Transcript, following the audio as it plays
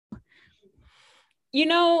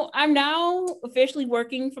I'm now officially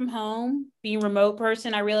working from home, being a remote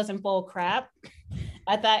person. I realize I'm full of crap.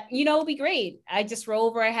 I thought, it'd be great. I just roll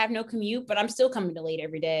over. I have no commute, but I'm still coming to late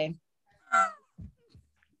every day.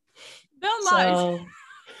 Don't lie. So,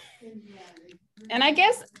 and I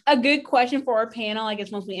guess a good question for our panel, I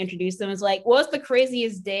guess once we introduce them, is like, what's the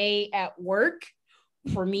craziest day at work?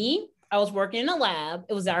 For me, I was working in a lab.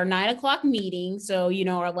 It was our 9 o'clock meeting. So,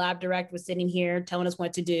 our lab director was sitting here telling us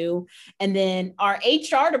what to do. And then our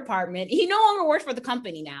HR department, he no longer works for the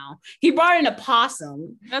company now. He brought in a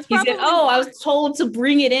possum. He said, I was told to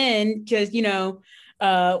bring it in because,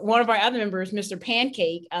 one of our other members, Mr.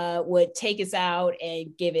 Pancake, would take us out and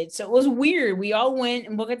give it. So it was weird. We all went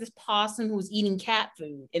and looked at this possum who was eating cat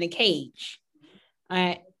food in a cage.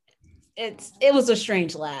 It was a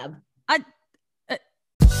strange lab.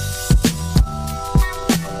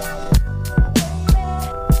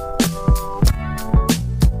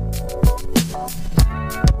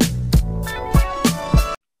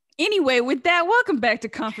 Anyway, with that, welcome back to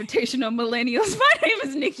Confrontational Millennials. My name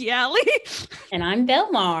is Nikki Alley. And I'm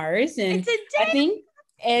Belle Mars. And I think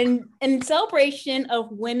in celebration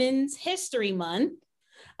of Women's History Month,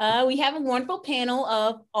 we have a wonderful panel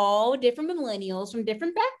of all different millennials from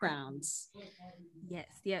different backgrounds.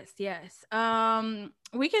 Yes.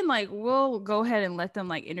 We can we'll go ahead and let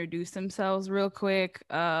them introduce themselves real quick.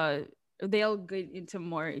 They'll get into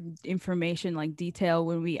more information, detail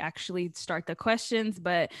when we actually start the questions,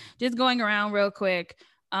 but just going around real quick.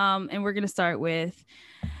 And we're going to start with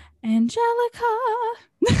Angelica.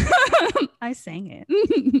 I sang it.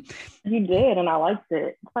 You did, and I liked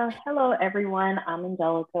it. So, hello, everyone. I'm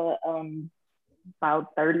Angelica,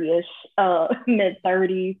 about 30-ish,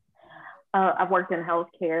 mid-30s. I've worked in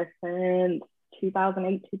healthcare since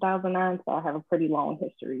 2008, 2009, so I have a pretty long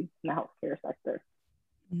history in the healthcare sector.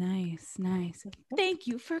 Nice. Thank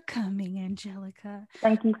you for coming, Angelica.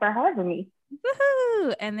 Thank you for having me.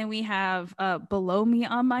 Woohoo! And then we have below me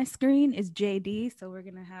on my screen is JD, so we're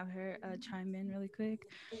gonna have her chime in really quick.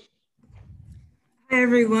 Hi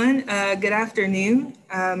everyone, good afternoon.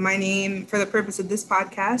 My name, for the purpose of this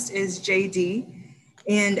podcast, is JD,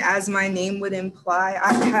 and as my name would imply,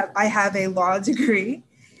 I have a law degree,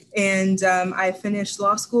 and I finished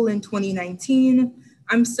law school in 2019.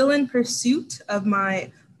 I'm still in pursuit of my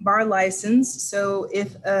bar license. So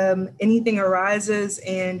if anything arises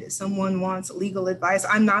and someone wants legal advice,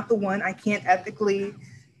 I'm not the one. I can't ethically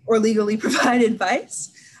or legally provide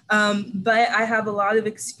advice. But I have a lot of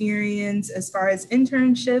experience as far as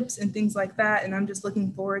internships and things like that. And I'm just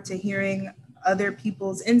looking forward to hearing other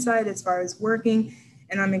people's insight as far as working.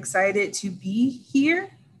 And I'm excited to be here.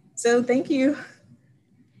 So thank you.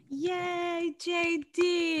 Yay,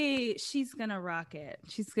 JD. She's gonna rock it.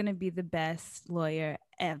 She's gonna be the best lawyer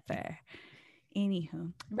ever.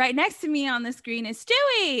 Anywho, right next to me on the screen is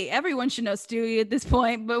Stewie. Everyone should know Stewie at this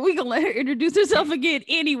point, but we gonna let her introduce herself again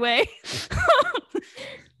anyway.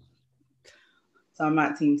 So I'm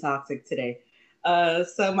not team toxic today.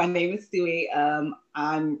 So my name is Stewie.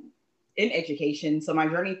 I'm in education. So my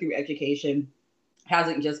journey through education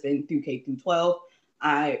hasn't just been through K through 12.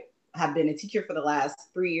 I have been a teacher for the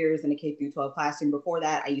last 3 years in a K through 12 classroom. Before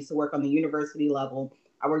that, I used to work on the university level.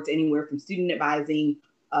 I worked anywhere from student advising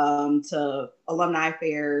to alumni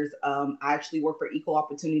affairs. I actually worked for equal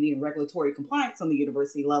opportunity and regulatory compliance on the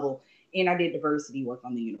university level, and I did diversity work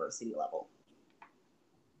on the university level.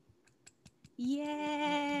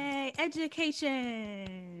 Yay,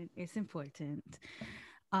 education. It's important.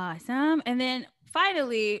 Awesome. And then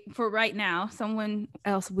finally, for right now, someone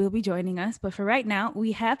else will be joining us, but for right now,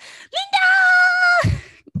 we have Linda.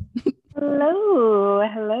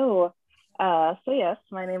 Hello. So yes,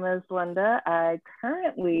 my name is Linda. I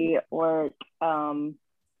currently work in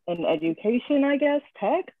education, I guess,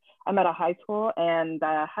 tech. I'm at a high school, and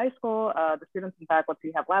high school, the students and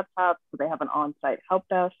faculty have laptops, so they have an on-site help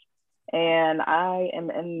desk. And I am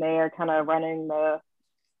in there kind of running the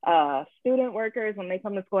student workers when they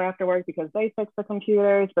come to school after work because they fix the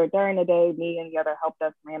computers. But during the day, me and the other help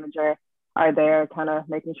desk manager are there kind of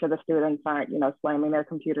making sure the students aren't, slamming their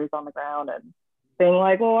computers on the ground and being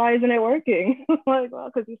like, well, why isn't it working? Like, well,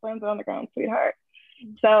 because you slammed it on the ground, sweetheart.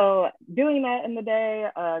 So doing that in the day,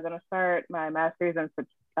 going to start my master's in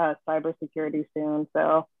cybersecurity soon.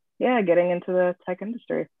 So yeah, getting into the tech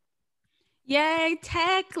industry. Yay,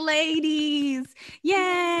 tech ladies.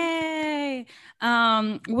 Yay.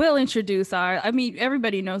 We'll introduce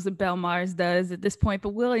everybody knows what Belle Mars does at this point, but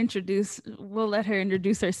we'll let her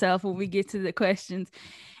introduce herself when we get to the questions.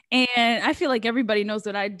 And I feel like everybody knows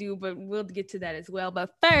what I do, but we'll get to that as well. But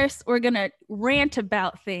first, we're going to rant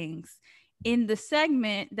about things in the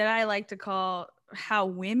segment that I like to call how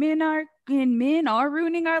women are and men are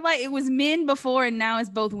ruining our life. It was men before and now it's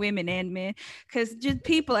both women and men, because just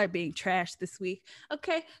people are being trashed this week.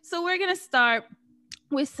 Okay, so we're gonna start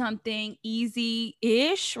with something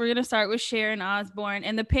easy-ish. We're gonna start with Sharon Osbourne,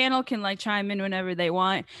 and the panel can like chime in whenever they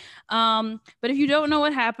want. But if you don't know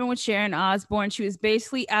what happened with Sharon Osbourne, she was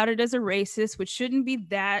basically outed as a racist, which shouldn't be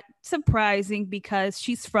that surprising because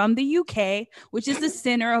she's from the UK, which is the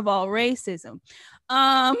center of all racism.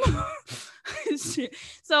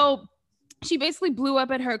 So she basically blew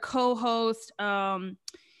up at her co-host,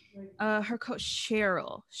 Cheryl.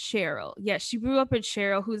 Yeah, she blew up at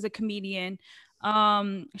Cheryl, who's a comedian.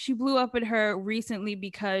 She blew up at her recently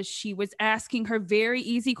because she was asking her very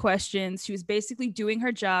easy questions. She was basically doing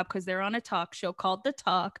her job because they're on a talk show called The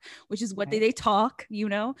Talk, which is what they talk, you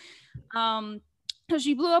know. So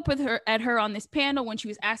she blew up at her on this panel when she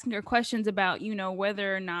was asking her questions about, you know,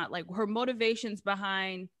 whether or not like her motivations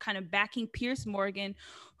behind kind of backing Piers Morgan,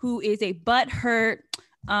 who is a butthurt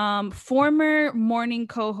former morning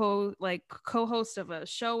co-host of a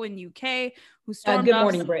show in UK, who stormed Good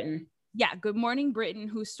Morning Britain. Yeah, Good Morning Britain,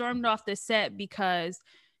 who stormed off the set because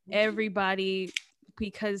he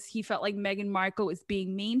felt like Meghan Markle was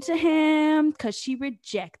being mean to him because she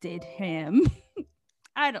rejected him.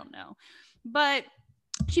 I don't know. But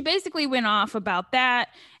she basically went off about that,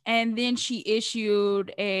 and then she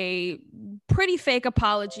issued a pretty fake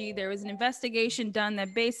apology. There was an investigation done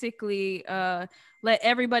that basically let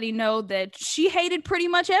everybody know that she hated pretty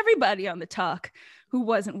much everybody on the talk who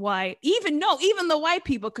wasn't white, even the white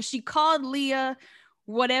people, because she called Leah,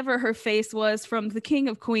 whatever her face was from the King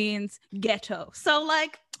of Queens, ghetto. So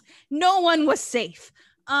like no one was safe.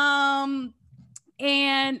 And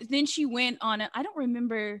then she went on I don't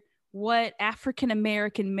remember what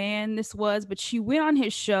African-American man this was, but she went on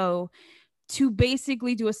his show to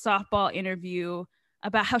basically do a softball interview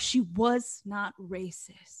about how she was not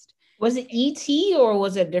racist. Was it E.T. or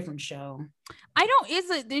was it a different show?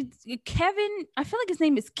 It's Kevin. I feel like his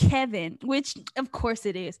name is Kevin, which of course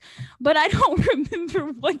it is, but I don't remember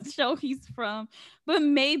what show he's from. But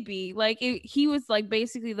maybe he was like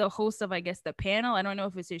basically the host of, I guess, the panel. I don't know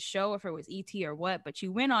if it's his show, if it was ET or what, but she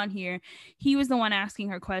went on here. He was the one asking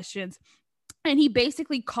her questions, and he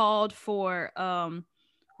basically called for a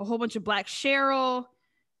whole bunch of black Cheryl.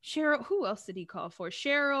 Who else did he call for?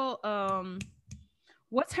 Cheryl.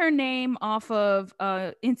 What's her name off of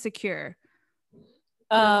Insecure?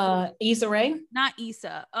 Issa Rae? Not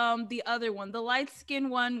Issa. The other one, the light-skinned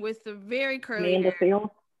one with the very curly Amanda hair.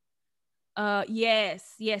 Seales?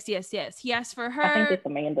 Yes. He asked for her. I think it's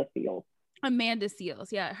Amanda Seales. Amanda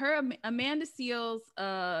Seales, yeah. Amanda Seales,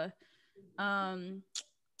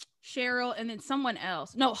 Cheryl, and then someone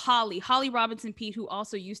else. No, Holly Robinson Pete, who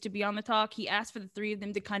also used to be on the talk. He asked for the three of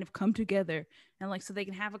them to kind of come together and so they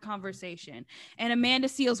can have a conversation. And Amanda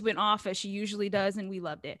Seales went off as she usually does, and we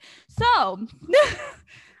loved it. So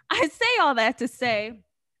I say all that to say,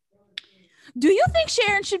 do you think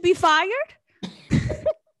Sharon should be fired?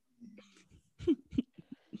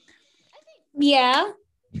 Yeah.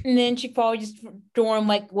 And then she probably just storm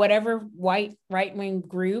whatever white right-wing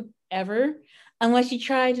group ever, unless she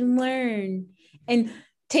tried to learn and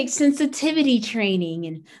take sensitivity training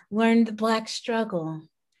and learn the Black struggle.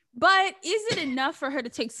 But is it enough for her to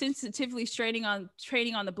take sensitivity training on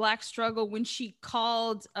the Black struggle when she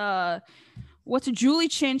called Julie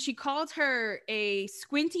Chen? She called her a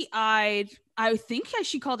squinty-eyed. I think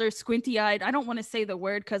she called her squinty-eyed. I don't want to say the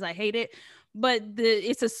word because I hate it, but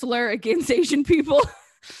it's a slur against Asian people.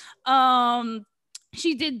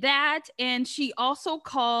 She did that, and she also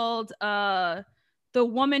called the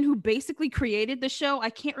woman who basically created the show. I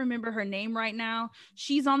can't remember her name right now.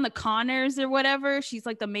 She's on the Conners or whatever. She's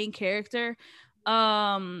like the main character.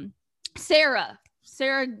 Sarah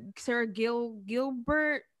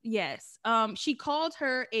Gilbert. Yes. She called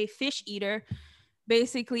her a fish eater,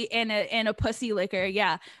 basically, and a pussy licker.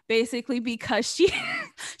 Yeah, basically because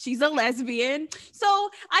she's a lesbian. So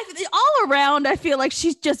all around, I feel like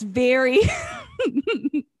she's just very.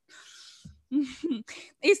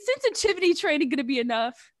 Is sensitivity training going to be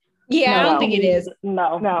enough? Yeah, I don't think it is.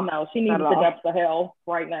 No. She needs the depths of hell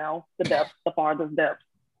right now. The farthest depths.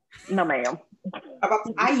 No, ma'am.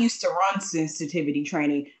 I used to run sensitivity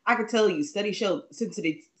training. I could tell you, studies show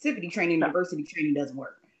sensitivity training, diversity training doesn't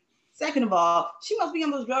work. Second of all, she must be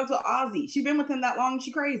on those drugs with Ozzy. She's been with him that long.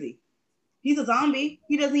 She crazy. He's a zombie.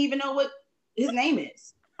 He doesn't even know what his name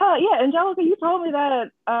is. Yeah, Angelica, you told me that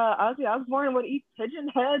Ozzy Osbourne would eat pigeon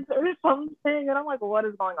heads or something, and I'm like, what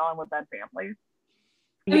is going on with that family?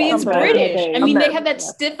 I mean, it's British. I mean, they have that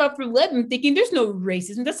stiff upper lip and thinking there's no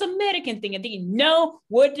racism. That's an American thing. And thinking, no,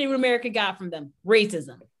 what did America got from them?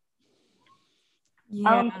 Racism.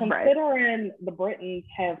 Yeah. Considering the Britons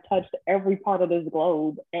have touched every part of this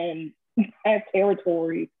globe and have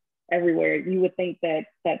territory everywhere, you would think that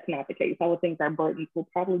that's not the case. I would think that Britons will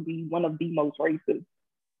probably be one of the most racist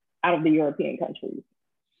out of the European countries.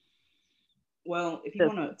 Well, if you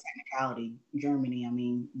want a technicality, Germany, I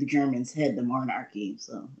mean, the Germans had the monarchy.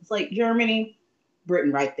 So it's like Germany,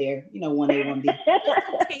 Britain right there. You know, 1A,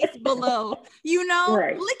 1B. Taste below, you know,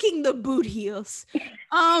 right. licking the boot heels.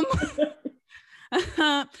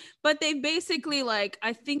 But they basically, like,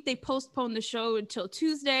 I think they postponed the show until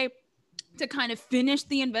Tuesday to kind of finish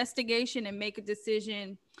the investigation and make a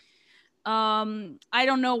decision. I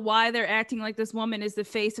don't know why they're acting like this woman is the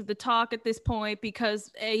face of the talk at this point,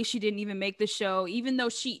 because she didn't even make the show, even though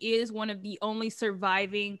she is one of the only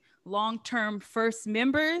surviving long-term first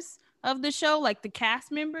members of the show, like the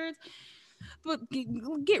cast members. But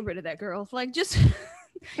get rid of that girl. Like, just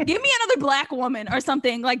give me another Black woman or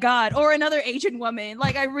something, like, God, or another Asian woman.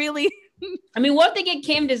 Like, I really I mean, what if they get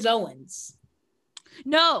Candace Owens?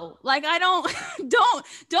 No, like, I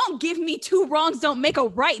don't give me two wrongs don't make a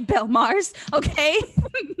right, Belmars. Okay.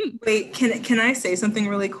 Wait, can I say something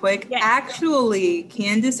really quick? Yes. Actually,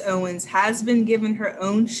 Candace Owens has been given her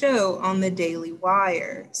own show on the Daily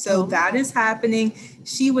Wire. So that is happening.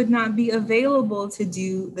 She would not be available to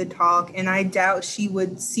do the talk, and I doubt she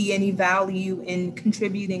would see any value in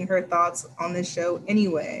contributing her thoughts on the show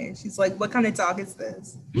anyway. She's like, what kind of talk is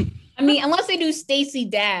this? I mean, unless they do Stacey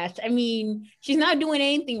Dash. I mean, she's not doing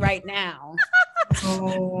anything right now.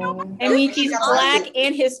 Oh. I mean, she's Black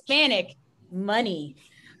and Hispanic. Money.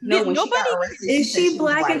 No, when nobody is she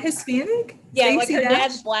Black and Hispanic? Yeah, Stacey like her Dash?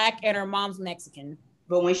 dad's Black and her mom's Mexican.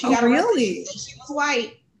 But when she got arrested, really? she said she was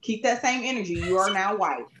white. Keep that same energy. You are now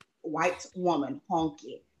white. White woman,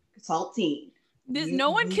 honky, saltine. No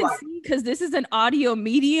one can see because this is an audio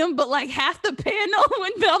medium, but like half the panel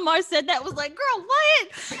when Belmar said that was like, girl, what?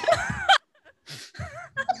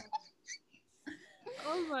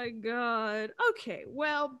 Oh my God. Okay,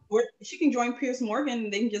 well. Or she can join Piers Morgan.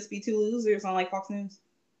 They can just be two losers on like Fox News.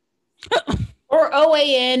 Or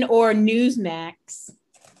OAN or Newsmax.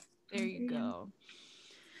 There you go.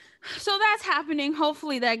 So that's happening.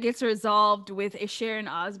 Hopefully that gets resolved with Sharon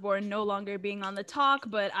Osbourne no longer being on the talk,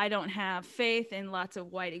 but I don't have faith in lots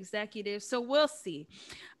of white executives, so we'll see.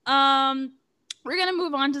 We're going to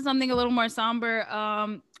move on to something a little more somber.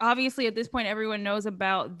 Obviously at this point everyone knows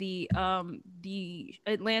about the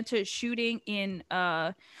Atlanta shooting in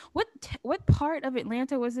what part of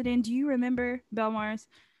Atlanta was it in? Do you remember, Belmars?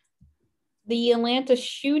 The Atlanta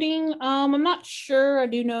shooting, I'm not sure. I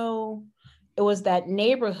do know it was that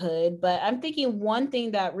neighborhood, but I'm thinking one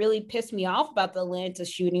thing that really pissed me off about the Atlanta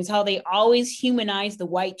shootings, how they always humanize the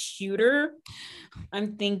white shooter.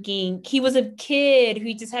 I'm thinking he was a kid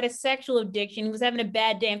who just had a sexual addiction. He was having a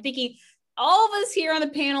bad day. I'm thinking all of us here on the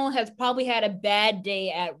panel has probably had a bad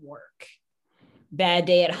day at work, bad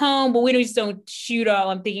day at home, but we just don't shoot all.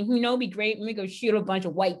 I'm thinking, it'd be great. Let me go shoot a bunch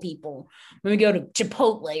of white people. Let me go to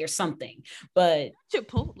Chipotle or something. But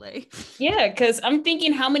Chipotle. Yeah, because I'm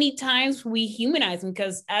thinking how many times we humanize him.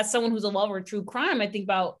 Because as someone who's a lover of true crime, I think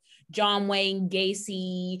about John Wayne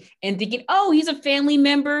Gacy and thinking, oh, he's a family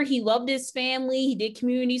member. He loved his family. He did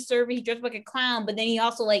community service. He dressed like a clown, but then he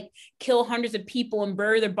also killed hundreds of people and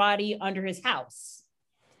buried their body under his house.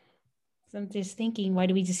 So I'm just thinking, why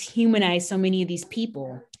do we just humanize so many of these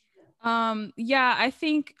people? Yeah, I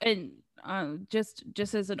think, and just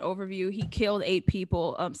as an overview, he killed 8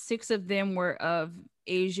 people. 6 of them were of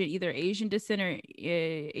either Asian descent or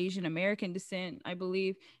Asian American descent, I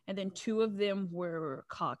believe, and then 2 of them were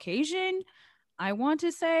Caucasian, I want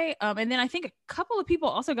to say. And then I think a couple of people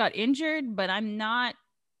also got injured, but I'm not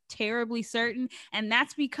terribly certain, and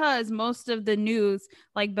that's because most of the news,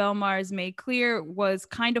 like Belmars made clear, was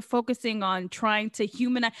kind of focusing on trying to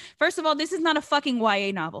humanize. First of all, this is not a fucking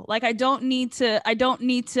YA novel. Like, I don't need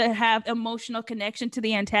to have emotional connection to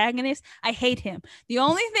the antagonist. I hate him. The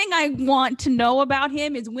only thing I want to know about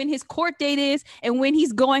him is when his court date is and when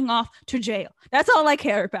he's going off to jail. That's all I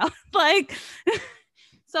care about.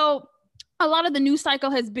 So a lot of the news cycle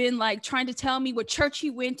has been trying to tell me what church he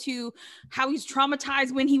went to, how he's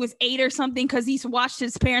traumatized when he was 8 or something because he's watched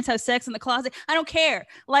his parents have sex in the closet. I don't care.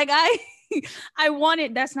 I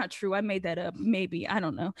wanted, that's not true. I made that up. Maybe, I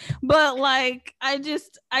don't know. But I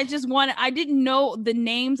didn't know the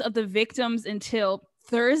names of the victims until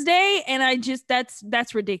Thursday. And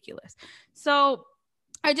that's ridiculous. So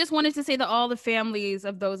I just wanted to say to all the families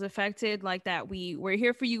of those affected, that we're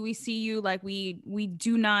here for you. We see you. We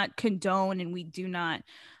do not condone, and we do not,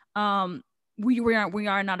 we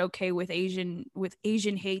are not okay with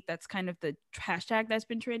Asian hate. That's kind of the hashtag that's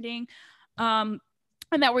been trending.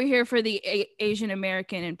 and that we're here for the Asian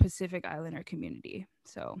American and Pacific Islander community.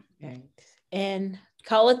 So, okay. And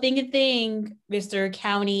call a thing, Mr.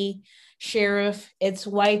 County Sheriff. It's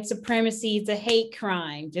white supremacy. It's a hate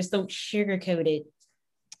crime. Just don't sugarcoat it.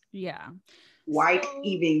 Yeah. White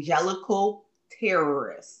evangelical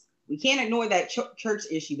terrorists. We can't ignore that church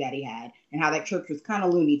issue that he had and how that church was kind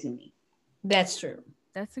of loony to me. That's true.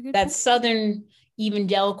 That's a good. That Southern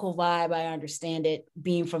evangelical vibe. I understand it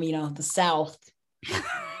being from, the South.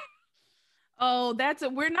 Oh,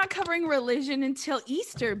 we're not covering religion until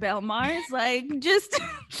Easter, Belmars. Like, just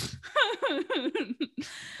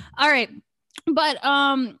all right. But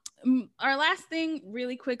our last thing,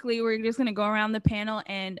 really quickly, we're just gonna go around the panel.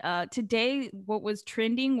 And today, what was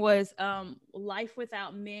trending was life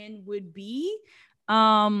without men would be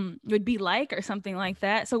like, or something like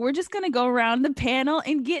that. So we're just gonna go around the panel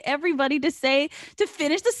and get everybody to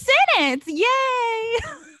finish the sentence. Yay!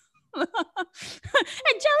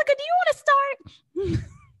 Angelica, do you want to start?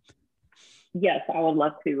 Yes, I would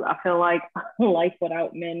love to. I feel like life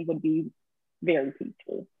without men would be very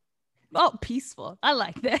peaceful. Oh, peaceful. I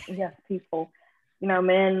like that. Yes, peaceful.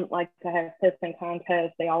 Men like to have pissing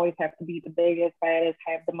contests. They always have to be the biggest, baddest,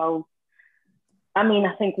 have the most. I mean,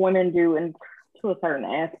 I think women do to a certain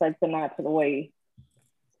aspect, but not to the way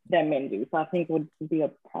that men do. So I think it would be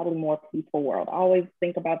a probably more peaceful world. I always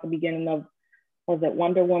think about the beginning of, was it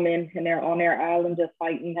Wonder Woman, and they're on their island just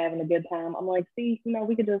fighting, having a good time. I'm like, see,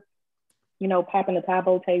 we could just, pop in the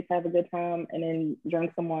Tabo tape, have a good time, and then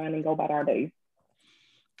drink some wine and go about our days.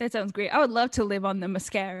 That sounds great. I would love to live on the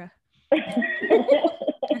mascara.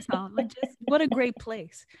 That's all. What a great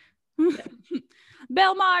place.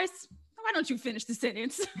 Belmars, why don't you finish the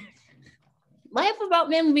sentence? Life without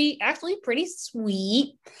men would be actually pretty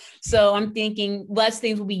sweet. So I'm thinking less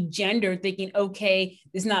things will be gender, thinking, okay,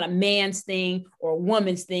 it's not a man's thing or a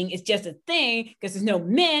woman's thing. It's just a thing because there's no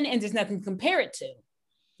men and there's nothing to compare it to.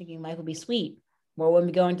 Thinking life will be sweet. More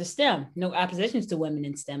women go into STEM. No oppositions to women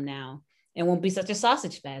in STEM now. It won't be such a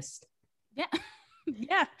sausage fest. Yeah.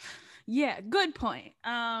 Yeah. Good point.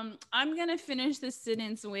 I'm going to finish this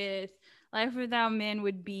sentence with life without men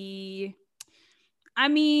would be,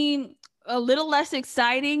 a little less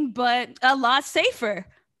exciting, but a lot safer.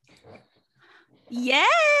 Yay!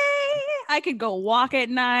 I could go walk at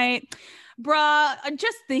night. Bruh,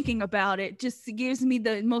 just thinking about it just gives me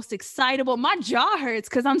the most excitable. My jaw hurts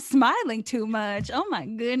because I'm smiling too much. Oh my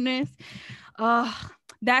goodness.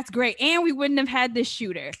 That's great. And we wouldn't have had this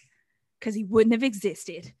shooter because he wouldn't have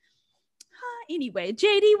existed. Anyway,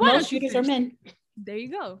 JD, why most shooters are men. There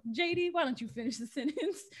you go. JD, why don't you finish the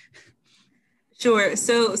sentence? Sure.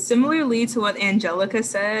 So similarly to what Angelica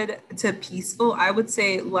said, to peaceful, I would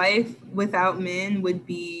say life without men would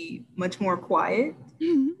be much more quiet.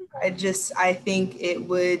 I think it'd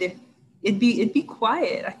be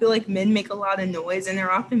quiet. I feel like men make a lot of noise and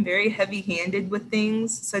they're often very heavy-handed with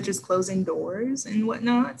things such as closing doors and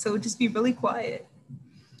whatnot. So it'd just be really quiet.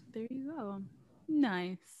 There you go.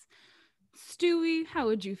 Nice. Stewie, how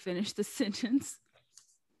would you finish the sentence?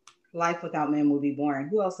 Life without men would be boring.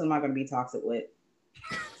 Who else am I going to be toxic with?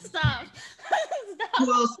 Stop.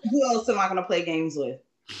 Who else am I going to play games with?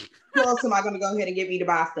 Who else am I going to go ahead and get me to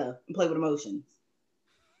buy stuff and play with emotions?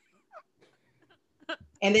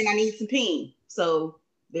 And then I need some peen. So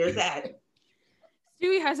there's that.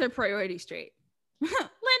 Stewie has her priorities straight. Linda.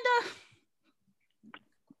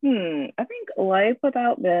 I think life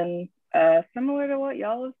without men, similar to what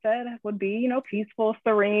y'all have said, would be, peaceful,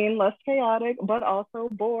 serene, less chaotic, but also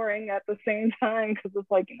boring at the same time. Because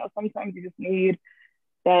it's like, sometimes you just need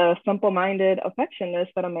the simple-minded affectionness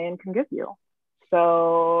that a man can give you.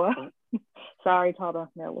 So, sorry to all the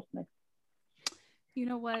male listeners. You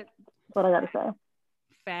know what? That's what I got to say.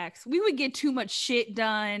 Facts. We would get too much shit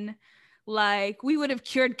done. Like, we would have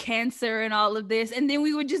cured cancer and all of this. And then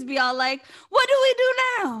we would just be all like, what do we do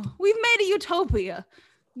now? We've made a utopia.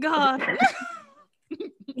 God.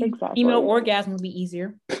 Exactly. Female orgasm would be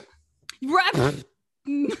easier. Right.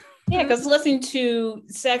 Yeah, because listening to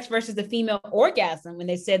sex versus the female orgasm, when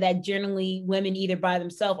they said that generally women either by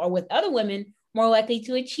themselves or with other women more likely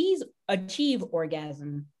to achieve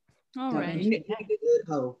orgasm. All right. You need a good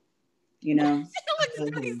hoe, He's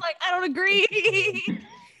like, I don't agree.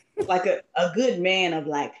 Like a good man of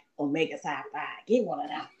like Omega Psi Phi. Get one of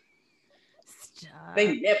them. Stop.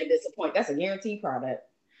 They never disappoint. That's a guaranteed product.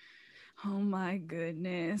 Oh my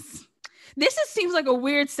goodness. This just seems like a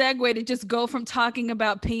weird segue to just go from talking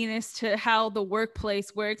about penis to how the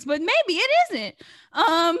workplace works, but maybe it isn't.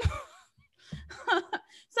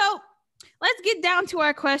 So let's get down to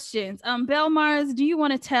our questions. Belmars, do you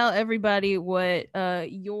want to tell everybody what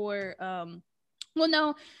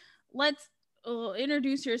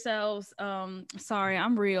introduce yourselves. Sorry,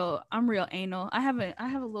 I'm real anal. I have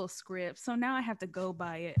a little script, so now I have to go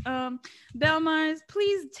by it. Belmont,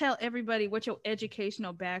 please tell everybody what your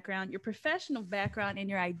educational background, your professional background, and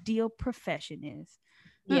your ideal profession is.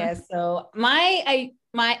 Yes. So my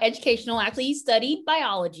educational, actually studied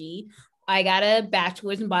biology. I got a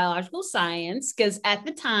bachelor's in biological science because at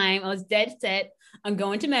the time I was dead set on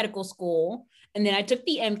going to medical school. And then I took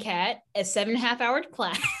the MCAT, a 7.5-hour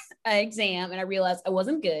class exam, and I realized I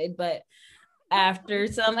wasn't good. But after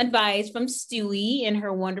some advice from Stewie and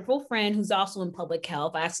her wonderful friend, who's also in public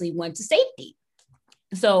health, I actually went to safety.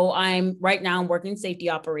 So I'm working safety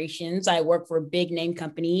operations. I work for big name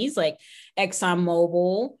companies like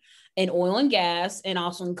ExxonMobil in oil and gas, and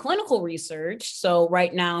also in clinical research. So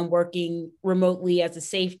right now I'm working remotely as a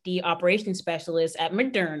safety operations specialist at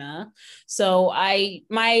Moderna. So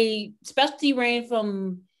my specialty ran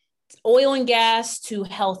from oil and gas to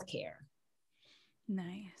healthcare.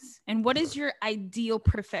 Nice. And what is your ideal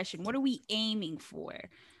profession? What are we aiming for?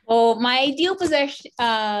 Well, my ideal position,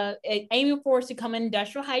 aiming for is to become an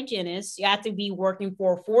industrial hygienist. You have to be working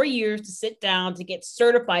for 4 years to sit down to get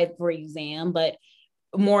certified for exam, but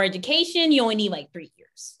more education, you only need like 3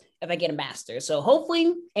 years if I get a master's. So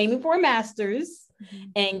hopefully aiming for a master's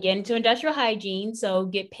and get into industrial hygiene. So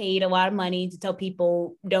get paid a lot of money to tell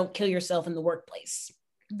people don't kill yourself in the workplace.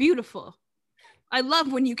 Beautiful. I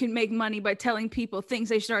love when you can make money by telling people things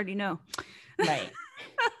they should already know. Right.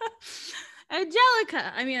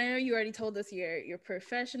 Angelica, I mean, I know you already told us your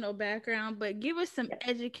professional background, but give us some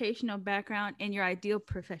educational background in your ideal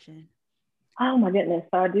profession. Oh my goodness.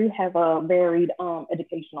 So I do have a varied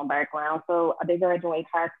educational background. So I did graduate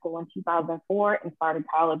high school in 2004 and started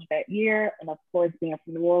college that year. And of course, being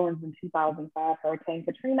from New Orleans in 2005, Hurricane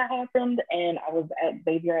Katrina happened. And I was at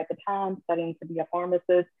Xavier at the time studying to be a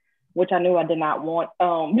pharmacist, which I knew I did not want.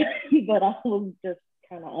 But I was just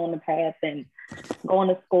kind of on the path and going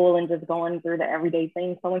to school and just going through the everyday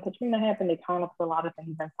things. So when Katrina happened, it kind of put a lot of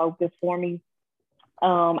things in focus for me.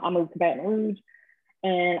 I moved to Baton Rouge.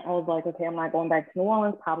 And I was like, okay, I'm not going back to New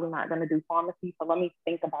Orleans, probably not going to do pharmacy. So let me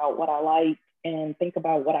think about what I like and think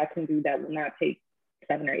about what I can do that will not take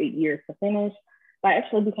 7 or 8 years to finish. So I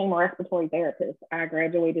actually became a respiratory therapist. I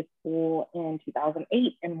graduated school in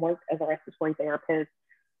 2008 and worked as a respiratory therapist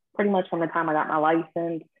pretty much from the time I got my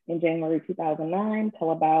license in January 2009 till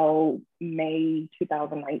about May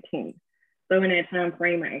 2019. So in that time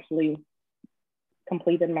frame, I actually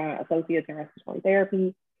completed my associate's in respiratory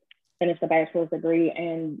therapy, finished a bachelor's degree,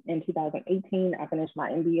 and in 2018, I finished my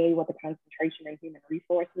MBA with a concentration in human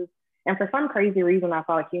resources. And for some crazy reason, I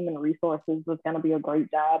thought human resources was going to be a great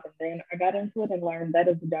job. And then I got into it and learned that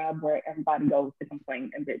is a job where everybody goes to complain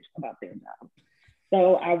and bitch about their job.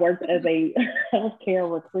 So I worked as a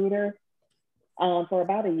healthcare recruiter for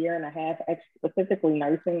about a year and a half, specifically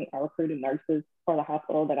nursing. I recruited nurses for the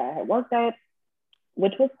hospital that I had worked at,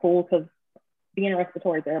 which was cool because being a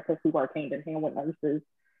respiratory therapist, we work hand in hand with nurses.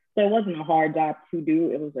 So it wasn't a hard job to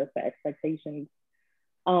do. It was just the expectations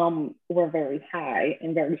were very high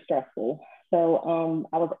and very stressful. So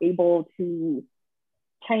I was able to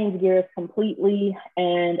change gears completely.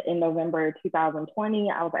 And in November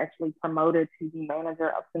 2020, I was actually promoted to the manager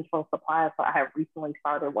of central supply. So I have recently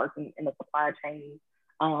started working in the supply chain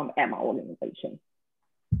at my organization.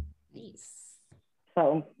 Nice.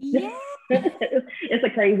 So yeah. It's a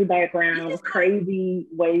crazy background, crazy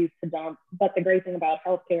ways to jump. But the great thing about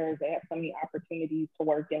healthcare is they have so many opportunities to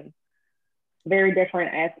work in very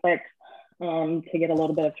different aspects to get a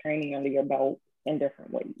little bit of training under your belt in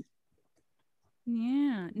different ways.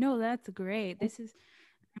 Yeah, no, that's great. I'm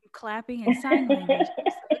clapping and sign language.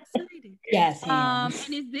 I'm so excited. Yes. And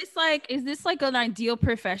is this like an ideal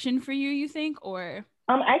profession for you think, or?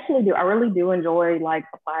 I actually do. I really do enjoy like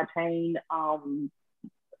supply chain.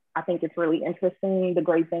 I think it's really interesting. The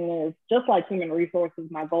great thing is, just like human resources,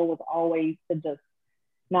 my goal was always to just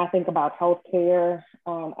not think about healthcare.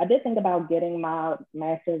 I did think about getting my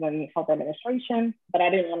master's in health administration, but I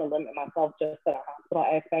didn't want to limit myself just to the hospital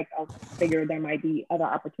aspect. I figured there might be other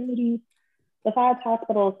opportunities besides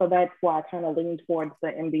hospitals. So that's why I kind of leaned towards the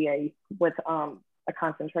MBA with a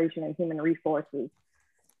concentration in human resources.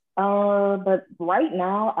 But right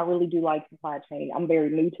now, I really do like supply chain. I'm very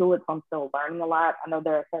new to it, so I'm still learning a lot. I know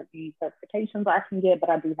there are certain certifications I can get, but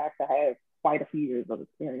I do have to have quite a few years of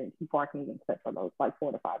experience before I can even set for those, like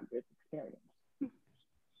 4 to 5 years experience.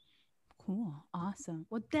 Cool. Awesome.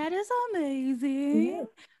 Well, that is amazing. Yeah.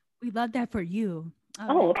 We love that for you.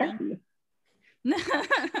 Oh, thank you.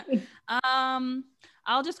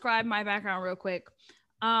 I'll describe my background real quick.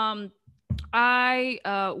 I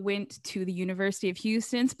went to the University of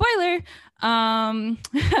Houston. Spoiler. I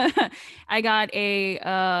got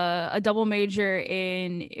a double major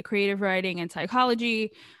in creative writing and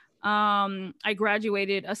psychology. I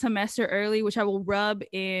graduated a semester early, which I will rub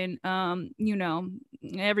in,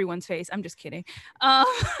 everyone's face. I'm just kidding. I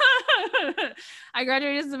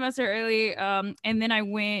graduated a semester early, and then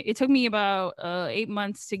it took me about 8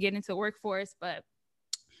 months to get into the workforce, but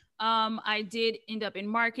I did end up in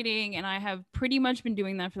marketing, and I have pretty much been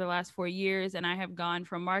doing that for the last 4 years. And I have gone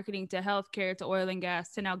from marketing to healthcare to oil and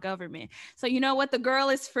gas to now government. So you know what? The girl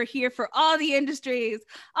is for all the industries,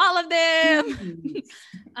 all of them.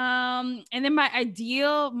 And then my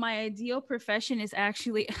ideal profession is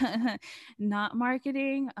actually not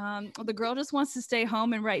marketing. The girl just wants to stay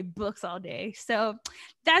home and write books all day. So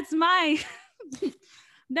that's my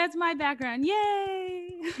background.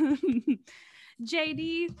 Yay.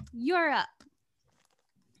 JD, you're up.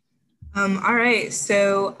 All right,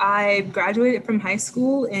 so I graduated from high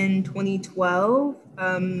school in 2012.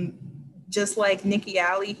 Just like Nikki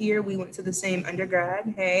Alley here, we went to the same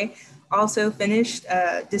undergrad. Hey, also finished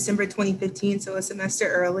December 2015, so a semester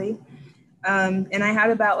early. And I had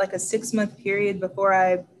about like a 6-month period before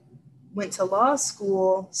I went to law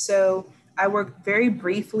school. So I worked very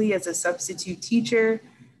briefly as a substitute teacher.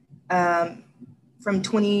 From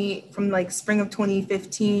spring of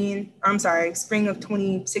 2016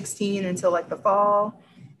 until like the fall,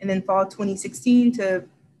 and then fall 2016 to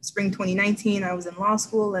spring 2019, I was in law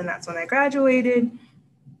school, and that's when I graduated.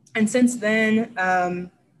 And since then,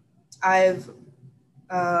 I've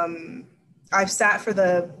sat for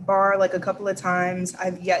the bar like a couple of times.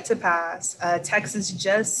 I've yet to pass. Texas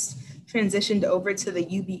just transitioned over to the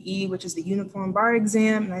UBE, which is the Uniform Bar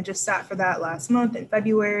Exam, and I just sat for that last month in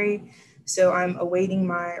February. So I'm awaiting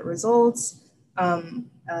my results.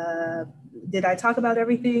 Did I talk about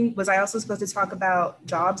everything? Was I also supposed to talk about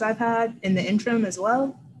jobs I've had in the interim as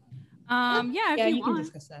well? Yeah, you can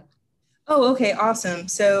discuss that. Oh, okay, awesome.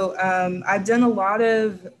 So I've done a lot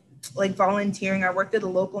of like volunteering. I worked at a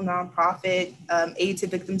local nonprofit, Aid to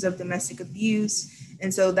Victims of Domestic Abuse.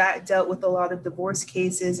 And so that dealt with a lot of divorce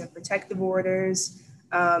cases and protective orders.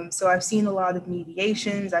 So I've seen a lot of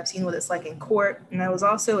mediations. I've seen what it's like in court. And I was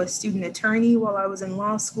also a student attorney while I was in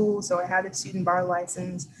law school. So I had a student bar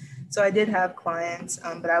license. So I did have clients,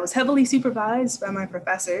 but I was heavily supervised by my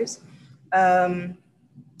professors.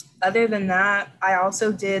 Other than that, I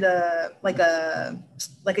also did a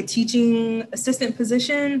teaching assistant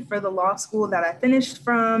position for the law school that I finished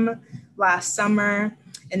from last summer.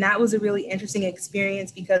 And that was a really interesting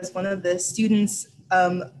experience because one of the students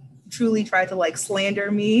truly tried to like slander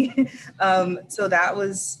me. So that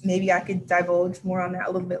was, maybe I could divulge more on that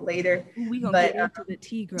a little bit later. We gonna get into the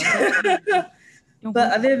tea, girl.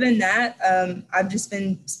 But other than that, I've just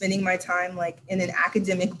been spending my time like in an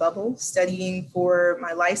academic bubble studying for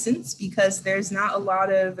my license because there's not a lot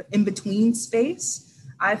of in-between space.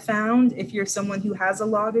 I found if you're someone who has a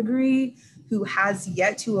law degree who has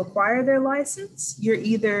yet to acquire their license, you're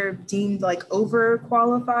either deemed like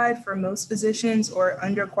overqualified for most positions or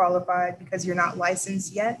underqualified because you're not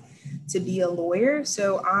licensed yet to be a lawyer.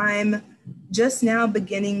 So I'm just now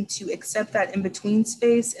beginning to accept that in-between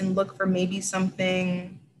space and look for maybe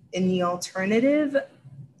something in the alternative.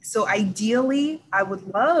 So ideally, I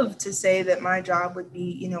would love to say that my job would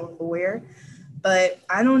be, a lawyer, but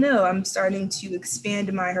I don't know. I'm starting to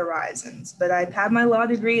expand my horizons, but I've had my law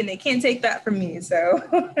degree and they can't take that from me. So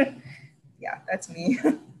yeah, that's me.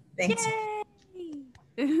 Thanks.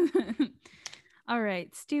 Yay! All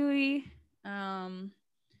right, Stewie.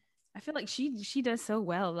 I feel like she does so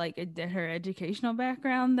well, like her educational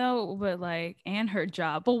background though, but like, and her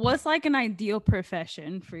job. But what's like an ideal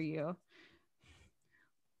profession for you?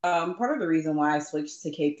 Part of the reason why I switched to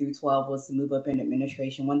K through 12 was to move up in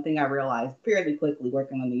administration. One thing I realized fairly quickly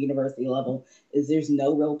working on the university level is there's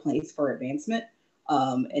no real place for advancement.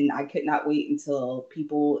 And I could not wait until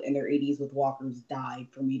people in their 80s with walkers died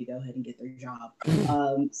for me to go ahead and get their job.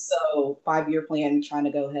 So 5-year plan, trying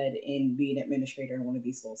to go ahead and be an administrator in one of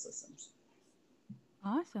these school systems.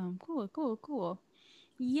 Awesome. Cool.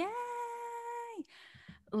 Yay.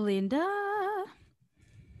 Linda.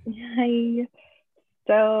 Hi.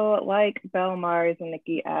 So like Belle Mars and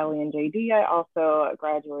Nikki Alley and JD, I also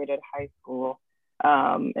graduated high school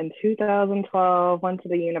in 2012, went to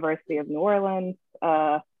the University of New Orleans.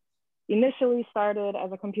 Initially started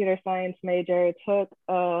as a computer science major, took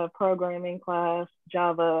a programming class,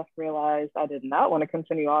 Java, realized I did not want to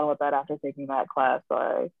continue on with that after taking that class.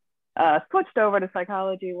 So I switched over to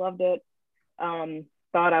psychology, loved it.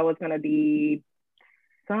 Thought I was going to be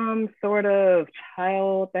some sort of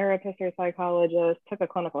child therapist or psychologist, took a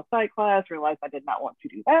clinical psych class, realized I did not want to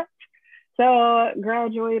do that. So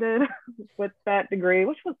graduated with that degree,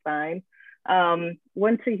 which was fine.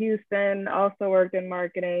 Went to Houston, also worked in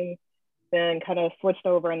marketing, then kind of switched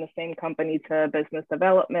over in the same company to business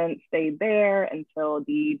development, stayed there until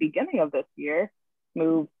the beginning of this year,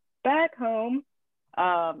 moved back home.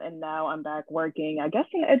 And now I'm back working, I guess,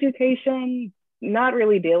 in education, not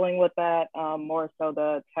really dealing with that, more so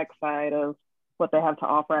the tech side of what they have to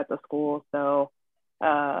offer at the school. So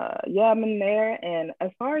yeah, I'm in there. And as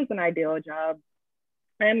far as an ideal job,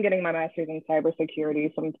 I am getting my master's in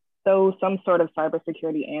cybersecurity, some sort of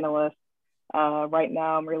cybersecurity analyst. Right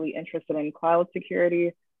now, I'm really interested in cloud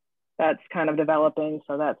security. That's kind of developing.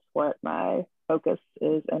 So that's what my focus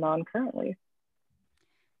is in on currently.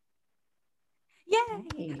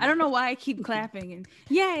 Yay! I don't know why I keep clapping and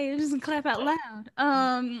yay, it doesn't clap out loud.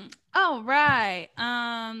 All right.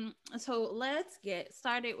 So let's get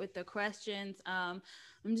started with the questions. I'm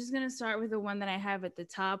just gonna start with the one that I have at the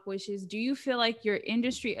top, which is, do you feel like your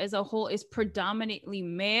industry as a whole is predominantly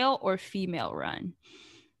male or female run?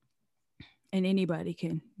 And anybody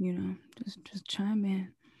can, just chime in.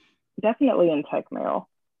 Definitely in tech male.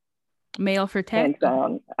 Male for tech? Hands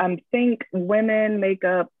down. I think women make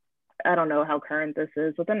up, I don't know how current this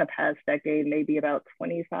is, within the past decade, maybe about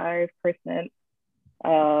 25%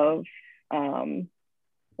 of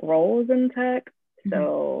roles in tech.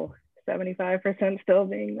 So 75% still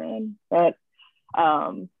being men. But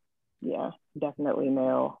yeah, definitely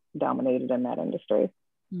male dominated in that industry.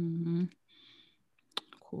 Mm-hmm.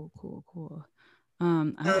 Cool.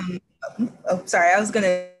 Sorry, I was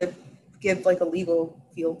gonna give like a legal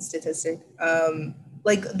field statistic.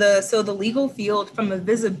 The legal field, from a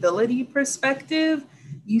visibility perspective,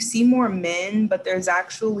 you see more men, but there's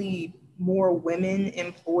actually more women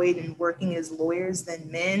employed and working as lawyers than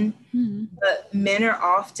men. Mm-hmm. But men are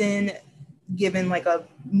often given like a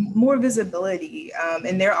more visibility,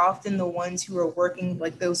 and they're often the ones who are working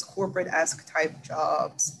like those corporate-esque type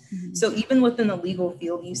jobs. Mm-hmm. So even within the legal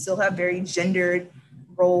field, you still have very gendered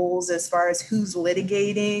roles as far as who's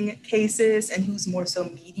litigating cases and who's more so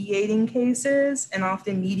mediating cases, and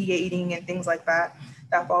often mediating and things like that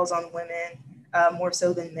falls on women more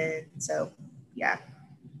so than men. So yeah.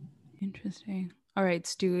 Interesting. All right,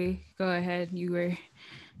 Stewie, go ahead. You were.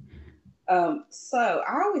 So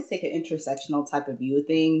I always take an intersectional type of view of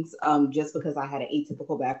things, just because I had an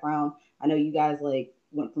atypical background. I know you guys like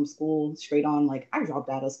went from school straight on, like I dropped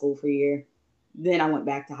out of school for a year. Then I went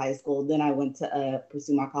back to high school. Then I went to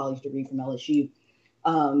pursue my college degree from LSU.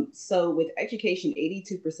 So with education,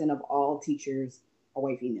 82% of all teachers are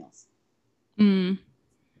white females. Mm.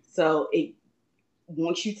 So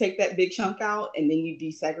once you take that big chunk out and then you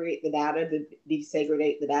desegregate the data,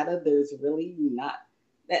 there's really not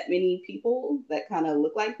that many people that kind of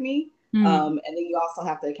look like me. And then you also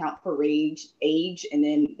have to account for age, and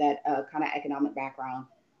then that kind of economic background.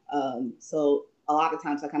 So a lot of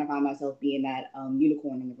times I kind of find myself being that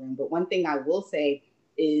unicorn in the room. But one thing I will say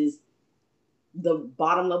is the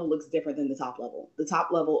bottom level looks different than the top level. The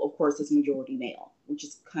top level, of course, is majority male, which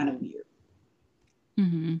is kind of weird.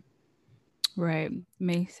 Mm-hmm. Right.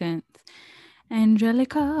 Makes sense.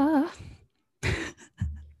 Angelica.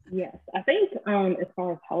 Yes, I think as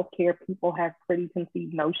far as healthcare, people have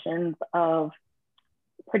preconceived notions of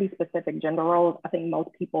pretty specific gender roles. I think most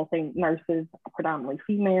people think nurses are predominantly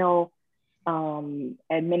female,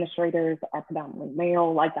 administrators are predominantly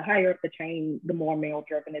male. Like the higher up the chain, the more male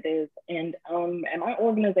driven it is. And at my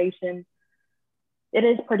organization, it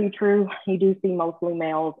is pretty true. You do see mostly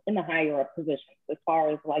males in the higher up positions, as far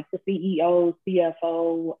as like the CEO,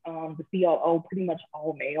 CFO, the COO, pretty much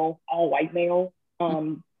all male, all white male.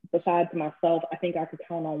 Besides myself, I think I could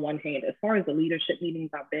count on one hand. As far as the leadership meetings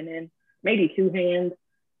I've been in, maybe two hands.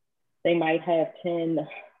 They might have 10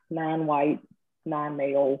 non-white,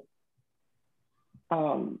 non-male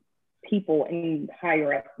people in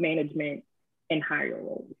higher up management and higher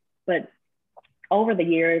roles. But over the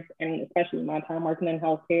years, and especially my time working in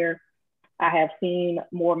healthcare, I have seen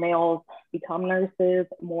more males become nurses,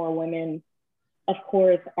 more women, of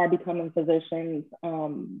course, are becoming physicians,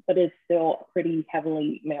 but it's still a pretty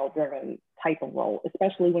heavily male-driven type of role,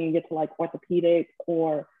 especially when you get to like orthopedics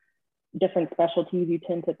or different specialties. You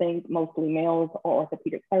tend to think mostly males are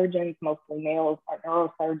orthopedic surgeons, mostly males are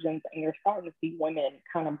neurosurgeons, and you're starting to see women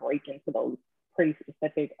kind of break into those pretty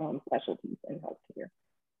specific specialties in healthcare.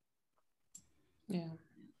 Yeah.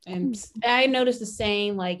 And I noticed the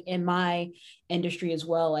same, like in my industry as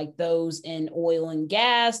well, like those in oil and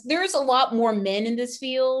gas. There's a lot more men in this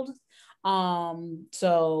field.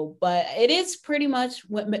 So, but it is pretty much,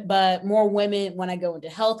 but more women when I go into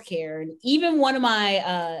healthcare. And even one of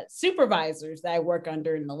my supervisors that I work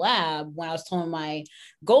under in the lab, when I was telling my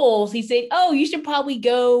goals, he said, "Oh, you should probably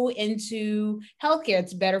go into healthcare.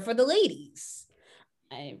 It's better for the ladies."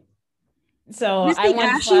 So This I the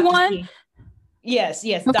went Ashy one? Yes,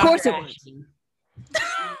 Of Dr. course it was. Ashley.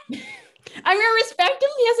 I mean,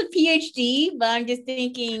 respectively has a PhD, but I'm just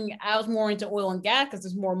thinking I was more into oil and gas because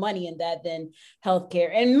there's more money in that than healthcare.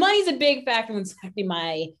 And money's a big factor when selecting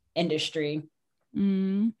my industry.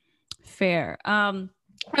 Fair. I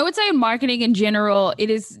would say in marketing in general, it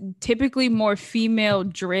is typically more female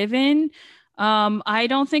driven. I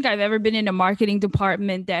don't think I've ever been in a marketing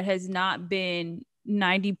department that has not been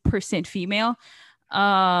 90% female.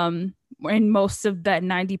 And most of that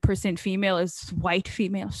 90% female is white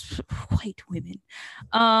females, white women.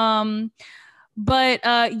 But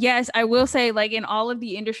yes, I will say, like, in all of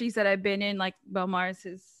the industries that I've been in, like Belmars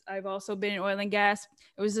I've also been in oil and gas.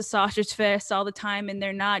 It was a sausage fest all the time, and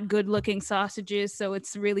they're not good looking sausages, so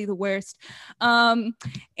it's really the worst. And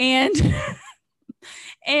and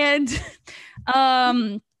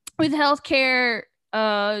with healthcare,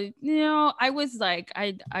 I was like,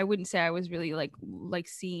 I wouldn't say I was really like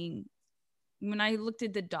seeing, when I looked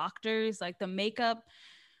at the doctors, like the makeup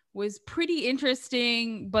was pretty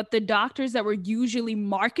interesting, but the doctors that were usually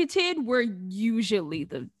marketed were usually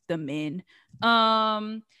the men.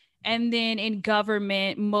 And then in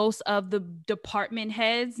government, most of the department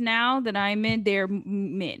heads now that I'm in, they're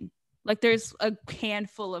men. Like there's a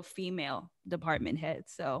handful of female department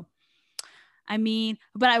heads. So, I mean,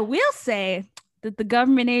 but I will say that the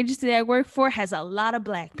government agency I work for has a lot of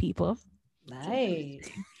Black people. Nice.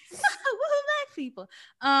 Black people.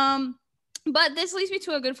 But this leads me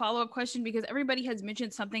to a good follow-up question, because everybody has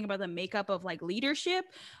mentioned something about the makeup of like leadership.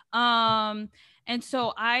 And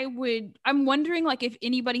so I'm wondering, like, if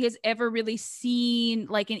anybody has ever really seen,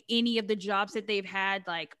 like, in any of the jobs that they've had,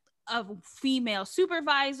 like a female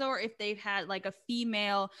supervisor, or if they've had like a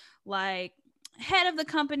female, like, head of the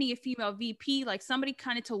company, a female VP, like somebody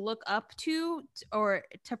kind of to look up to, or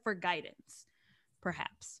to for guidance,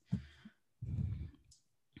 perhaps.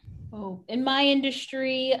 Oh, in my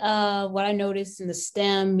industry, what I noticed in the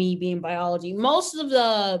STEM, me being biology, most of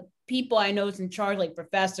the people I know is in charge, like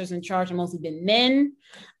professors in charge, have mostly been men.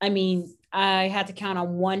 I mean, I had to count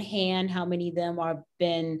on one hand how many of them have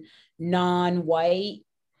been non-white,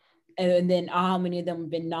 and then how many of them have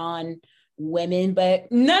been non-women, but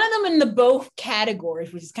none of them in the both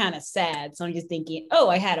categories, which is kind of sad. So I'm just thinking, oh,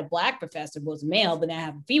 I had a Black professor who was male, but then I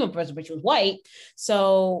have a female professor which was white.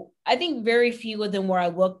 So I think very few of them where I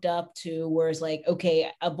looked up to where it's like, okay,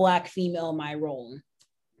 a Black female in my role.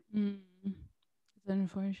 It's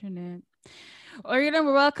unfortunate. We're gonna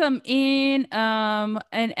welcome in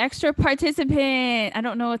an extra participant. I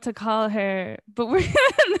don't know what to call her, but we're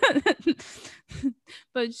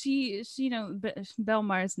but she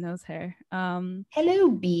Belmars knows her.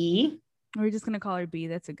 Hello, B. We're just gonna call her B.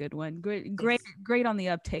 That's a good one. Great on the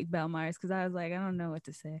uptake, Belmars, because I was like, I don't know what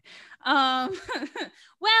to say.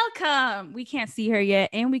 Welcome. We can't see her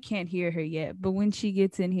yet, and we can't hear her yet, but when she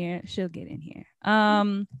gets in here, she'll get in here.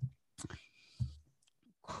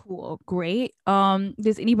 Cool, great.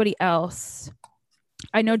 Does anybody else?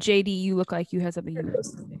 I know JD, you look like you have something you want to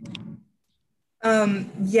say.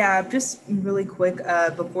 Yeah, just really quick,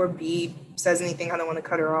 before B says anything, I don't want to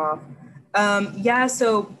cut her off. Yeah,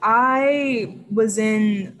 so I was at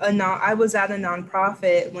a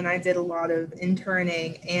nonprofit when I did a lot of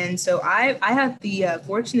interning, and so I had the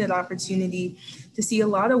fortunate opportunity to see a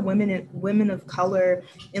lot of women of color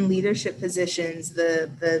in leadership positions.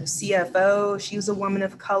 The CFO, she was a woman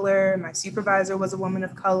of color. My supervisor was a woman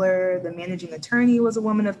of color. The managing attorney was a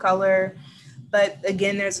woman of color. But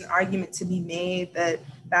again, there's an argument to be made that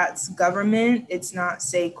that's government. It's not,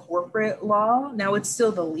 say, corporate law. Now, it's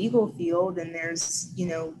still the legal field, and there's,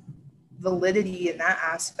 validity in that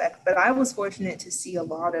aspect. But I was fortunate to see a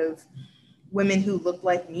lot of women who looked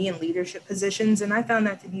like me in leadership positions, and I found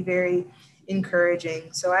that to be very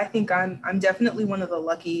encouraging. So I think I'm definitely one of the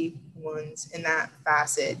lucky ones in that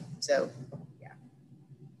facet. So, yeah.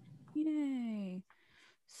 Yay.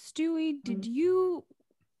 Stewie, did you...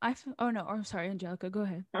 I'm sorry, Angelica, go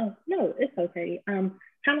ahead. Oh, no, it's okay.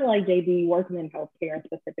 Kind of like JD, working in healthcare,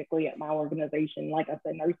 specifically at my organization. Like I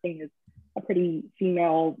said, nursing is a pretty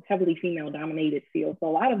heavily female dominated field. So a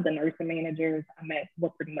lot of the nursing managers I met were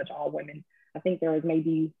pretty much all women. I think there was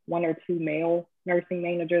maybe one or two male nursing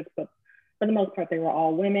managers, but for the most part, they were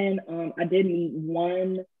all women. I did meet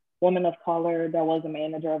one woman of color that was a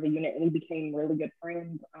manager of a unit, and we became really good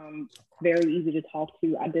friends. Very easy to talk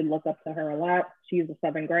to. I did look up to her a lot. She's a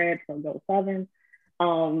 7th grad, so go 7.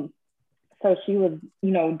 So she was,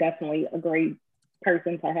 definitely a great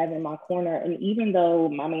person to have in my corner. And even though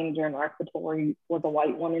my manager in respiratory was a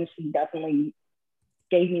white woman, she definitely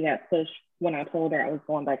gave me that push when I told her I was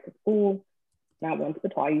going back to school, not once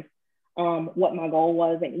but twice, what my goal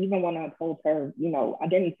was. And even when I told her, I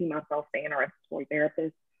didn't see myself being a respiratory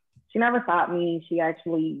therapist, she never stopped me. She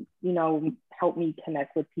actually, helped me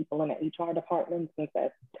connect with people in the HR department, since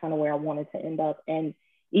that's kind of where I wanted to end up. And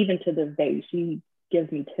even to this day, she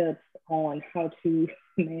gives me tips on how to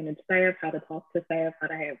manage staff, how to talk to staff, how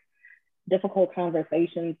to have difficult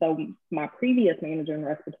conversations. So my previous manager in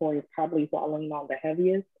respiratory is probably who I lean on the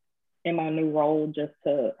heaviest in my new role, just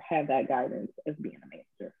to have that guidance as being a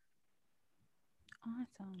manager.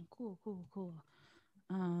 Awesome. Cool.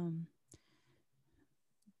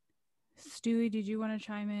 Stewie, did you want to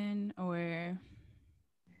chime in, or?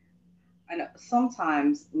 I know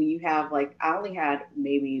sometimes when you have I only had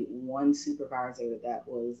maybe one supervisor that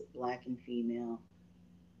was Black and female.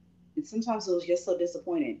 And sometimes it was just so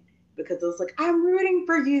disappointing because it was like, I'm rooting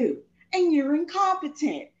for you and you're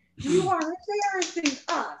incompetent. You are embarrassing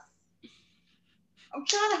us. I'm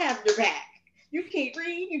trying to have your back. You can't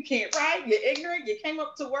read, you can't write, you're ignorant, you came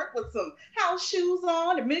up to work with some house shoes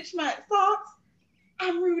on and mismatched socks.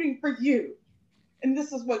 I'm rooting for you. And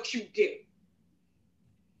this is what you do.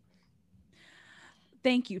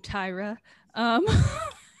 Thank you, Tyra. Yeah.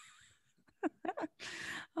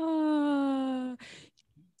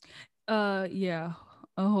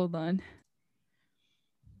 Oh, hold on.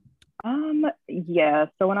 Yeah.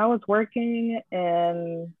 So when I was working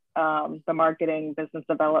in the marketing business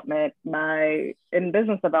development, my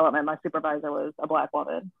supervisor was a Black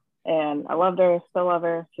woman, and I loved her, still love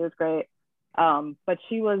her. She was great. But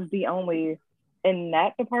she was the only in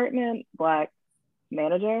that department Black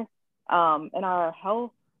manager. In our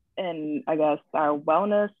health and I guess our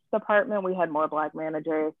wellness department, we had more Black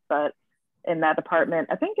managers, but in that department,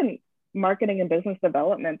 I think in marketing and business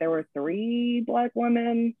development, there were 3 Black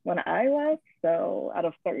women when I left, so out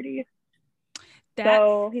of 30.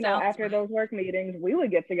 So, after those work meetings, we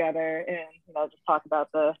would get together and, just talk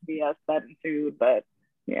about the BS that ensued. But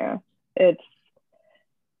yeah, it's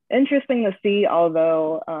interesting to see,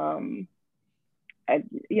 although,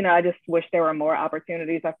 I just wish there were more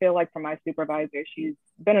opportunities. I feel like for my supervisor, she's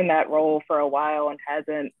been in that role for a while and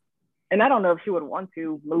hasn't, and I don't know if she would want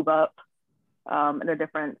to move up in a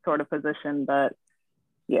different sort of position, but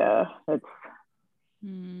yeah,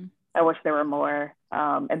 I wish there were more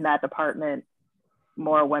in that department,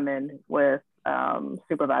 more women with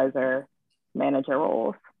supervisor manager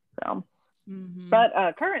roles. So,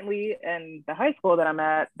 but currently in the high school that I'm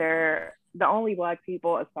at, they're the only Black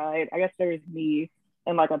people aside, I guess there's me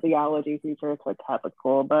and a theology teacher. It's Catholic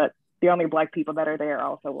school, but the only Black people that are there are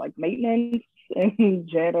also maintenance and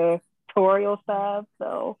janitorial staff.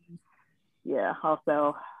 So yeah,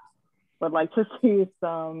 also would like to see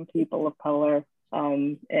some people of color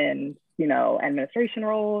in, administration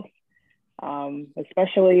roles,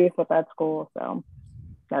 especially with that school. So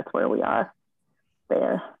that's where we are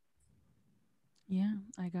there. Yeah,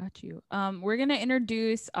 I got you. We're gonna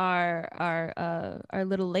introduce our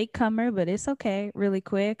little latecomer, but it's okay. Really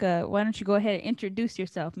quick. Why don't you go ahead and introduce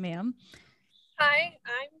yourself, ma'am? Hi,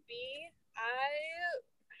 I'm B. I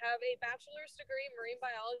have a bachelor's degree in marine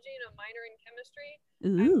biology and a minor in chemistry.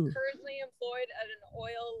 Ooh. I'm currently employed at an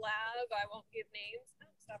oil lab. I won't give names.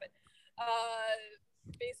 Oh, stop it.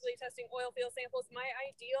 Basically testing oil field samples. My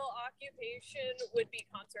ideal occupation would be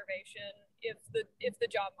conservation if the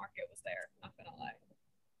job market was there. Not gonna lie.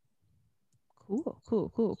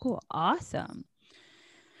 Cool. Awesome.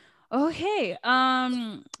 Okay.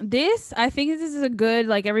 I think this is a good,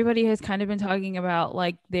 everybody has kind of been talking about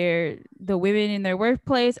the women in their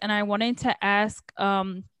workplace, and I wanted to ask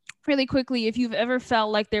really quickly if you've ever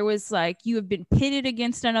felt like there was you have been pitted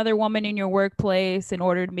against another woman in your workplace in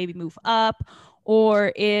order to maybe move up,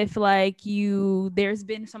 or if there's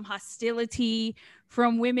been some hostility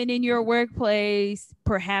from women in your workplace,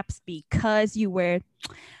 perhaps because you were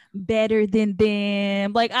better than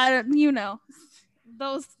them.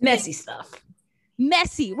 Those messy stuff.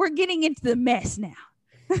 Messy. We're getting into the mess now.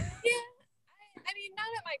 Yeah. I mean, not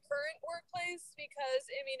at my current workplace, because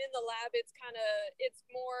in the lab it's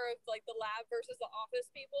more of the lab versus the office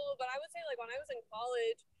people. But I would say when I was in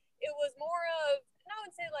college, it was more of, I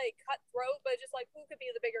wouldn't say cutthroat, but just who could be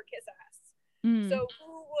the bigger kiss ass. So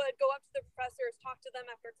who would go up to the professors, talk to them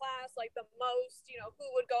after class the most, who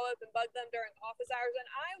would go up and bug them during office hours. And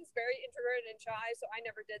I was very introverted and shy, so I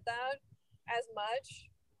never did that as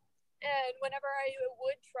much. And whenever I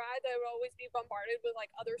would try, I would always be bombarded with like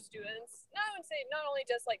other students. Not, I would say not only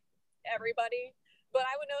just like everybody, but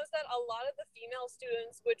I would notice that a lot of the female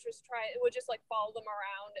students would just like follow them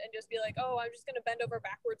around and just be like, oh, I'm just gonna bend over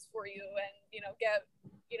backwards for you and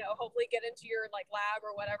hopefully get into your like lab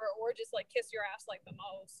or whatever, or just like kiss your ass like the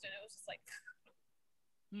most. And it was just like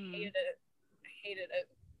hated it.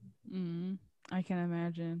 I can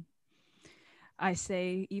imagine. I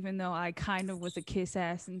say, even though I kind of was a kiss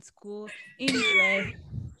ass in school anyway.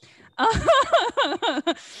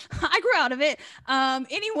 I grew out of it.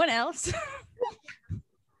 Anyone else?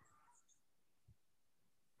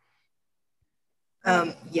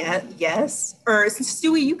 Yes. Or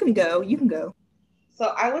Stewie, you can go. So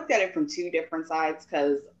I looked at it from two different sides,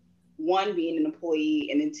 because one, being an employee,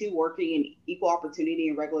 and then two, working in equal opportunity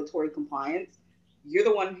and regulatory compliance. You're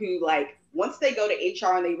the one who, like, once they go to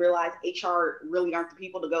HR and they realize HR really aren't the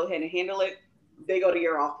people to go ahead and handle it, they go to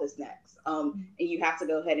your office next. And you have to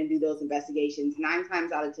go ahead and do those investigations. 9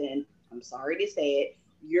 times out of 10, I'm sorry to say it,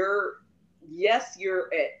 you're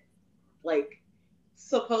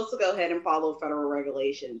supposed to go ahead and follow federal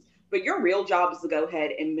regulations, but your real job is to go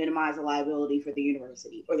ahead and minimize the liability for the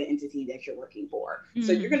university or the entity that you're working for.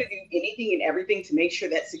 So you're going to do anything and everything to make sure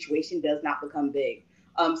that situation does not become big.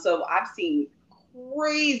 So I've seen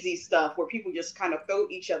crazy stuff where people just kind of throw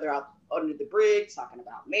each other out under the bridge, talking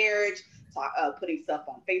about marriage, putting stuff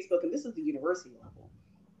on Facebook, and this is the university level.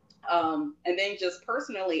 And then just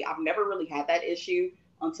personally, I've never really had that issue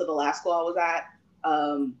until the last school I was at.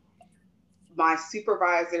 My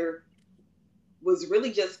supervisor was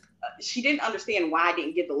really just, she didn't understand why I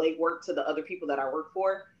didn't give the legwork to the other people that I work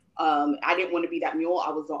for. I didn't want to be that mule. I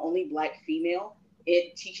was the only Black female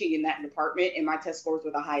teaching in that department, and my test scores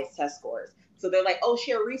were the highest test scores. So they're like, oh,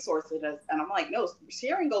 share resources. And I'm like, no,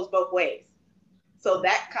 sharing goes both ways. So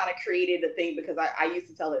that kind of created a thing, because I used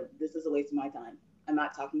to tell her, this is a waste of my time. I'm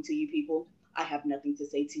not talking to you people. I have nothing to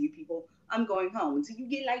say to you people. I'm going home. Until you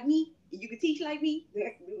get like me, and you can teach like me,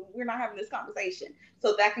 we're not having this conversation.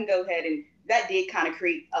 So that can go ahead, and that did kind of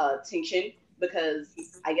create tension, because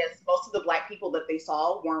I guess most of the Black people that they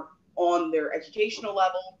saw weren't on their educational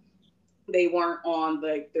level. They weren't on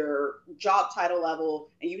their job title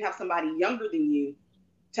level, and you have somebody younger than you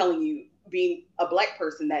telling you, being a Black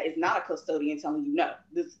person that is not a custodian, telling you, no,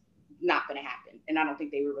 this is not going to happen. And I don't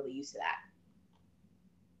think they were really used to that.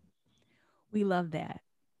 We love that.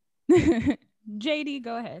 JD,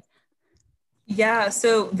 go ahead. Yeah,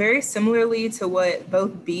 so very similarly to what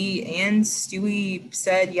both B and Stewie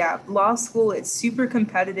said, yeah, law school, it's super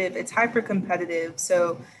competitive, it's hyper competitive.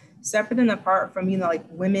 So separate and apart from, like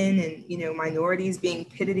women and, minorities being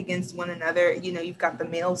pitted against one another, you've got the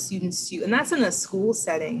male students too, and that's in a school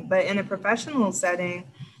setting. But in a professional setting,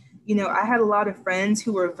 I had a lot of friends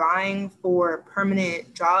who were vying for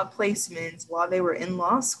permanent job placements while they were in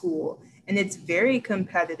law school, and it's very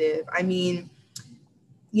competitive. I mean,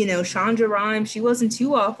 Shonda Rhimes, she wasn't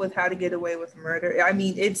too off with How to Get Away with Murder. I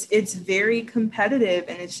mean, it's very competitive,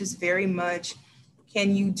 and it's just very much,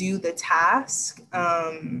 can you do the task,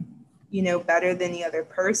 better than the other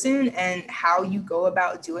person, and how you go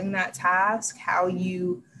about doing that task, how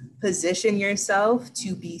you position yourself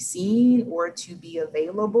to be seen or to be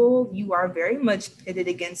available. You are very much pitted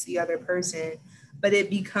against the other person, but it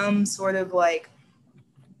becomes sort of like,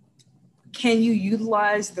 can you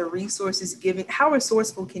utilize the resources given? How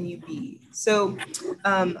resourceful can you be? So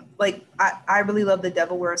I really love The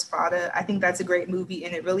Devil Wears Prada. I think that's a great movie,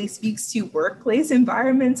 and it really speaks to workplace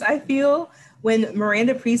environments, I feel, when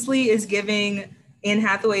Miranda Priestley is giving Anne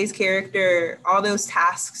Hathaway's character all those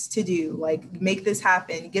tasks to do, like make this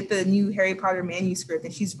happen, get the new Harry Potter manuscript,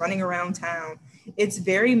 and she's running around town. It's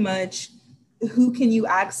very much, who can you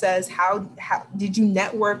access? How did you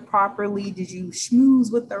network properly? Did you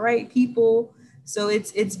schmooze with the right people? So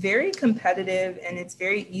it's very competitive, and it's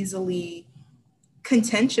very easily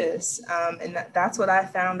contentious. And that's what I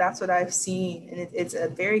found. That's what I've seen. And it's a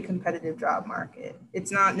very competitive job market.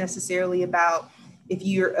 It's not necessarily about if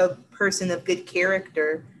you're a person of good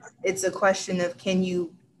character. It's a question of, can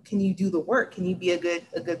you do the work? Can you be a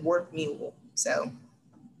good work mule? So.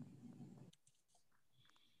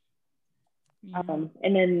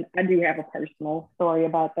 And then I do have a personal story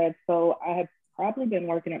about that. So I have probably been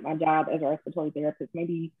working at my job as a respiratory therapist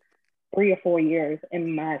maybe 3 or 4 years.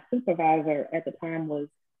 And my supervisor at the time was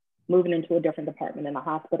moving into a different department in the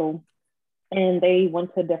hospital. And they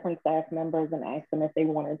went to different staff members and asked them if they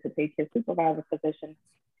wanted to take his supervisor position.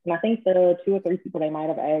 And I think the 2 or 3 people they might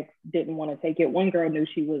have asked didn't want to take it. One girl knew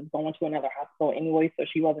she was going to another hospital anyway, so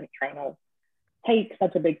she wasn't trying to take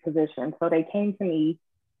such a big position. So they came to me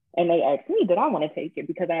And they asked me, did I want to take it?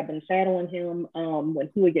 Because I've been shadowing him. When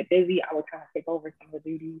he would get busy, I would kind of take over some of the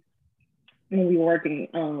duties when we were working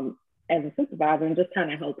as a supervisor and just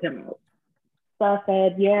kind of help him out. So I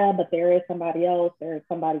said, yeah, but there is somebody else. There is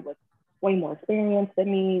somebody with way more experience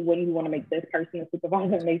than me. Wouldn't you want to make this person a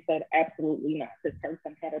supervisor? And they said, absolutely not. This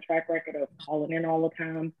person had a track record of calling in all the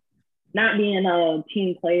time, not being a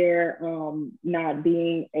team player, not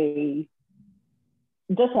being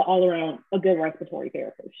just an all around a good respiratory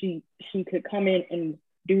therapist. She could come in and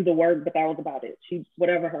do the work, but that was about it.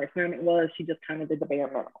 Whatever her assignment was, she just kind of did the bare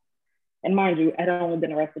minimum. And mind you, I'd only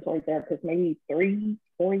been a respiratory therapist maybe 3-4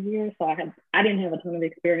 years, so I didn't have a ton of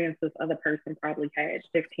experience. This other person probably had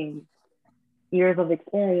 15 years of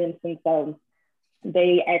experience, and so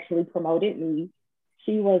they actually promoted me.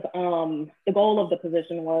 She was the goal of the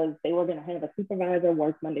position was they were going to have a supervisor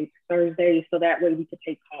work Monday to Thursday, so that way we could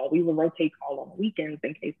take call. We would rotate call on the weekends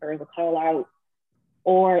in case there was a call out,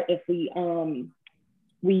 or if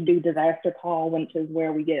we do disaster call, which is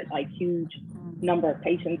where we get like huge number of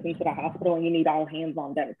patients into the hospital and you need all hands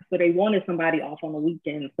on deck. So they wanted somebody off on the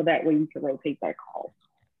weekend so that way we could rotate that call.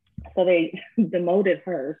 So they demoted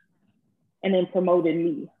her and then promoted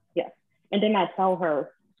me. Yes. And then I tell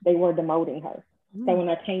her they were demoting her. So when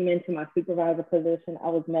I came into my supervisor position, I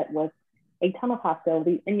was met with a ton of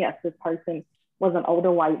hostility. And yes, this person was an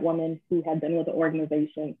older white woman who had been with the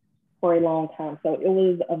organization for a long time. So it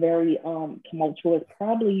was a very tumultuous,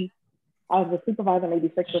 probably I was a supervisor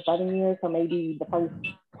maybe 6 or 7 years. So maybe the first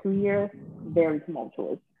 2 years, very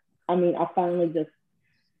tumultuous. I mean, I finally just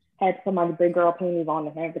had some of the big girl panties on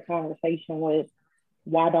to have the conversation with,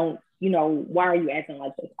 why are you acting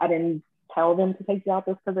like this? I didn't tell them to take you out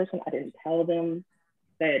this position. I didn't tell them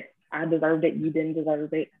that I deserved it, you didn't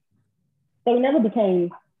deserve it. So we never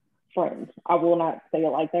became friends. I will not say it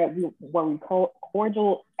like that. Were we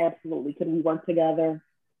cordial? Absolutely. Could we work together?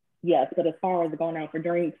 Yes. But as far as going out for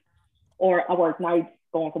drinks, or I worked nights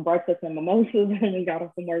going for breakfast and mimosas and we got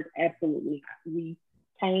off from work, absolutely not. We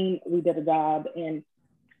came, we did a job, and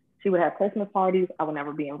she would have Christmas parties. I would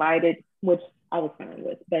never be invited, which I was fine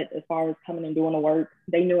with. But as far as coming and doing the work,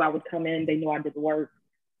 they knew I would come in, they knew I did the work.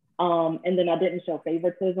 And then I didn't show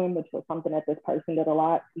favoritism, which was something that this person did a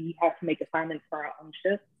lot. We have to make assignments for our own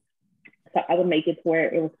shift. So I would make it to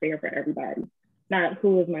where it was fair for everybody. Not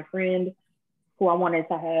who was my friend, who I wanted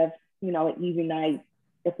to have, an easy night.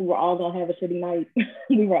 If we were all gonna have a shitty night,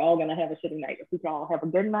 we were all gonna have a shitty night. If we could all have a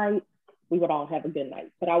good night, we would all have a good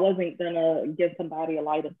night. But I wasn't gonna give somebody a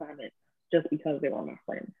light assignment just because they were my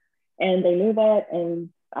friend. And they knew that, and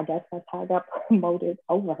I guess that's how I got promoted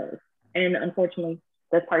over her. And unfortunately,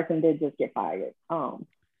 this person did just get fired,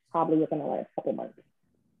 probably within the last couple months.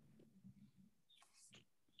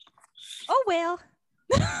 Oh, well.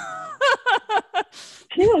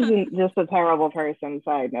 She wasn't just a terrible person,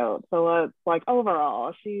 side note. So it's like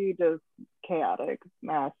overall, she just chaotic,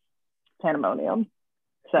 mass pandemonium.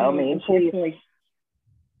 So I mean, she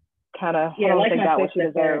kind of, I don't think got what she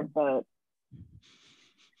deserved, but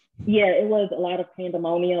yeah, it was a lot of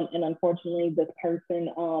pandemonium. And unfortunately, this person,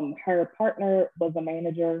 her partner was a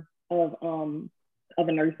manager of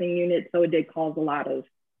a nursing unit, so it did cause a lot of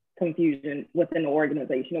confusion within the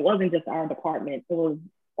organization. It wasn't just our department, it was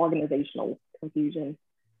organizational confusion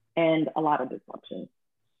and a lot of disruption.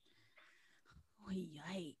 Oh,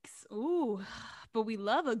 yikes. Ooh, but we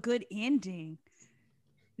love a good ending.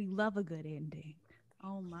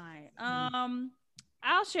 Oh my.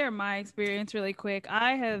 I'll share my experience really quick.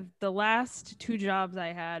 I have the last 2 jobs I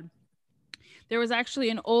had. There was actually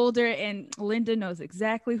an older, and Linda knows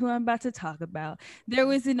exactly who I'm about to talk about. There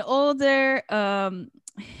was an older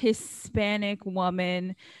Hispanic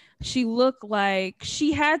woman. She looked like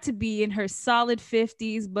she had to be in her solid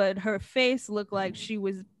 50s, but her face looked like she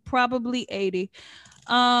was probably 80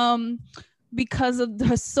 because of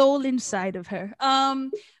the soul inside of her.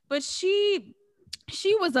 But she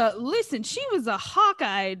was a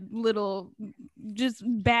hawk-eyed little just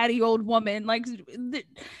batty old woman, like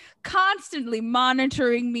constantly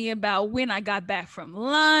monitoring me about when I got back from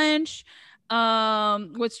lunch,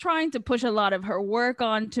 was trying to push a lot of her work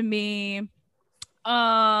onto me,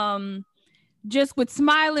 just would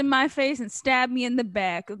smile in my face and stab me in the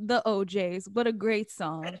back. The OJs, what a great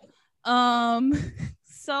song.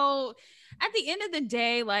 So at the end of the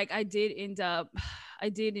day, like I did end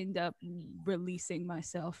up releasing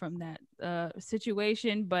myself from that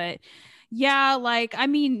situation. But yeah, like, I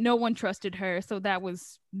mean, no one trusted her, so that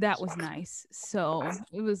was nice. So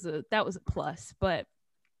that was a plus, but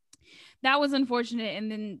that was unfortunate.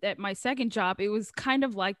 And then at my second job, it was kind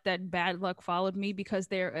of like that bad luck followed me, because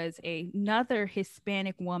there is another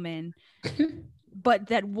Hispanic woman, but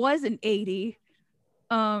that was an 80,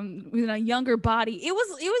 with a younger body. It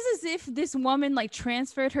was as if this woman like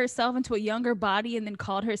transferred herself into a younger body and then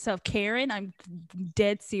called herself Karen. I'm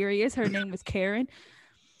dead serious. Her name was Karen.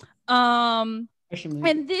 And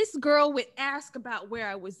this girl would ask about where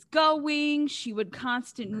I was going. She would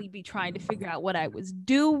constantly be trying to figure out what I was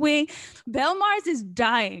doing. Belle Mars is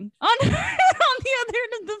dying on the other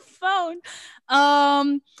end of the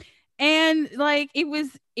phone. And like it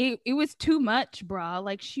was too much, brah.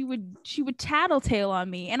 Like she would tattletale on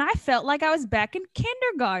me, and I felt like I was back in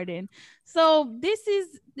kindergarten. So this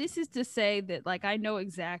is to say that like I know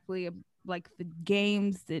exactly like the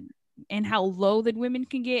games that and how low that women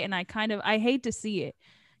can get, and I hate to see it,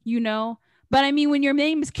 you know. But I mean, when your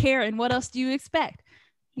name is Karen, what else do you expect?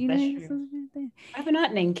 That's true. I have an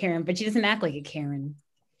aunt named Karen, but she doesn't act like a Karen.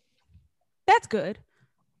 That's good.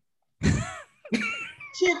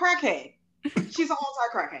 She a crackhead. She's a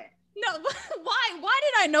multi-crackhead. No, why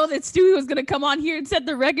did I know that Stewie was gonna come on here and set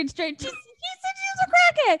the record straight? He said she's a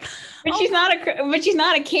crackhead. But she's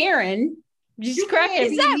not a Karen. She's crackhead.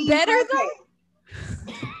 Is that better though?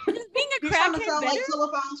 Is being a crackhead to sell better? like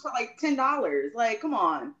telephones for like $10. Like, come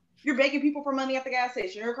on. You're begging people for money at the gas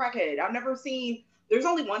station. You're a crackhead. There's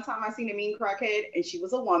only one time I've seen a mean crackhead, and she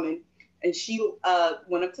was a woman, and she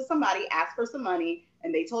went up to somebody, asked for some money,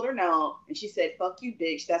 and they told her no, and she said, "Fuck you,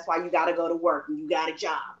 bitch. That's why you gotta go to work and you got a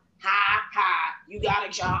job. Ha ha, you got a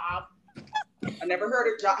job." I never heard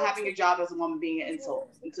of having a job as a woman being an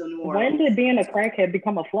insult until New Orleans. When did being a crackhead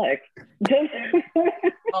become a flex?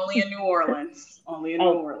 Only in New Orleans. Only in New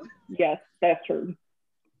Orleans. Yes, that's true.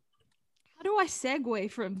 How do I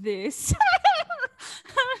segue from this?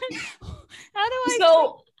 How do I?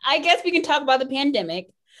 So I guess we can talk about the pandemic.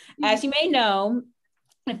 As you may know,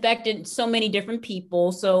 affected so many different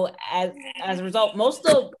people. So as a result, most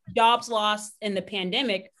of the jobs lost in the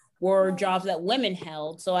pandemic were jobs that women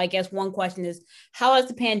held. So I guess one question is, how has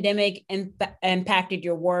the pandemic impacted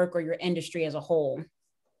your work or your industry as a whole?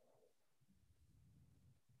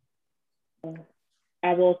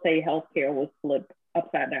 I will say healthcare was flipped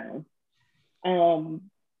upside down.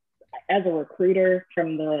 As a recruiter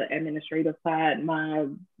from the administrative side, my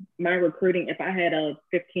recruiting, if I had a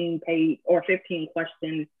 15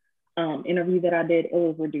 question interview that I did, it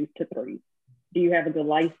was reduced to 3. Do you have a good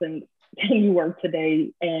license? Can you work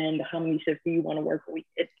today? And how many shifts do you want to work a week?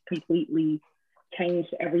 It completely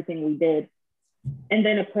changed everything we did. And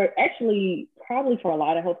then actually, probably for a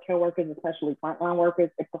lot of healthcare workers, especially frontline workers,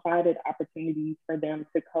 it provided opportunities for them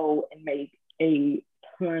to go and make a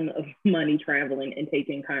ton of money traveling and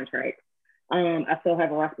taking contracts. I still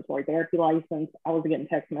have a respiratory therapy license. I was getting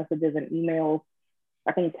text messages and emails.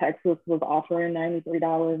 I think Texas was offering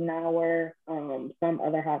 $93 an hour. Some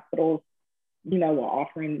other hospitals, were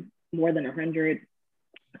offering more than 100.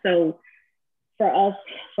 So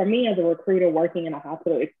for me as a recruiter working in a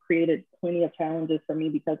hospital, it created plenty of challenges for me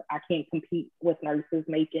because I can't compete with nurses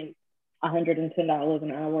making $110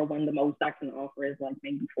 an hour when the most I can offer is like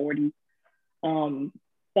maybe 40.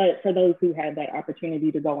 But for those who had that opportunity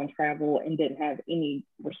to go and travel and didn't have any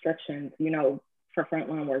restrictions, for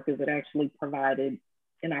frontline workers, it actually provided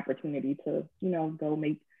an opportunity to, go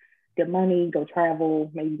make good money, go travel,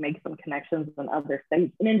 maybe make some connections in other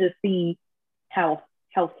states, and then just see how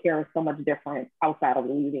healthcare is so much different outside of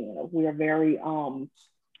Louisiana. We are very kind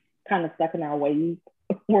of stuck in our ways.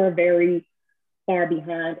 We're very far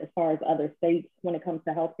behind as far as other states when it comes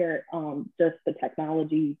to healthcare. Just the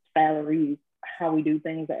technology, salaries, how we do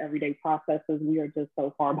things, the everyday processes, we are just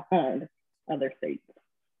so far behind other states.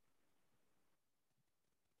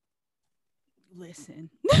 Listen.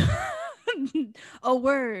 A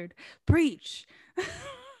word. Preach.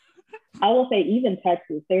 I will say even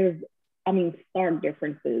Texas, there's, stark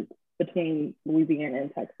differences between Louisiana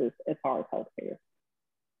and Texas as far as healthcare.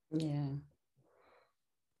 Yeah.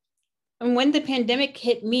 And when the pandemic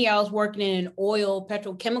hit me, I was working in an oil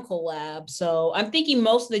petrochemical lab. So I'm thinking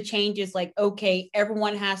most of the changes, like, okay,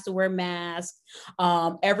 everyone has to wear masks.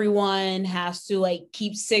 Everyone has to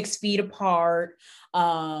keep 6 feet apart.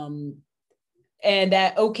 And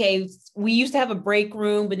that, okay, we used to have a break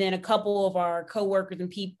room, but then a couple of our coworkers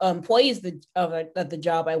and employees of the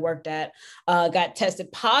job I worked at got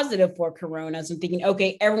tested positive for corona. So I'm thinking,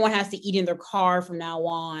 okay, everyone has to eat in their car from now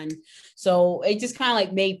on. So it just kind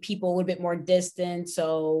of made people a little bit more distant.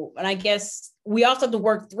 So, and I guess we also have to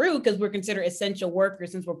work through because we're considered essential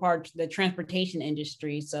workers since we're part of the transportation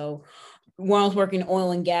industry. So when I was working in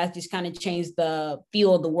oil and gas, just kind of changed the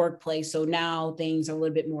feel of the workplace. So now things are a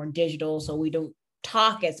little bit more digital. So we don't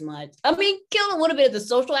talk as much. Kill a little bit of the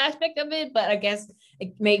social aspect of it, but I guess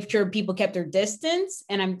it made sure people kept their distance.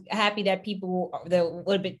 And I'm happy that people that a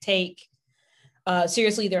little bit take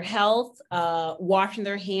seriously their health, washing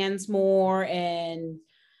their hands more, and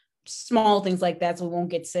small things like that so we won't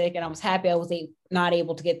get sick. And I was happy I was not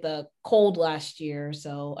able to get the cold last year.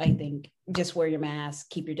 So I think just wear your mask,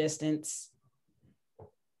 keep your distance.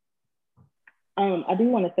 I do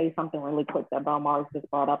want to say something really quick that Belmars just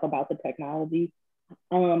brought up about the technology.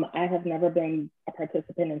 I have never been a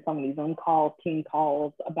participant in so many Zoom calls, team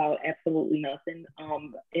calls about absolutely nothing.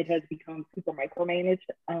 It has become super micromanaged.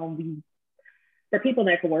 For people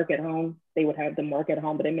that could work at home, they would have them work at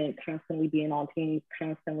home, but it meant constantly being on Teams,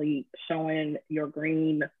 constantly showing your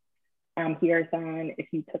green here sign. If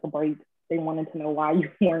you took a break, they wanted to know why you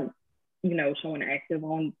weren't, showing active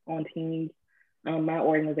on Teams. My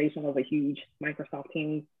organization was a huge Microsoft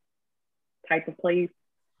Teams type of place.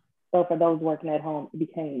 So for those working at home, it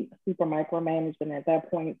became super micromanaged. And at that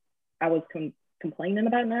point, I was complaining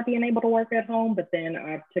about not being able to work at home, but then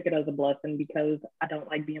I took it as a blessing because I don't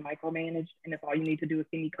like being micromanaged. And if all you need to do is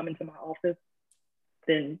see me come into my office,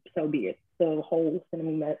 then so be it. The whole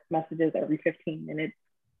sending me messages every 15 minutes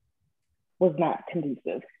was not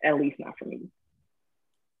conducive, at least not for me.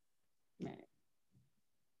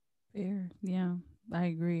 Fair. Yeah, I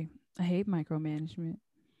agree. I hate micromanagement.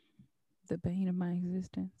 The bane of my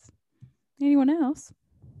existence. Anyone else?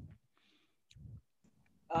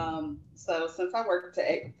 So since I work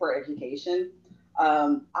for education,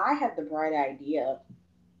 I had the bright idea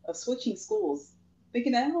of switching schools,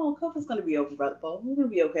 thinking that, COVID's going to be over, brother Paul. We're going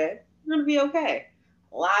to be okay. We're going to be okay.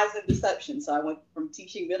 Lies and deception. So I went from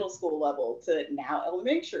teaching middle school level to now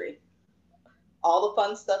elementary. All the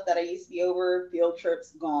fun stuff that I used to be over, field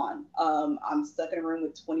trips, gone. I'm stuck in a room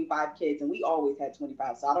with 25 kids, and we always had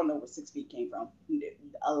 25, so I don't know where 6 feet came from.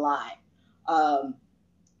 A lie.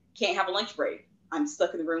 Can't have a lunch break. I'm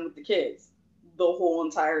stuck in the room with the kids the whole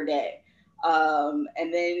entire day. And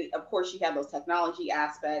then, of course, you have those technology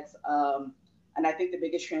aspects. And I think the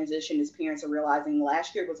biggest transition is parents are realizing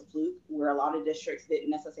last year was a fluke where a lot of districts didn't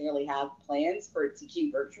necessarily have plans for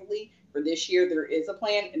teaching virtually. For this year, there is a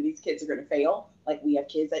plan, and these kids are going to fail. Like, we have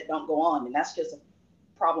kids that don't go on, and that's just a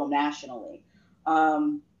problem nationally.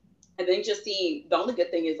 And then just seeing, the only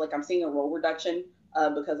good thing is, like, I'm seeing a role reduction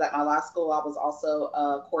because at my last school, I was also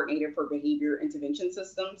a coordinator for behavior intervention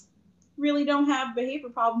systems. Really don't have behavior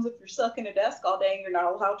problems if you're stuck in a desk all day and you're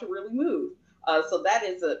not allowed to really move. So that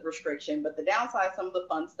is a restriction. But the downside, some of the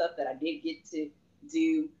fun stuff that I did get to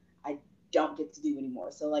do, I don't get to do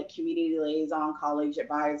anymore. So like community liaison, college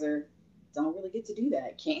advisor, don't really get to do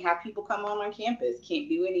that. Can't have people come on campus, can't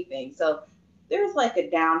do anything. So there's like a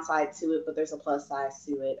downside to it, but there's a plus side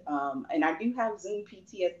to it. And I do have Zoom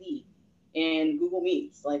PTSD and Google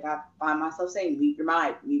Meets. Like I find myself saying, mute your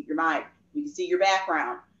mic, mute your mic. We can see your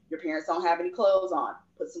background. Your parents don't have any clothes on.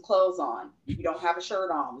 Put some clothes on. If you don't have a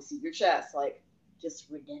shirt on, we see your chest. Like, just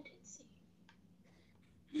redundancy.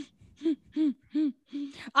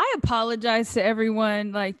 I apologize to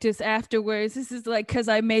everyone, like, just afterwards. This is like because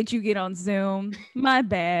I made you get on Zoom. My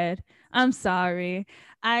bad. I'm sorry.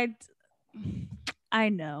 I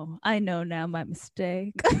know now my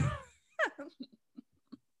mistake.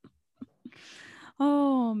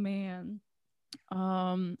 Oh man.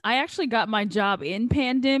 I actually got my job in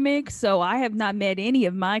pandemic, so I have not met any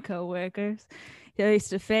of my coworkers face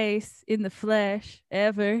to face in the flesh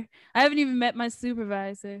ever. I haven't even met my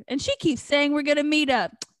supervisor, and she keeps saying we're gonna meet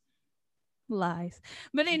up. Lies.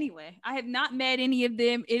 But anyway, I have not met any of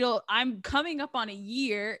them. I'm coming up on a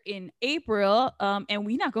year in April, and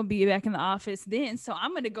we're not gonna be back in the office then. So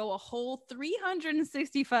I'm gonna go a whole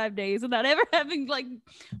 365 days without ever having like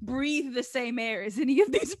breathed the same air as any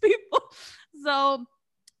of these people. So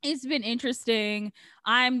it's been interesting.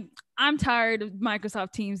 I'm tired of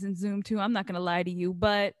Microsoft Teams and Zoom too. I'm not gonna lie to you,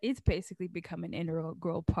 but it's basically become an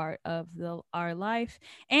integral part of our life,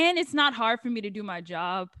 and it's not hard for me to do my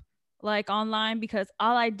job like online because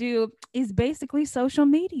all I do is basically social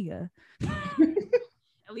media.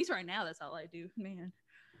 At least right now, that's all I do, man.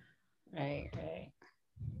 Right.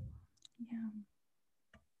 Yeah.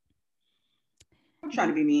 I'm trying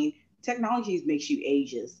to be mean. Technology makes you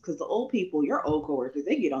ageist because the old people, your old coworkers,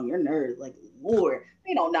 they get on your nerves. Like, Lord,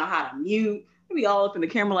 they don't know how to mute. They be all up in the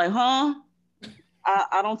camera like, huh?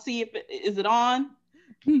 I don't see it. Is it on?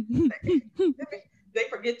 They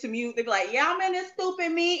forget to mute. They be like, yeah, I'm in this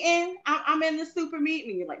stupid meeting. I'm in this stupid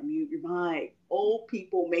meeting. And you're like, mute your mic. Old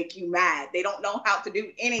people make you mad. They don't know how to do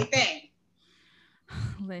anything.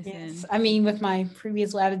 Listen. Yes. I mean, with my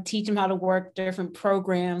previous lab, I would teach them how to work different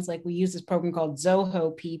programs. Like we use this program called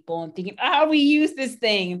Zoho people and thinking, we use this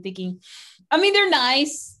thing and thinking, I mean, they're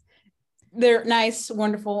nice. They're nice,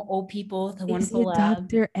 wonderful old people. The wonderful lab.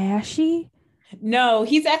 Dr. Ashy? No,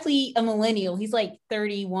 he's actually a millennial. He's like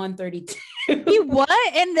 31, 32. He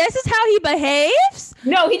what? And this is how he behaves?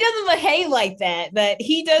 No, he doesn't behave like that, but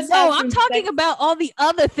he does. No, I'm talking about all the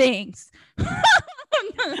other things.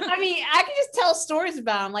 I mean, I can just tell stories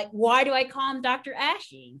about him. Like, why do I call him Dr.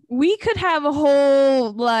 Ashy? We could have a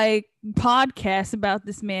whole like podcast about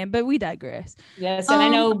this man, but we digress. Yes, and I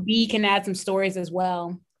know B can add some stories as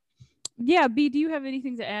well. Yeah, B, do you have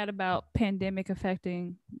anything to add about pandemic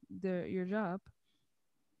affecting your job?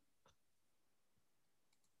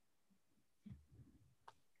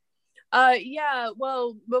 Yeah,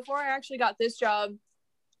 well, before I actually got this job,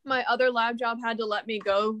 my other lab job had to let me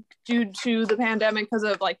go due to the pandemic because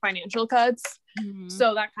of like financial cuts. Mm-hmm.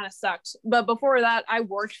 So that kind of sucked. But before that, I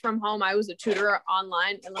worked from home. I was a tutor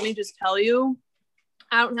online. And let me just tell you,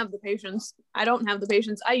 I don't have the patience.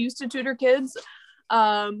 I used to tutor kids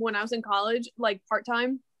when I was in college, like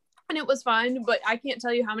part-time, and it was fine. But I can't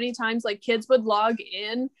tell you how many times like kids would log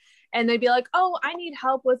in and they'd be like, oh, I need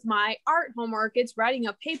help with my art homework. It's writing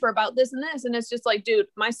a paper about this and this. And it's just like, dude,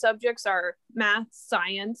 my subjects are math,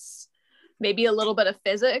 science, maybe a little bit of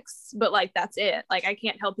physics, but like, that's it. Like, I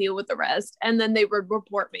can't help you with the rest. And then they would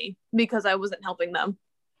report me because I wasn't helping them.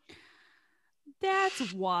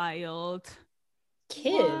 That's wild.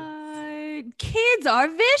 Kids. What? Kids are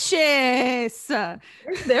vicious.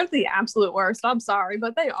 They're the absolute worst. I'm sorry,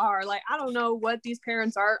 but they are. Like, I don't know what these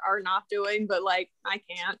parents are not doing, but like, I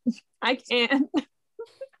can't.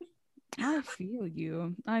 I feel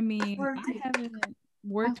you. I mean, I haven't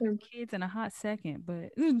worked with kids in a hot second,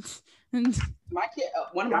 but my kid,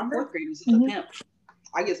 one of my fourth graders is a pimp.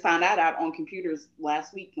 I just found that out on computers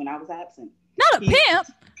last week when I was absent. Not a pimp.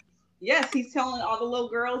 Yes, he's telling all the little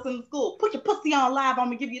girls in the school, put your pussy on live, I'm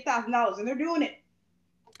gonna give you $1,000, and they're doing it.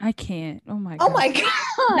 I can't. Oh my god. Oh my god.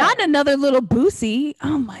 Not another little Boosie.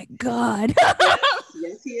 Oh my god.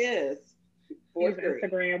 Yes, he is. His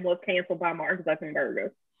Instagram was canceled by Mark Zuckerberg.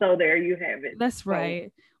 So there you have it. That's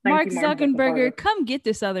right. So, Mark Zuckerberg, come get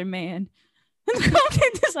this other man. Come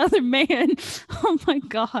get this other man. Oh my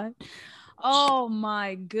god. Oh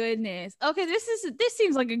my goodness. Okay, this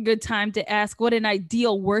seems like a good time to ask what an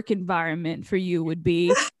ideal work environment for you would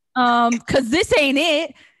be. Because this ain't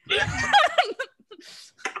it.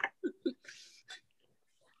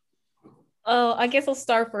 Oh, I guess I'll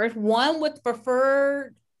start first. One with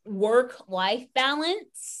preferred work-life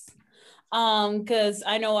balance. Because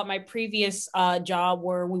I know at my previous job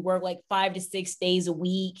where we worked like 5 to 6 days a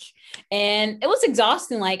week, and it was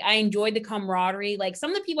exhausting. Like, I enjoyed the camaraderie. Like,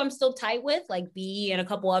 some of the people I'm still tight with, like B and a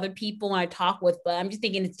couple other people I talk with, but I'm just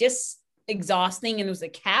thinking it's just exhausting, and there's a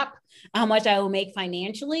cap how much I will make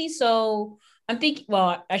financially. So I'm thinking,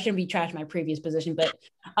 well, I shouldn't be trashing my previous position, but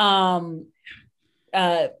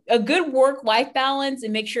a good work-life balance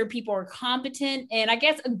and make sure people are competent, and I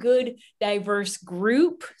guess a good diverse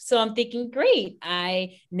group. So I'm thinking, great,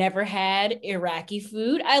 I never had Iraqi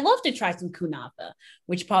food. I love to try some kunafa,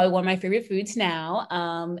 which is probably one of my favorite foods now.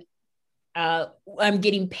 I'm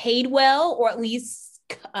getting paid well, or at least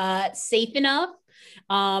safe enough,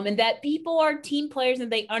 and that people are team players and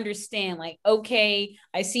they understand, like, okay,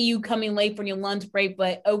 I see you coming late for your lunch break,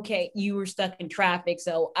 but okay, you were stuck in traffic,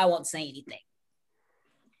 so I won't say anything.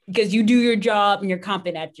 Because you do your job and you're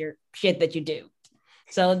competent at your shit that you do.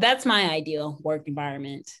 So that's my ideal work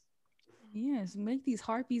environment. Yes, make these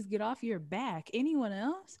harpies get off your back. Anyone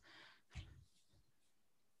else?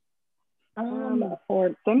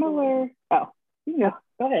 For similar, go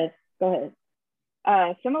ahead.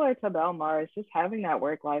 Similar to Belmar, it's just having that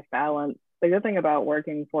work-life balance. The good thing about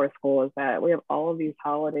working for a school is that we have all of these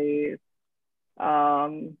holidays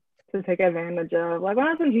to take advantage of. Like, when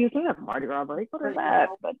I was in Houston, we have Mardi Gras break. What is that?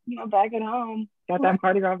 But back at home, got that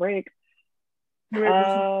Mardi Gras break.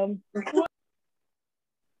 And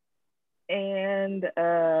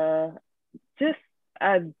just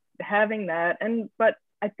having that, but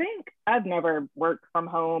I think I've never worked from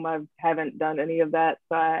home. I haven't done any of that.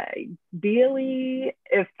 So ideally,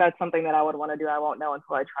 if that's something that I would want to do, I won't know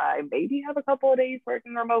until I try. Maybe have a couple of days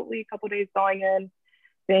working remotely, a couple of days going in.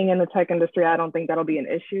 Being in the tech industry, I don't think that'll be an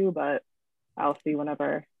issue, but I'll see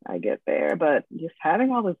whenever I get there. But just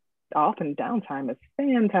having all this off and downtime is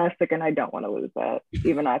fantastic, and I don't want to lose that.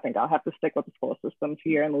 Even though I think I'll have to stick with the school systems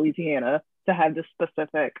here in Louisiana to have this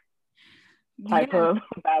specific type of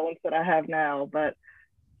balance that I have now. But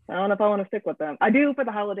I don't know if I want to stick with them. I do for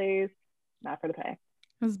the holidays, not for the pay.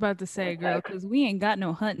 I was about to say, girl, because we ain't got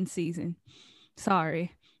no hunting season.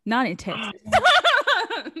 Sorry, not in Texas.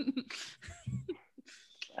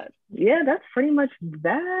 Yeah, that's pretty much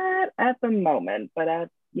that at the moment, but that,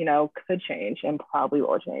 could change and probably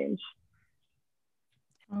will change.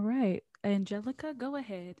 All right, Angelica, go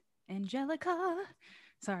ahead. Angelica.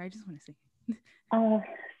 Sorry, I just want to see.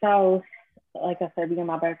 So like I said, being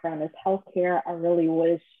my background is healthcare, I really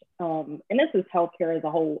wish, and this is healthcare as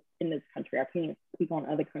a whole in this country. I can't speak on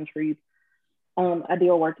other countries.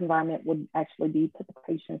 Ideal work environment would actually be put the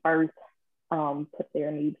patient first, put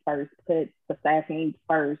their needs first, put the staff needs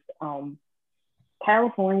first.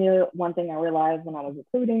 California, one thing I realized when I was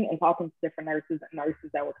recruiting and talking to different nurses and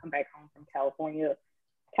nurses that would come back home from California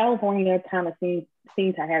kind of seemed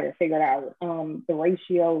to have it figured out. The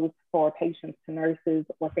ratios for patients to nurses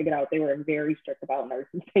were figured out. They were very strict about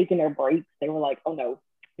nurses taking their breaks. They were like, oh no.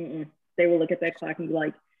 They would look at that clock and be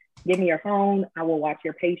like, give me your phone. I will watch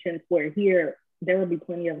your patients. Where here, there would be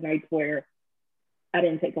plenty of nights where I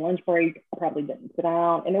didn't take a lunch break. I probably didn't sit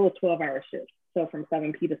down. And it was 12-hour shifts. So from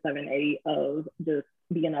 7 p to 7 a of just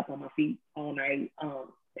being up on my feet all night,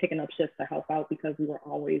 picking up shifts to help out because we were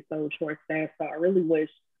always so short-staffed. So I really wish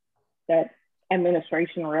that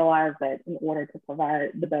administration realized that in order to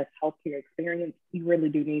provide the best healthcare experience, you really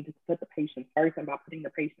do need to put the patient first. And by putting the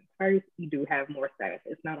patient first, you do have more staff.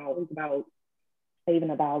 It's not always about saving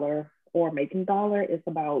a dollar or making a dollar. It's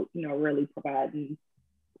about, really providing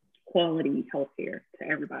quality healthcare to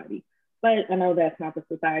everybody. But I know that's not the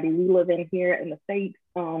society we live in here in the States.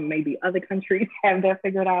 Maybe other countries have that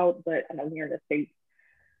figured out, but I know here in the States,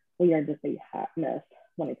 we are just a hot mess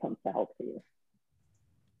when it comes to healthcare.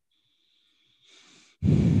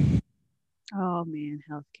 Oh man,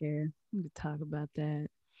 healthcare. We could talk about that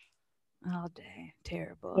all day.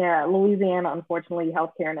 Terrible. Yeah, Louisiana, unfortunately,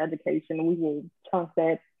 healthcare and education, we will chunk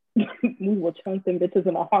that. We will chunk them bitches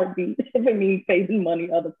in a heartbeat if it means saving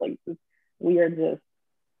money other places. We are just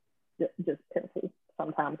pitiful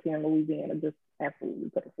sometimes here in Louisiana, just absolutely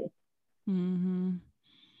pitiful. Mm-hmm.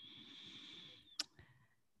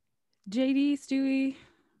 JD, Stewie,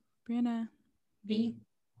 Brianna, B.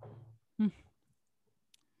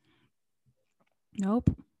 Nope.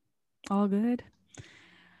 All good.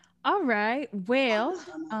 All right. Well,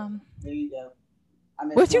 there you go. I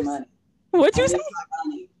what miss my money. What you say?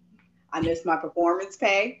 I miss my performance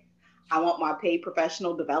pay. I want my paid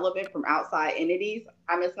professional development from outside entities.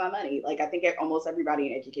 I miss my money. Like I think almost everybody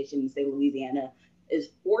in education in the state of Louisiana is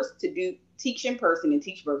forced to teach in person and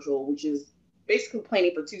teach virtual, which is basically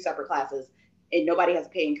planning for 2 separate classes, and nobody has a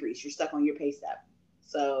pay increase. You're stuck on your pay step.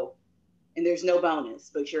 So, and there's no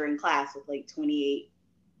bonus, but you're in class with like 28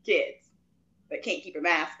 kids that can't keep a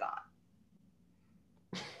mask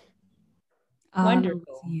on.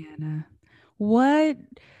 Wonderful. Louisiana. What?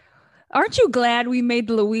 Aren't you glad we made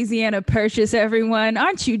the Louisiana Purchase, everyone?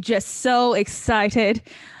 Aren't you just so excited?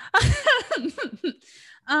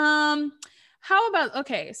 How about,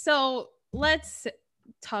 okay, so let's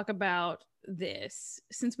talk about this.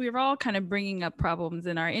 Since we were all kind of bringing up problems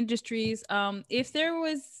in our industries,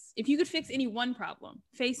 if you could fix any one problem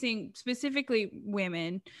facing specifically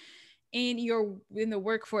women in the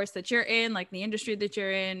workforce that you're in, like the industry that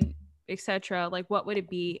you're in, etc., like what would it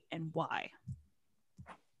be and why?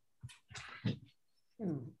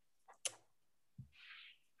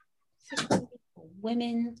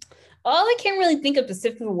 Women, all I can really think of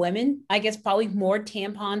specifically for women, I guess probably more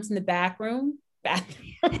tampons in the bathroom.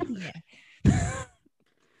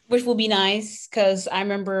 Which will be nice because I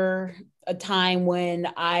remember a time when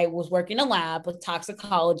I was working in a lab with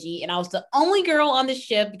toxicology and I was the only girl on the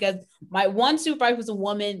shift because my one supervisor was a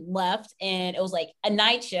woman left and it was like a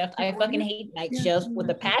night shift. I fucking hate night shifts with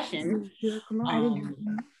a passion.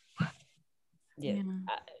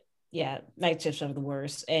 Night shifts are the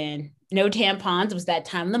worst. And no tampons. It was that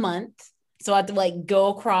time of the month. So I had to like go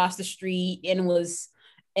across the street and it was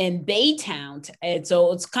in Baytown. And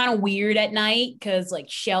so it's kind of weird at night because like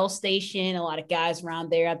Shell station, a lot of guys around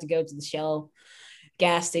there have to go to the Shell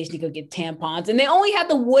gas station to go get tampons. And they only had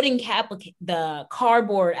the wooden the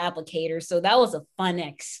cardboard applicator. So that was a fun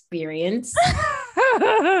experience.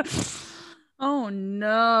 Oh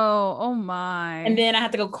no. Oh my. And then I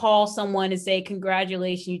had to go call someone and say,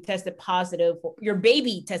 congratulations, you tested positive. Your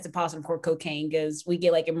baby tested positive for cocaine because we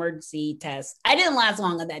get like emergency tests. I didn't last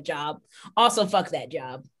long on that job. Also, fuck that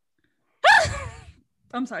job.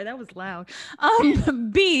 I'm sorry, that was loud.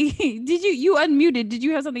 B, did you unmuted? Did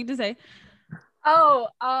you have something to say? Oh,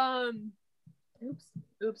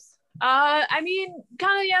 oops. I mean,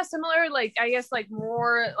 kind of, yeah, similar, like, I guess, like,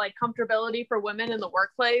 more, like, comfortability for women in the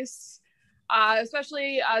workplace.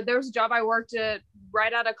 Especially, there was a job I worked at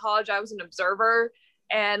right out of college. I was an observer.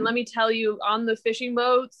 And let me tell you, on the fishing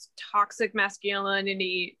boats, toxic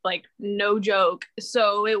masculinity, like, no joke.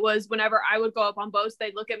 So it was whenever I would go up on boats,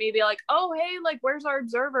 they'd look at me and be like, oh, hey, like, where's our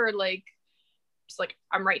observer? Like, just like,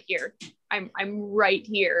 I'm right here. I'm right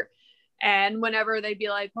here. And whenever they'd be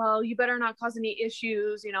like, well, you better not cause any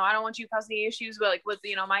issues, you know, I don't want you to cause any issues, but like with,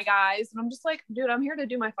 you know, my guys. And I'm just like, dude, I'm here to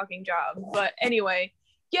do my fucking job. But anyway,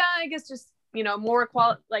 yeah, I guess just, you know, more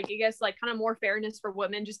equality, like, I guess like kind of more fairness for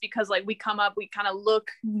women, just because like we come up, we kind of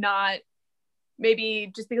look not,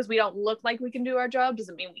 maybe just because we don't look like we can do our job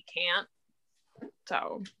doesn't mean we can't.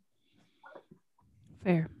 So.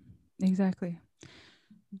 Fair. Exactly.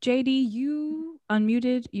 JD, you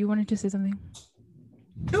unmuted. You wanted to say something?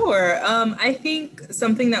 Sure. I think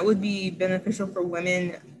something that would be beneficial for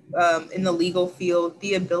women in the legal field,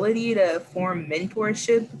 the ability to form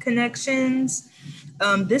mentorship connections.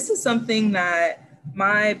 This is something that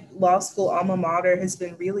my law school alma mater has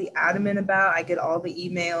been really adamant about. I get all the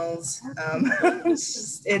emails.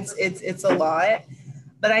 It's a lot.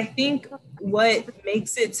 But I think what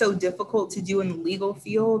makes it so difficult to do in the legal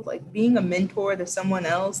field, like being a mentor to someone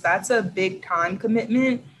else, that's a big time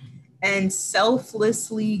commitment. And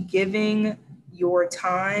selflessly giving your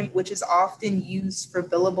time, which is often used for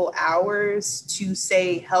billable hours, to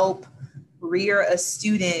say help rear a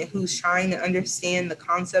student who's trying to understand the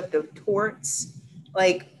concept of torts,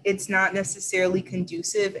 like it's not necessarily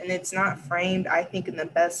conducive and it's not framed, I think, in the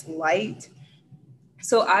best light.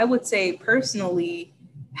 So I would say personally,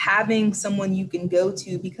 having someone you can go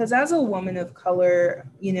to, because as a woman of color,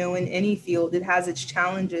 you know, in any field, it has its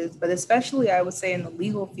challenges, but especially I would say in the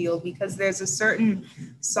legal field, because there's a certain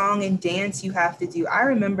song and dance you have to do. I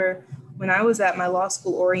remember when I was at my law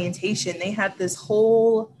school orientation, they had this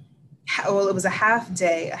whole, well, it was a half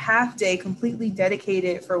day completely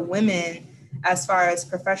dedicated for women as far as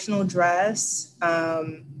professional dress,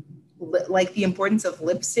 like the importance of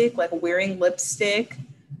lipstick, like wearing lipstick.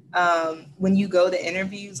 When you go to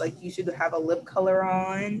interviews, like you should have a lip color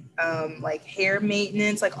on, like hair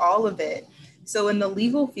maintenance, like all of it. So in the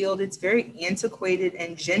legal field, it's very antiquated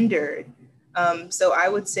and gendered. So I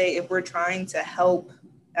would say if we're trying to help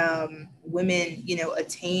women, you know,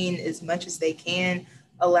 attain as much as they can,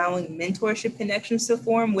 allowing mentorship connections to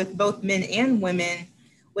form with both men and women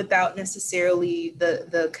without necessarily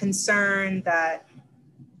the concern that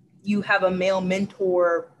you have a male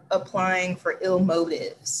mentor applying for ill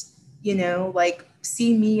motives, you know, like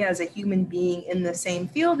see me as a human being in the same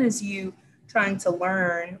field as you, trying to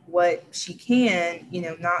learn what she can, you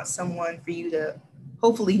know, not someone for you to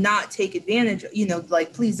hopefully not take advantage of, you know,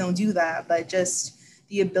 like please don't do that, but just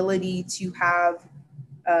the ability to have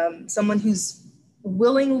someone who's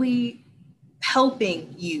willingly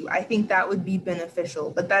helping you. I think that would be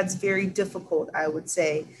beneficial, but that's very difficult, I would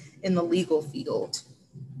say, in the legal field.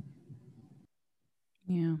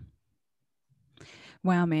 Yeah.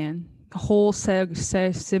 Wow, man. A whole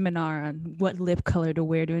seminar on what lip color to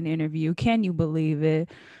wear to an interview. Can you believe it?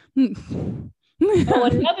 Oh,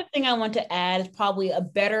 another thing I want to add is probably a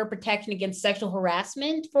better protection against sexual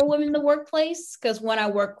harassment for women in the workplace. Because when I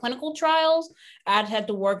work clinical trials, I'd have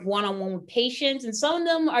to work one-on-one with patients, and some of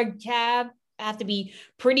them have to be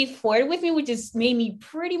pretty flirty with me, which has made me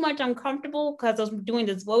pretty much uncomfortable because I was doing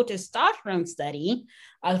this low testosterone study.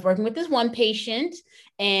 I was working with this one patient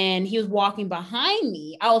and he was walking behind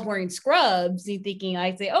me. I was wearing scrubs and thinking,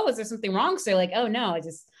 I'd say, oh, is there something wrong? So like, oh no, I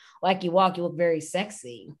just like you walk, you look very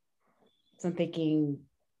sexy. So I'm thinking,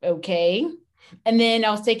 okay. And then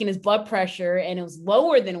I was taking his blood pressure and it was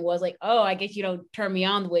lower than it was. Like, oh, I guess you don't turn me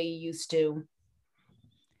on the way you used to.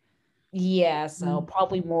 Yeah, so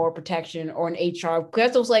probably more protection or an HR,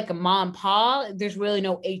 because it was like a mom and pop. There's really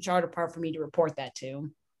no HR department for me to report that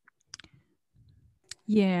to.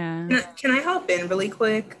 Yeah. Can I hop in really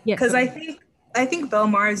quick? Yes. Because I think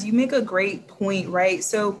Belmars, you make a great point, right?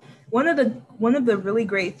 So one of the really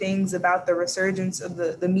great things about the resurgence of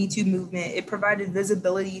the Me Too movement, it provided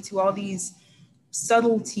visibility to all these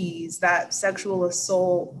subtleties that sexual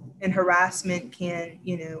assault and harassment can,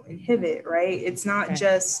 you know, inhibit, right? It's not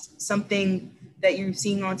just something that you're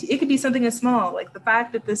seeing on TV. It could be something as small, like the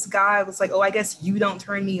fact that this guy was like, oh, I guess you don't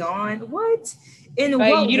turn me on. What? In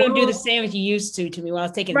what you don't world? do the same as you used to me when I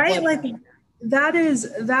was taking right? blood Like that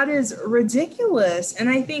is ridiculous. And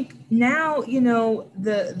I think now, you know,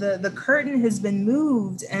 the curtain has been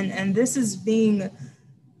moved and this is being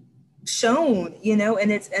shown, you know,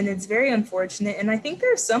 and it's very unfortunate. And I think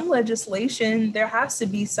there's some legislation, there has to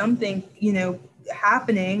be something, you know,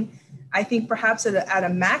 happening. I think perhaps at a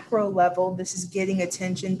macro level, this is getting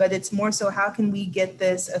attention, but it's more so how can we get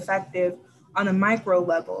this effective on a micro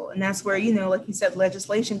level? And that's where, you know, like you said,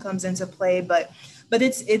 legislation comes into play, but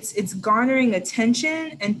it's garnering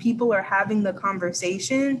attention and people are having the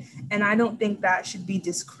conversation. And I don't think that should be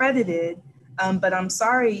discredited. But I'm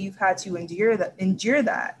sorry you've had to endure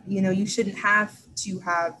that. You know, you shouldn't have to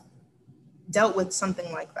have dealt with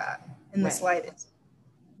something like that in the slightest.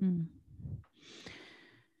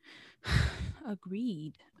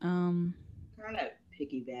 Agreed. Kind of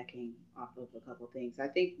piggybacking off of a couple things. I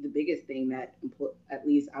think the biggest thing that at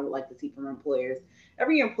least I would like to see from employers,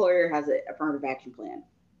 every employer has an affirmative action plan.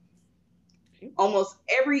 Almost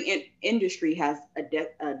every industry has a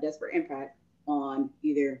desperate impact on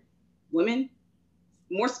either women,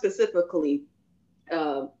 more specifically,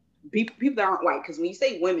 uh, people that aren't white. Because when you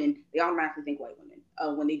say women, they automatically think white women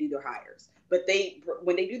when they do their hires. But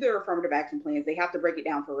when they do their affirmative action plans, they have to break it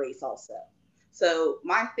down for race also. So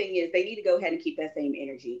my thing is they need to go ahead and keep that same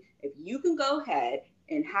energy. If you can go ahead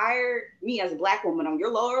and hire me as a Black woman on your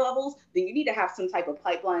lower levels, then you need to have some type of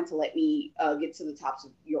pipeline to let me get to the tops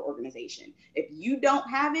of your organization. If you don't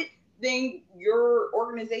have it, then your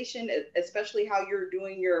organization, especially how you're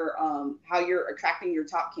doing how you're attracting your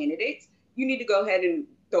top candidates, you need to go ahead and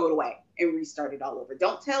throw it away and restart it all over.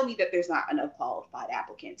 Don't tell me that there's not enough qualified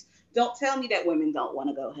applicants. Don't tell me that women don't want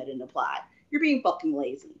to go ahead and apply. You're being fucking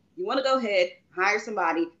lazy. You want to go ahead, hire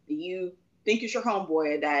somebody that you think is your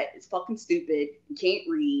homeboy that is fucking stupid and can't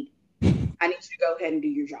read. I need you to go ahead and do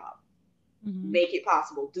your job. Mm-hmm. Make it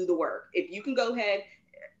possible. Do the work. If you can go ahead,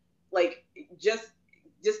 like just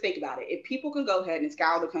think about it. If people can go ahead and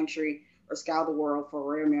scour the country or scour the world for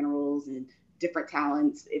rare minerals and different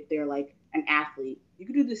talents, if they're like an athlete, you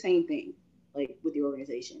can do the same thing like with the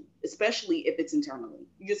organization, especially if it's internally.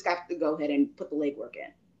 You just got to go ahead and put the legwork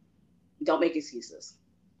in. Don't make excuses.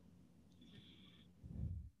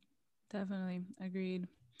 Definitely. Agreed.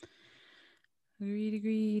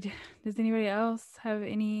 Does anybody else have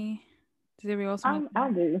any? Does everybody else want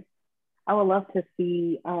I do. I would love to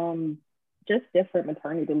see just different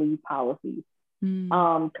maternity leave policies.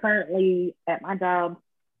 Currently at my job,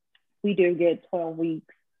 we do get 12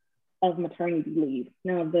 weeks of maternity leave.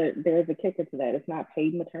 Now, there's a kicker to that. It's not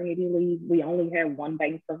paid maternity leave. We only have one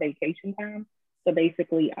bank for vacation time. So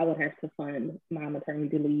basically, I would have to fund my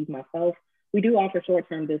maternity leave myself. We do offer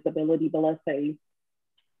short-term disability, but let's say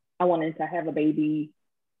I wanted to have a baby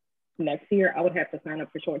next year, I would have to sign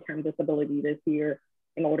up for short-term disability this year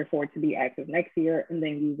in order for it to be active next year and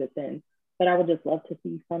then use it then. But I would just love to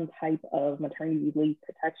see some type of maternity leave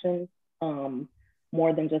protection,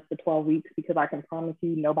 more than just the 12 weeks, because I can promise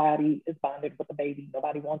you nobody is bonded with a baby.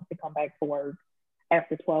 Nobody wants to come back to work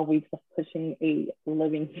after 12 weeks of pushing a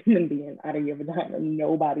living human being out of your vagina.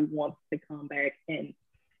 Nobody wants to come back and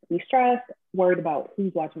be stressed, worried about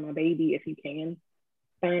who's watching my baby. If you can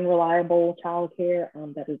find reliable childcare,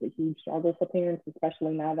 that is a huge struggle for parents,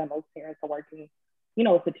 especially now that most parents are working. You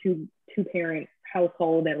know, it's a two parent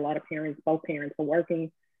household that a lot of parents, both parents are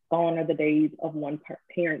working. Gone are the days of one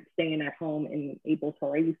parent staying at home and able to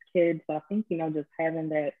raise kids. So I think, just having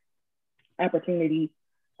that opportunity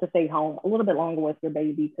to stay home a little bit longer with your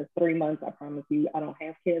baby, because 3 months, I promise you, I don't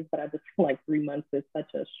have kids, but I just feel like 3 months is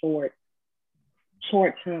such a short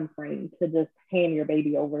time frame to just hand your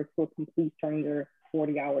baby over to a complete stranger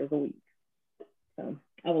 40 hours a week. So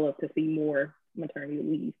I would love to see more maternity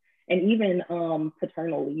leave and even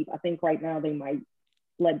paternal leave. I think right now they might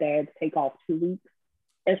let dads take off 2 weeks.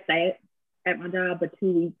 It's that at my job, but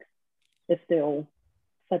 2 weeks is still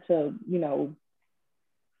such a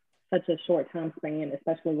short time span,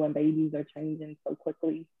 especially when babies are changing so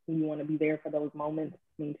quickly. You want to be there for those moments.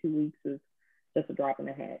 I mean, 2 weeks is just a drop in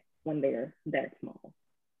the hat when they're that small.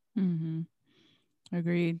 Mm-hmm.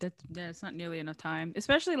 Agreed. That's not nearly enough time,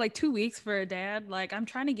 especially like 2 weeks for a dad. Like, I'm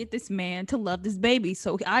trying to get this man to love this baby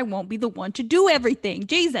so I won't be the one to do everything.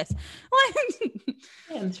 Jesus.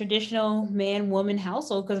 Yeah, in traditional man-woman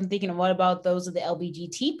household, because I'm thinking, what about those of the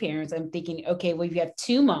LBGT parents? I'm thinking, okay, well, if you have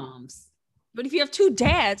 2 moms. But if you have 2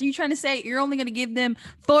 dads, are you trying to say you're only going to give them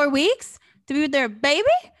 4 weeks to be with their baby?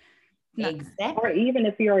 No. Exactly. Or even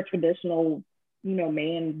if you're a traditional,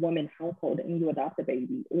 man-woman household and you adopt a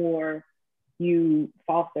baby, or you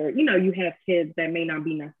foster, you have kids that may not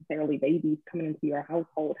be necessarily babies coming into your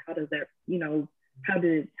household. How does that, how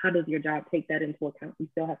does your job take that into account? You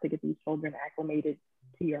still have to get these children acclimated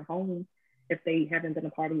to your home if they haven't been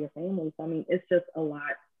a part of your family. So, I mean, it's just a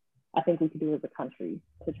lot I think we could do as a country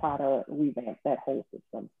to try to revamp that whole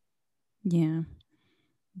system. Yeah,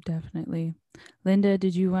 definitely. Linda,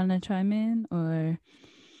 did you want to chime in, or?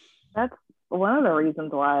 That's one of the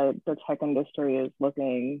reasons why the tech industry is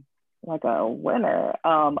looking like a winner.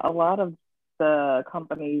 A lot of the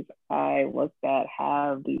companies I looked at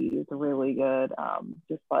have these really good,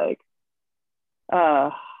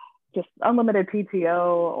 just unlimited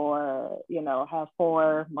PTO, or, have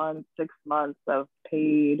 4 months, 6 months of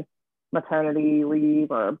paid maternity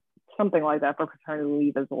leave or something like that for paternity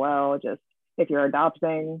leave as well. Just if you're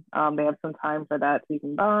adopting, they have some time for that so you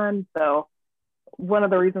can bond. So one of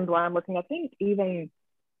the reasons why I'm looking, I think even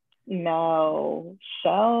now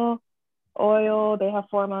Shell oil, they have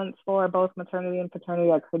 4 months for both maternity and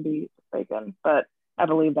paternity. I could be mistaken, but I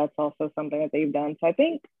believe that's also something that they've done. So I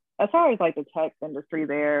think as far as like the tech industry,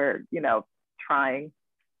 they're, trying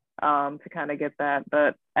to kind of get that.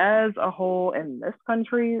 But as a whole in this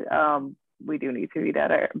country, we do need to be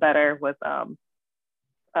better with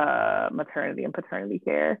maternity and paternity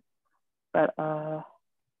care. But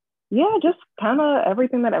yeah, just kind of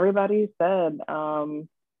everything that everybody said, I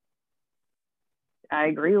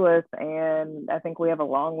agree with. And I think we have a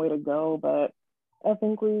long way to go, but I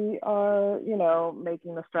think we are,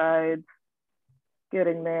 making the strides,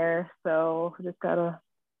 getting there. So we just gotta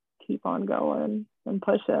keep on going and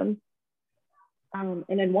pushing. And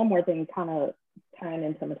then one more thing, kind of tying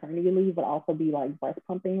into maternity leave, would also be like breast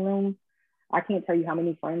pumping rooms. I can't tell you how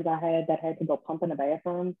many friends I had that had to go pump in the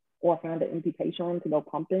bathroom or found an empty patient room to go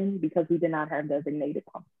pump in because we did not have designated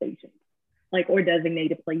pump stations, or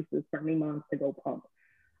designated places for new moms to go pump.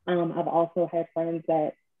 I've also had friends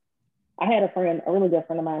that, I had a really good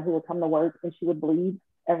friend of mine who would come to work and she would bleed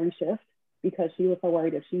every shift because she was so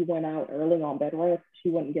worried if she went out early on bed rest, she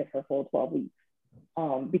wouldn't get her full 12 weeks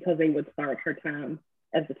because they would start her time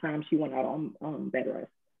as the time she went out on bed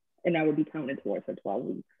rest, and that would be counted towards her 12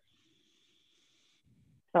 weeks.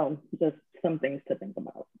 So just some things to think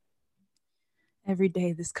about. Every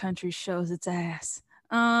day this country shows its ass.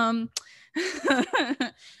 I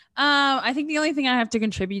think the only thing I have to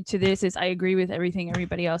contribute to this is I agree with everything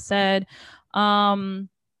everybody else said. I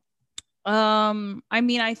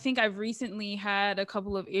mean, I think I've recently had a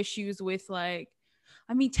couple of issues with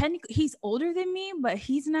technically he's older than me, but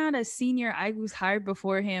he's not a senior. I was hired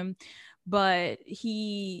before him, but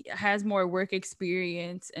he has more work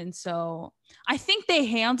experience. And so I think they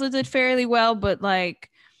handled it fairly well, but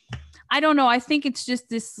I don't know. I think it's just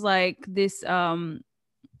this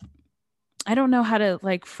I don't know how to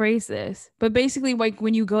phrase this, but basically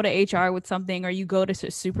when you go to HR with something or you go to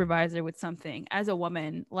a supervisor with something as a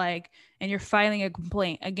woman, and you're filing a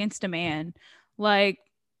complaint against a man,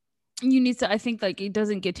 you need to, I think it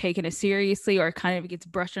doesn't get taken as seriously or kind of gets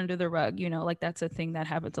brushed under the rug, that's a thing that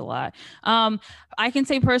happens a lot. I can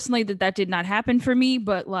say personally that did not happen for me,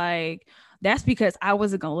 but that's because I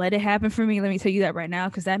wasn't going to let it happen for me. Let me tell you that right now,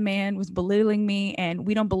 because that man was belittling me, and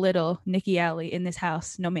we don't belittle Nikki Alley in this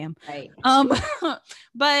house. No, ma'am. Right.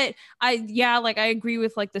 But I agree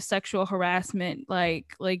with the sexual harassment,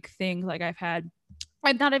 things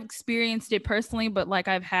I've not experienced it personally, but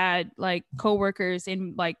I've had coworkers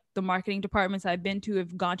in the marketing departments I've been to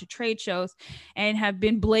have gone to trade shows and have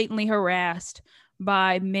been blatantly harassed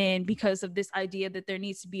by men because of this idea that there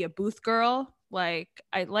needs to be a booth girl. I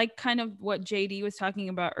like kind of what JD was talking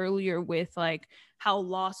about earlier with how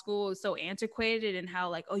law school is so antiquated and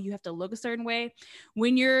how you have to look a certain way.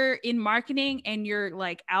 When you're in marketing and you're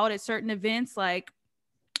out at certain events,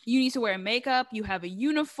 you need to wear makeup, you have a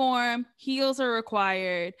uniform, heels are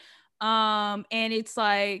required. And it's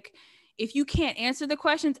if you can't answer the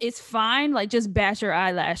questions, it's fine. Just bat your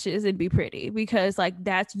eyelashes and be pretty, because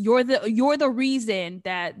that's you're the reason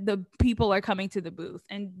that the people are coming to the booth,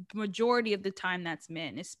 and majority of the time that's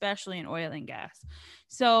men, especially in oil and gas.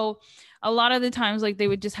 So a lot of the times they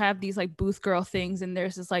would just have these booth girl things, and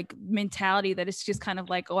there's this mentality that it's just kind of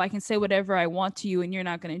oh, I can say whatever I want to you and you're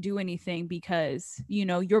not going to do anything because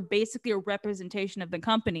you're basically a representation of the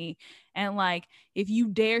company, and if you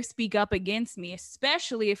dare speak up against me,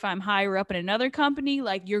 especially if I'm higher up in another company,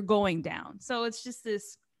 you're going down. So it's just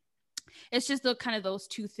the kind of those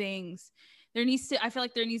two things. I feel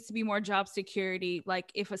there needs to be more job security.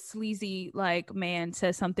 If a sleazy man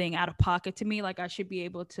says something out of pocket to me, I should be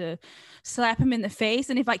able to slap him in the face.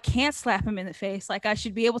 And if I can't slap him in the face, I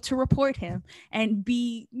should be able to report him and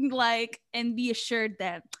be assured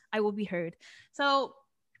that I will be heard. So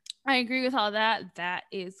I agree with all that. That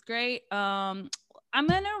is great. I'm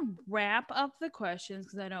going to wrap up the questions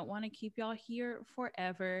because I don't want to keep y'all here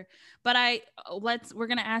forever. But we're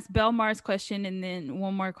going to ask Belmar's question and then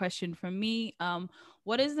one more question from me.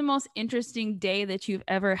 What is the most interesting day that you've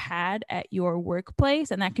ever had at your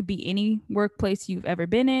workplace? And that could be any workplace you've ever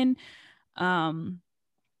been in.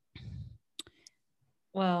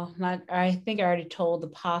 Well, I think I already told the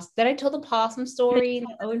possum. Did I tell the possum story in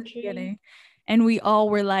the OG? And we all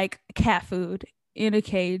were cat food in a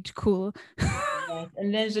cage. Cool. Yes.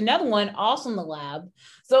 And there's another one also in the lab.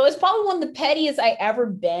 So it's probably one of the pettiest I ever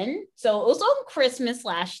been. So it was on Christmas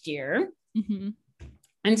last year. Mm-hmm.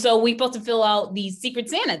 And so we supposed to fill out these Secret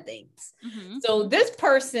Santa things. Mm-hmm. So this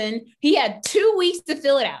person, he had 2 weeks to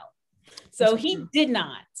fill it out. So he did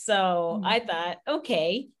not. So I thought,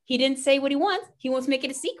 okay, he didn't say what he wants. He wants to make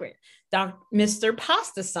it a secret. Mr.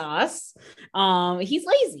 Pasta Sauce, he's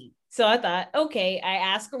lazy. So I thought, okay, I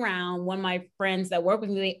asked around. One of my friends that work with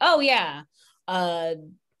me, like, oh yeah,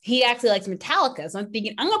 he actually likes Metallica. So I'm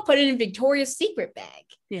thinking, I'm gonna put it in Victoria's Secret bag.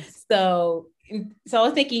 Yes. So I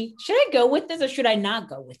was thinking, should I go with this or should I not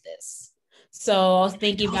go with this? So I was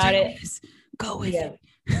thinking about it. Go with it.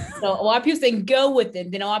 So a lot of people saying go with it.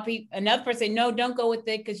 Then a lot of people, another person say, no, don't go with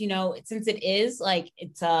it. Cause since it is like,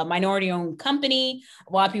 it's a minority owned company,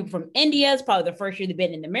 a lot of people from India, it's probably the first year they've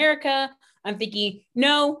been in America. I'm thinking,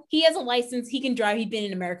 no, he has a license. He can drive. He's been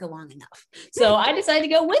in America long enough. So I decided to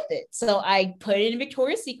go with it. So I put it in a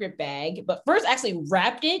Victoria's Secret bag, but first actually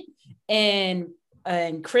wrapped it in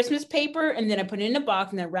Christmas paper, and then I put it in a box,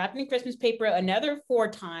 and then wrapped it in Christmas paper another 4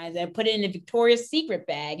 times, and I put it in a Victoria's Secret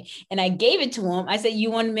bag, and I gave it to him. I said, you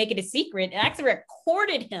want to make it a secret? And I actually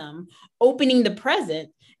recorded him opening the present,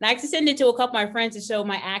 and I actually sent it to a couple of my friends to show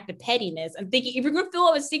my act of pettiness. I'm thinking, if you're going to fill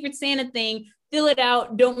out a Secret Santa thing, fill it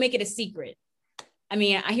out. Don't make it a secret. I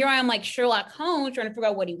mean, here I am like Sherlock Holmes trying to figure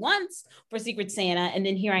out what he wants for Secret Santa, and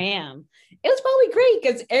then here I am. It was probably great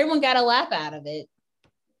because everyone got a laugh out of it.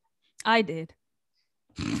 I did.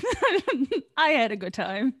 I had a good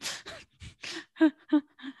time.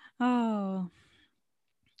 Oh,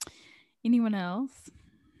 anyone else?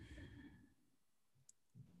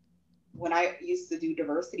 When I used to do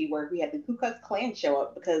diversity work, we had the Ku Klux Klan show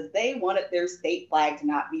up because they wanted their state flag to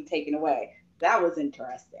not be taken away. That was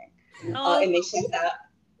interesting. And they showed up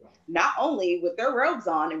not only with their robes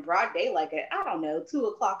on in broad daylight at,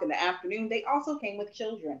 2:00 in the afternoon, they also came with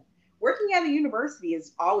children. Working at a university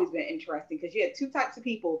has always been interesting because you had 2 types of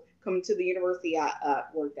people coming to the university I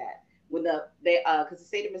worked at. When because the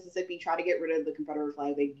state of Mississippi tried to get rid of the Confederate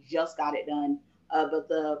flag, they just got it done. But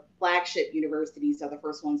the flagship universities are the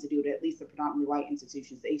first ones to do it, at least the predominantly white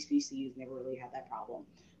institutions. The HBCUs never really had that problem.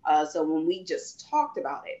 So when we just talked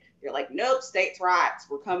about it, they're like, nope, states' rights,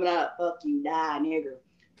 we're coming up, fuck you, die, nigger.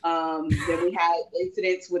 Then we had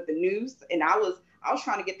incidents with the noose, and I was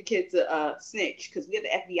trying to get the kids to snitch because we had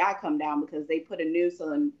the FBI come down because they put a noose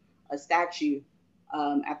on a statue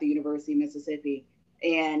at the University of Mississippi.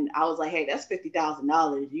 And I was like, hey, that's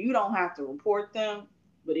 $50,000. You don't have to report them.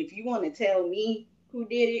 But if you want to tell me who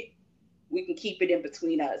did it, we can keep it in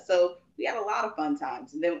between us. So we had a lot of fun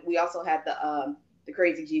times. And then we also had the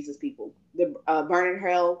Crazy Jesus people, the Burning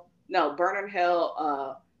Hell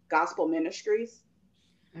Gospel Ministries.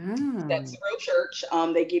 That's a real church.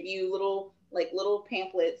 They give you little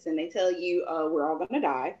pamphlets, and they tell you we're all going to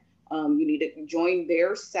die. You need to join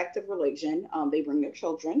their sect of religion. They bring their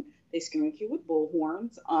children. They skin you with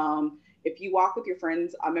bullhorns. If you walk with your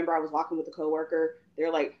friends, I remember I was walking with a coworker.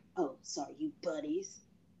 They're like, "Oh, so are you buddies?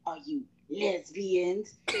 Are you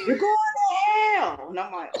lesbians? You're going to hell." And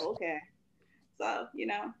I'm like, okay. So,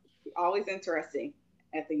 always interesting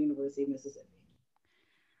at the University of Mississippi.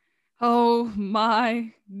 Oh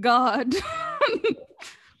my God.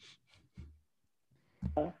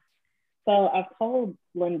 So I've told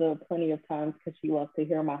Linda plenty of times because she loves to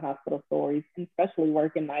hear my hospital stories, and especially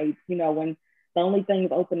working nights, when the only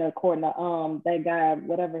things open according to that guy,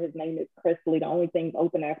 whatever his name is, Chrisley, the only things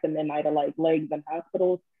open after midnight are like legs and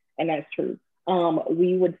hospitals, and that's true.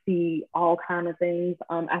 We would see all kind of things.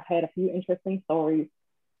 I've had a few interesting stories.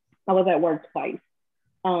 I was at work twice.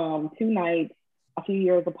 2 nights, a few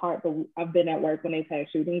years apart, but I've been at work when they've had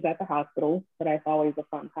shootings at the hospital, so that's always a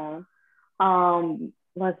fun time.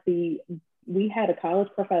 Let's see, we had a college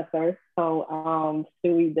professor. So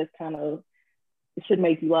Stewie, this kind of should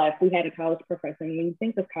make you laugh. We had a college professor, and when you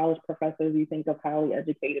think of college professors, you think of highly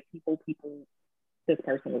educated people. This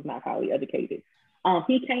person was not highly educated.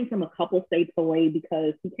 He came from a couple states away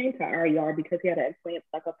because he came to our ER because he had an eggplant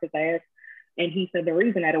stuck up his ass. And he said the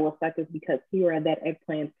reason that it was stuck is because he read that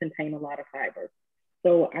eggplants contain a lot of fiber.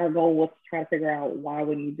 So our goal was to try to figure out why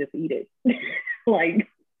wouldn't you just eat it?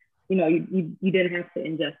 You didn't have to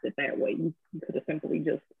ingest it that way. You could have simply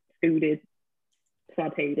just stewed it,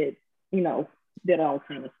 sauteed it, did all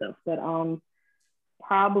kind of stuff. But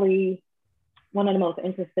probably one of the most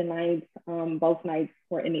interesting nights, both nights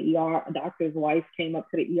were in the ER. A doctor's wife came up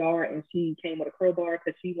to the ER, and she came with a crowbar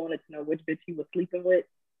because she wanted to know which bitch he was sleeping with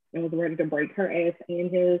and was ready to break her ass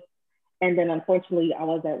and his. And then unfortunately, I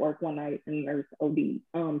was at work one night and nurse OD.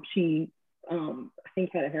 She, I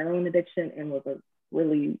think, had a heroin addiction and was a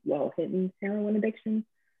really well-hidden heroin addiction.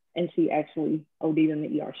 And she actually OD'd in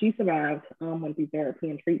the ER. She survived, went through therapy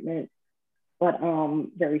and treatment, but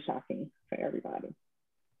very shocking for everybody.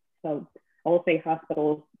 So I will say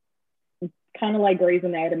hospitals, kind of like Grey's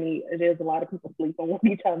Anatomy, there's a lot of people sleeping with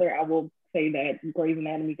each other. I will say that Grey's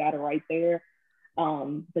Anatomy got it right there.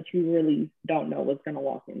 But you really don't know what's going to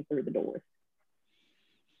walk in through the doors.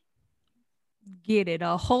 Get it,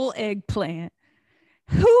 a whole eggplant.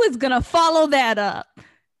 Who is gonna follow that up?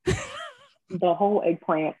 The whole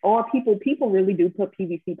eggplant. Or people really do put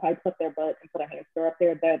PVC pipes up their butt and put a hamster up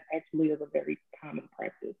there. That actually is a very common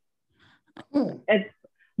practice. It's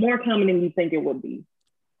more common than you think it would be.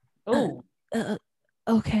 Oh,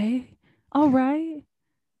 Okay. All right.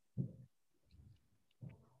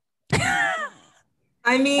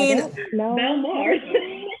 I mean, No. Mars.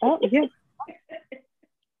 Oh, yeah.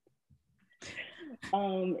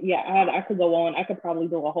 Yeah, I could go on. I could probably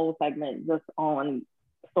do a whole segment just on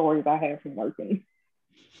stories I have from working.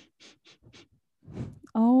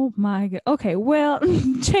 Oh my god. Okay. Well,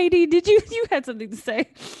 JD, did you had something to say?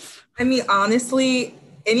 I mean, honestly,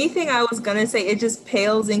 anything I was gonna say, it just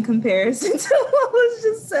pales in comparison to what was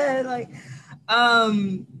just said. Like,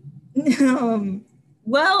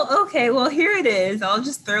 well, okay, well, here it is. I'll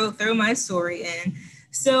just throw my story in.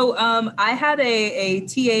 So, I had a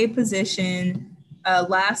TA position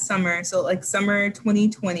last summer, so like summer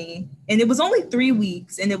 2020, and it was only 3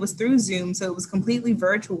 weeks, and it was through Zoom, so it was completely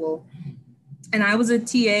virtual. And I was a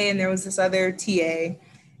TA, and there was this other TA,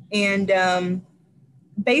 and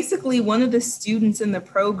basically one of the students in the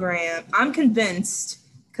program, I'm convinced,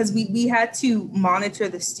 because we had to monitor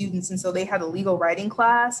the students, and so they had a legal writing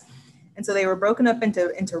class, and so they were broken up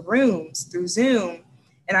into rooms through Zoom.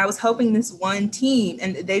 And I was helping this one team,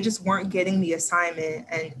 and they just weren't getting the assignment.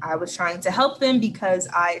 And I was trying to help them because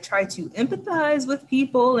I try to empathize with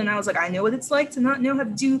people. And I was like, I know what it's like to not know how to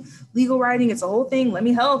do legal writing. It's a whole thing. Let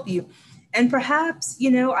me help you. And perhaps,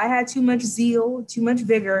 I had too much zeal, too much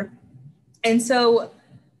vigor. And so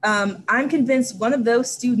I'm convinced one of those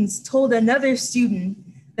students told another student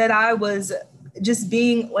that I was just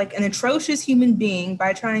being like an atrocious human being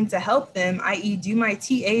by trying to help them, i.e. do my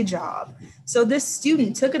TA job. So this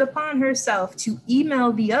student took it upon herself to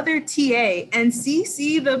email the other TA and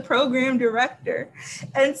CC the program director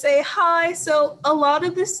and say, hi, so a lot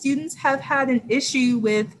of the students have had an issue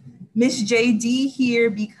with Miss JD here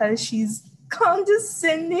because she's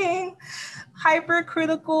condescending,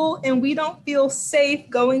 hypercritical, and we don't feel safe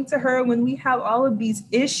going to her when we have all of these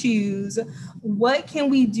issues. What can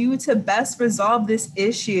we do to best resolve this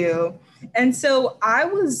issue? And so I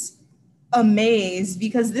was amazed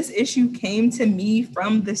because this issue came to me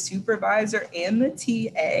from the supervisor and the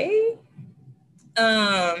TA.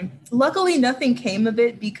 Luckily, nothing came of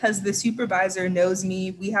it because the supervisor knows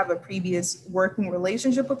me. We have a previous working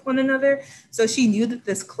relationship with one another. So she knew that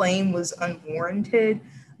this claim was unwarranted.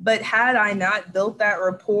 But had I not built that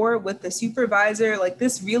rapport with the supervisor, like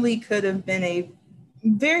this really could have been a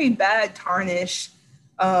very bad tarnish,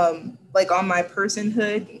 like on my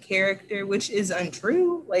personhood and character, which is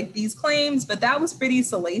untrue, like these claims, but that was pretty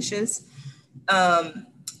salacious.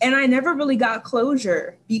 And I never really got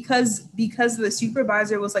closure because the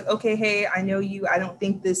supervisor was like, okay, hey, I know you, I don't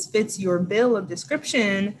think this fits your bill of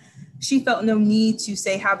description. She felt no need to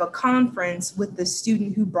say, have a conference with the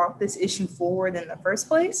student who brought this issue forward in the first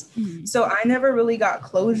place. Mm-hmm. So I never really got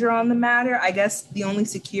closure on the matter. I guess the only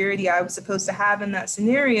security I was supposed to have in that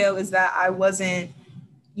scenario is that I wasn't,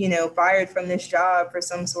 fired from this job for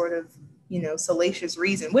some sort of, salacious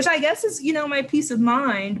reason, which I guess is, my peace of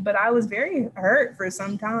mind. But I was very hurt for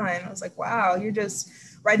some time. I was like, wow, you're just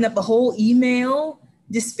writing up a whole email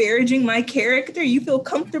disparaging my character. You feel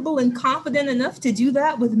comfortable and confident enough to do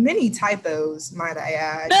that with many typos, might I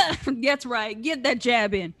add. That's right. Get that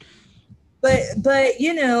jab in. But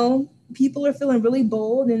people are feeling really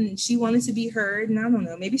bold and she wanted to be heard. And I don't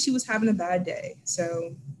know, maybe she was having a bad day.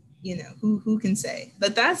 So, who can say?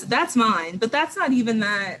 But that's mine. But that's not even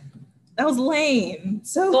that. That was lame.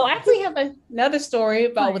 So I actually have another story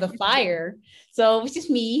about with a fire. So it was just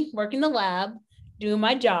me working the lab, doing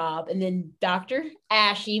my job, and then Dr.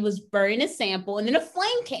 Ashy was burning a sample, and then a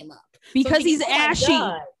flame came up because he's ashy.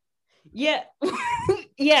 Yeah.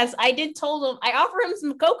 Yes, I did told him. I offered him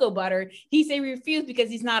some cocoa butter. He said he refused because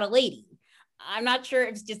he's not a lady. I'm not sure if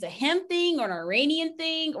it's just a him thing or an Iranian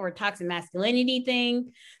thing or a toxic masculinity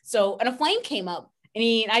thing. So, and a flame came up.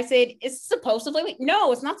 And I said, it's supposed to flame.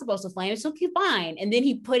 No, it's not supposed to flame. It's okay, fine. And then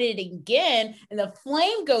he put it again, and the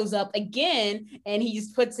flame goes up again, and he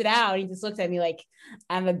just puts it out. He just looks at me like,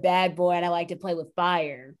 I'm a bad boy, and I like to play with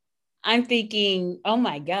fire. I'm thinking, oh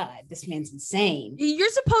my God, this man's insane. You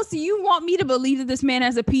want me to believe that this man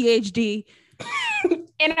has a PhD?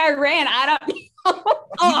 In Iran, I don't know.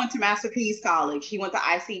 He went to Masterpiece College. He went to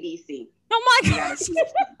ICDC. Oh my gosh.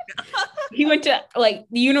 He went to the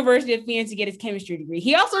University of Phoenix to get his chemistry degree.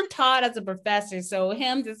 He also taught as a professor. So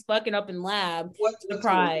him just fucking up in lab.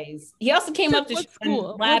 Surprise. He also came up to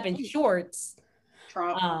lab in shorts.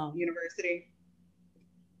 Trump University.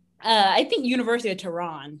 I think University of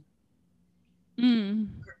Tehran.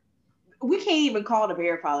 we can't even call to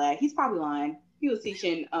verify that. He's probably lying. He was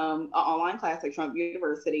teaching an online class at Trump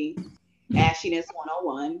University, Ashiness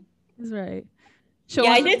 101. That's right. Yeah,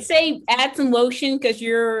 I did say add some lotion because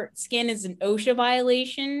your skin is an OSHA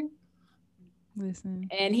violation. Listen.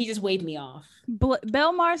 And he just waved me off.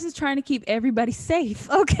 Bell Mars is trying to keep everybody safe,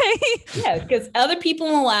 okay? Yeah, because other people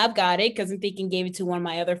in the lab got it because I'm thinking gave it to one of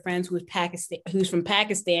my other friends who's from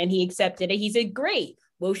Pakistan. He accepted it. He said, great,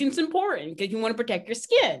 lotion's important because you want to protect your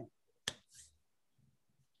skin.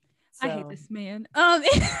 So. I hate this man. I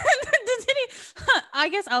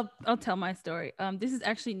guess I'll tell my story. This is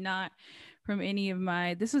actually not from any of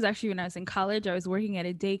my, this was actually when I was in college. I was working at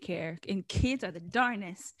a daycare, and kids are the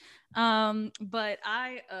darnest. But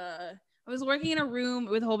I was working in a room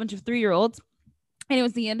with a whole bunch of 3-year-olds, and it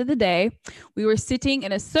was the end of the day. We were sitting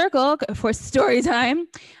in a circle for story time.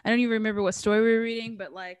 I don't even remember what story we were reading,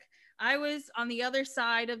 but like I was on the other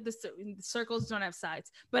side of the circles don't have sides,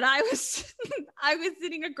 but I was I was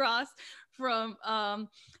sitting across from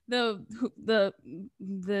the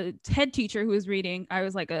head teacher who was reading. I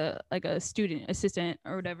was like a student assistant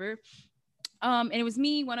or whatever. And it was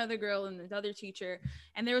me, one other girl, and the other teacher.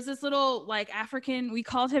 And there was this little like African, we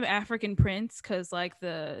called him African Prince because like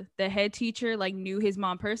the head teacher like knew his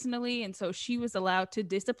mom personally. And so she was allowed to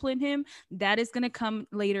discipline him. That is going to come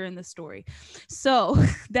later in the story. So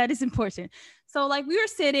that is important. So like we were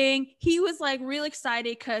sitting, he was like real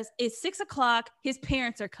excited because it's 6 o'clock. His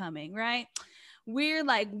parents are coming, right? We're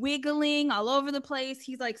like wiggling all over the place.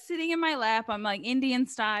 He's like sitting in my lap. I'm like Indian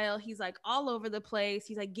style. He's like all over the place.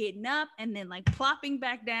 He's like getting up and then like plopping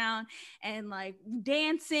back down and like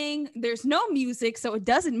dancing. There's no music, so it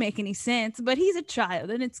doesn't make any sense, but he's a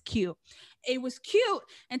child and it's cute. It was cute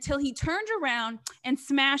until he turned around and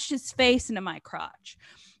smashed his face into my crotch.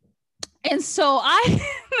 And so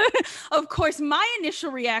of course, my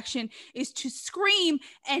initial reaction is to scream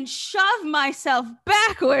and shove myself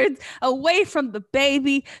backwards away from the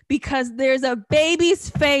baby because there's a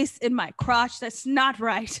baby's face in my crotch. That's not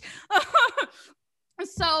right.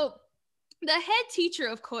 So the head teacher,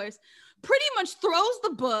 of course, pretty much throws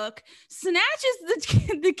the book, snatches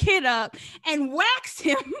the kid up, and whacks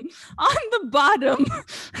him on the bottom.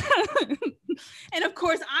 And of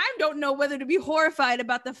course, I don't know whether to be horrified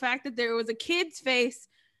about the fact that there was a kid's face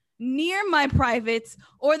near my privates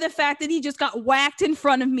or the fact that he just got whacked in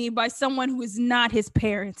front of me by someone who is not his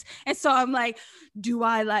parents. And so I'm like, do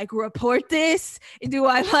I like report this? Do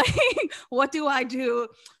I like, what do I do?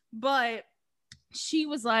 But she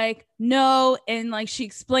was like, no. And like, she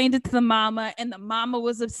explained it to the mama, and the mama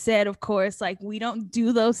was upset, of course, like we don't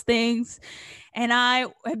do those things. And I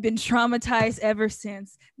have been traumatized ever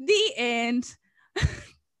since. The end.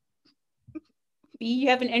 B, you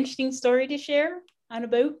have an interesting story to share on a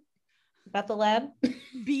boat about the lab?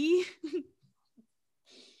 B?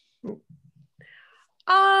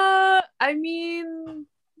 I mean,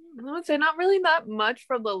 I would say not really that much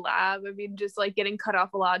from the lab. I mean, just like getting cut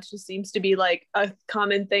off a lot just seems to be like a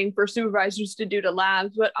common thing for supervisors to do to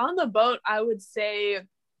labs. But on the boat, I would say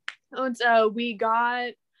we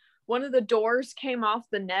got one of the doors came off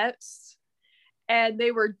the nets and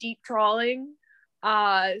they were deep trawling.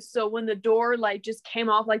 So when the door like just came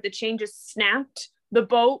off, like the chain just snapped, the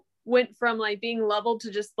boat went from like being leveled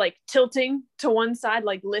to just like tilting to one side,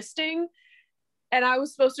 like listing. And I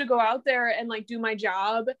was supposed to go out there and like do my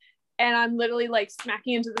job. And I'm literally like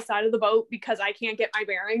smacking into the side of the boat because I can't get my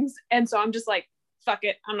bearings. And so I'm just like, fuck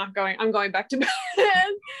it. I'm not going. I'm going back to bed.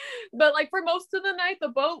 But like for most of the night, the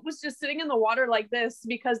boat was just sitting in the water like this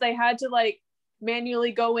because they had to like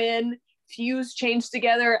manually go in, fuse chains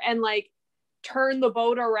together, and like turn the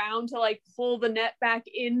boat around to like pull the net back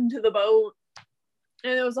into the boat.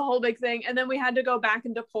 And it was a whole big thing. And then we had to go back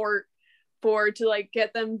into port to like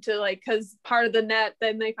get them to like, because part of the net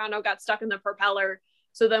then they found out got stuck in the propeller.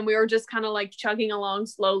 So then we were just kind of like chugging along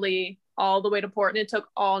slowly all the way to port, and it took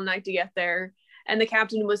all night to get there. And the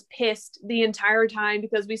captain was pissed the entire time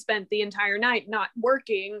because we spent the entire night not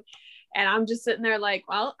working. And I'm just sitting there like,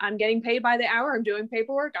 well, I'm getting paid by the hour. I'm doing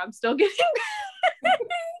paperwork. I'm still getting paid.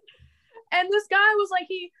 And this guy was like,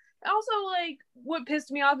 he also like, what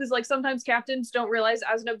pissed me off is like sometimes captains don't realize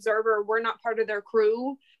as an observer we're not part of their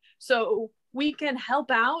crew. So we can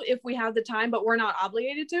help out if we have the time, but we're not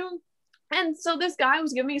obligated to. And so this guy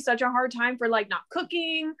was giving me such a hard time for like not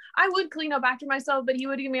cooking. I would clean up after myself, but he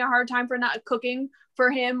would give me a hard time for not cooking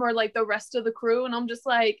for him or like the rest of the crew. And I'm just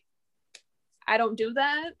like, I don't do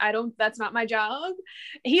that. That's not my job.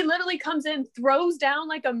 He literally comes in, throws down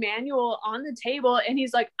like a manual on the table, and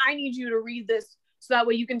he's like, I need you to read this so that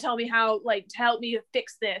way you can tell me how, like, to help me to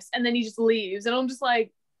fix this. And then he just leaves. And I'm just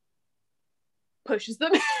like, pushes the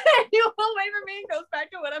manual away from me and goes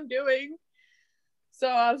back to what I'm doing. So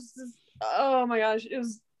I was just, oh my gosh, it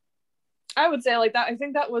was, I would say like that. I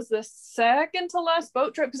think that was the second to last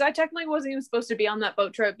boat trip, because I technically wasn't even supposed to be on that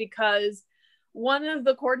boat trip because one of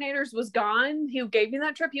the coordinators was gone. He gave me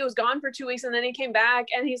that trip. He was gone for 2 weeks and then he came back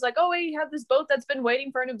and he's like, oh, wait, you have this boat that's been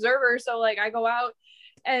waiting for an observer. So like I go out,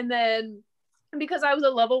 and then because I was a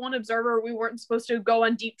level 1 observer, we weren't supposed to go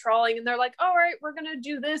on deep trawling. And they're like, all right, we're going to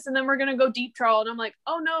do this. And then we're going to go deep trawl. And I'm like,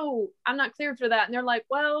 oh no, I'm not cleared for that. And they're like,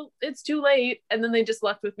 well, it's too late. And then they just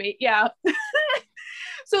left with me. Yeah.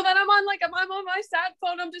 So then I'm on my sat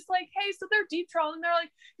phone. I'm just like, hey, so they're deep trawling. And they're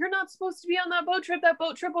like, you're not supposed to be on that boat trip. That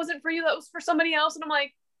boat trip wasn't for you. That was for somebody else. And I'm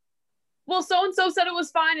like, well, so-and-so said it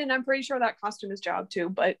was fine. And I'm pretty sure that cost him his job too,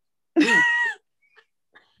 but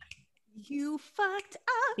you fucked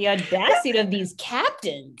up. The audacity of these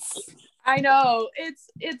captains. I know, it's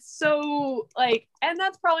so like, and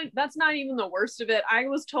that's not even the worst of it. I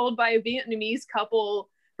was told by a Vietnamese couple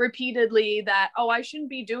repeatedly that, oh, I shouldn't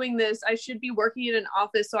be doing this. I should be working in an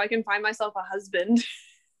office so I can find myself a husband.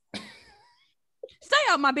 Stay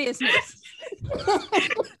out my business.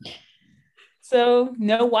 So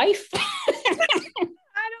no wife. I don't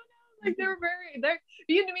know. Like they're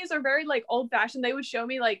Vietnamese are very like old fashioned. They would show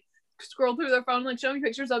me like scroll through their phone, like show me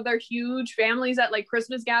pictures of their huge families at like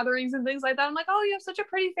Christmas gatherings and things like that. I'm like, oh, you have such a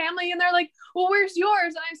pretty family. And they're like, well, where's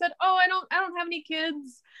yours? And I said, oh, I don't have any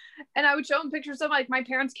kids. And I would show them pictures of like my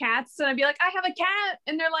parents' cats. And I'd be like, I have a cat.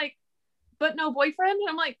 And they're like, but no boyfriend? And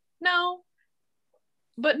I'm like, no,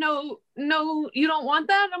 but no, you don't want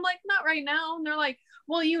that? And I'm like, not right now. And they're like,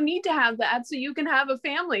 well, you need to have that so you can have a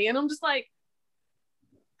family. And I'm just like,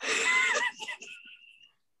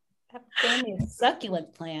 That family of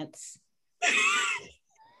succulent plants.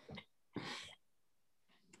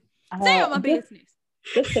 Stay on my business.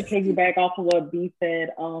 Just to piggyback off of what B said,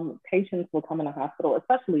 patients will come in the hospital,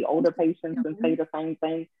 especially older patients, and say the same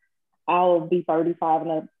thing. I'll be 35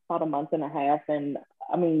 in about a month and a half, and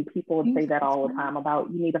I mean, people would say that all the time about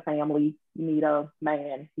you need a family, you need a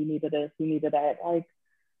man, you needed this, you needed that. Like,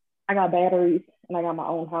 I got batteries and I got my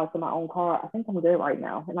own house and my own car. I think I'm good right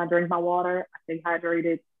now, and I drink my water. I stay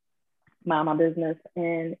hydrated, mind my business,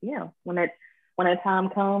 and yeah, when that time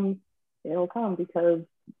comes, it'll come because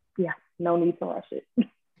yeah, no need to rush it.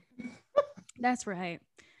 That's right.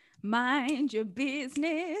 Mind your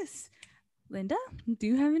business. Linda, do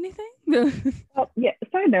you have anything? Oh, yeah,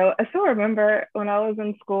 so I know. I still remember when I was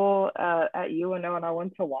in school at UNO and I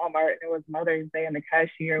went to Walmart and it was Mother's Day and the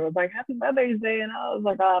cashier was like, Happy Mother's Day. And I was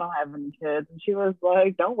like, oh, I don't have any kids. And she was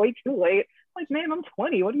like, don't wait too late. I'm like, man, I'm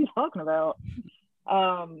 20. What are you talking about?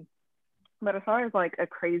 But as far as like a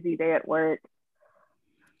crazy day at work,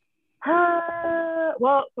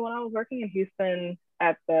 well, so when I was working in Houston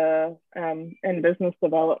at the in business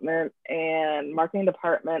development and marketing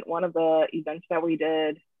department, one of the events that we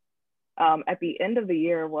did at the end of the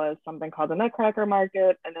year was something called the Nutcracker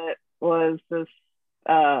Market, and it was this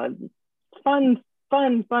fun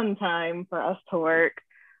time for us to work.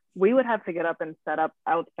 We would have to get up and set up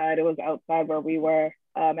outside. It was outside where we were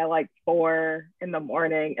at like 4 in the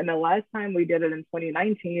morning. And the last time we did it in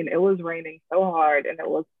 2019, it was raining so hard and it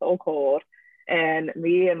was so cold. And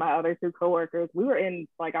me and my other 2 coworkers, we were in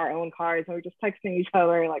like our own cars and we were just texting each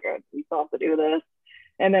other like, we still have to do this.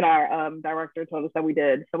 And then our director told us that we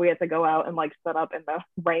did. So we had to go out and like set up in the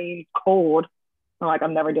rain, cold. I'm like,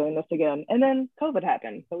 I'm never doing this again. And then COVID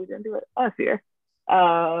happened. So we didn't do it last year.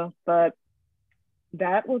 But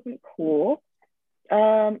that wasn't cool.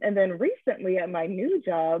 And then recently at my new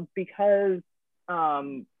job, because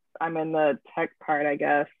I'm in the tech part, I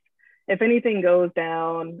guess, if anything goes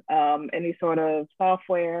down, any sort of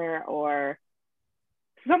software or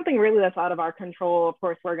something really that's out of our control, of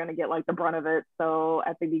course, we're going to get like the brunt of it. So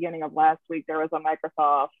at the beginning of last week, there was a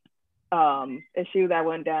Microsoft issue that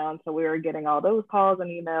went down. So we were getting all those calls and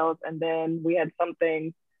emails. And then we had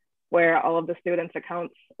something where all of the students'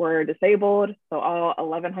 accounts were disabled. So all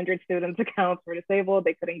 1,100 students' accounts were disabled.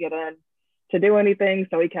 They couldn't get in to do anything.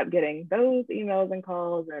 So we kept getting those emails and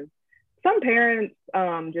calls. And some parents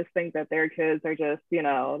just think that their kids are just, you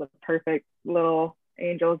know, the perfect little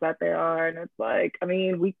angels that they are. And it's like, I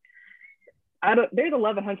mean, there's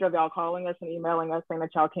 1,100 of y'all calling us and emailing us saying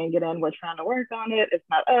that y'all can't get in. We're trying to work on it. It's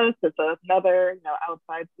not us. It's another, you know,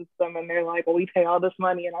 outside system. And they're like, well, we pay all this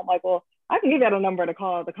money. And I'm like, well, I can give you a number to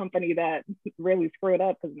call the company that really screwed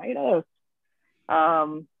up because made us.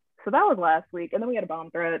 So that was last week. And then we had a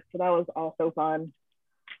bomb threat. So that was also fun.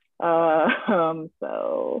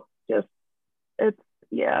 So just, it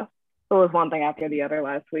was one thing after the other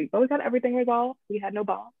last week, but we got everything resolved. We had no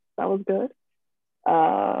bombs. That was good.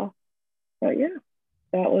 But yeah,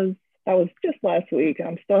 that was That was just last week.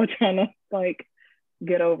 I'm still trying to like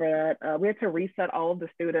get over that. We had to reset all of the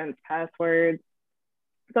students' passwords.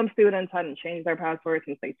 Some students hadn't changed their passwords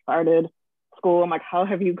since they started school. I'm like, how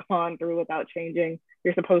have you gone through without changing?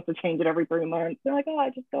 You're supposed to change it every 3 months. They're like, oh, I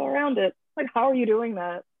just go around it. Like, how are you doing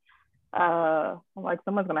that? I'm like,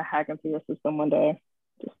 someone's gonna hack into your system one day,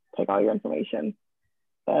 just take all your information.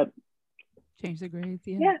 But change the grades,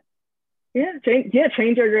 change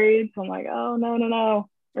your grades. I'm like, oh no,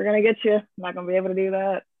 we're gonna get you. I'm not gonna be able to do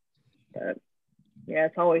that. But yeah,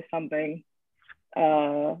 it's always something.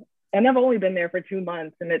 And I've only been there for 2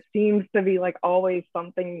 months, and it seems to be like always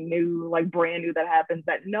something new, like brand new that happens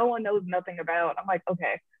that no one knows nothing about. I'm like,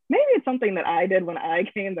 okay, maybe it's something that I did when I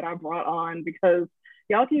came that I brought on, because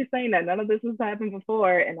y'all keep saying that none of this has happened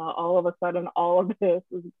before, and all of a sudden all of this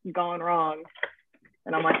has gone wrong.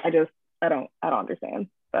 And I'm like, I don't understand.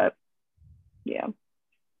 But yeah.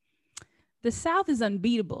 The South is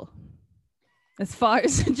unbeatable as far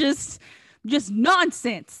as just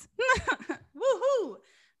nonsense. Woohoo.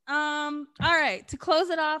 All right, to close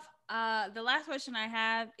it off, the last question I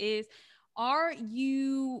have is, are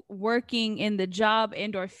you working in the job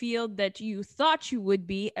and or field that you thought you would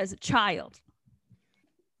be as a child?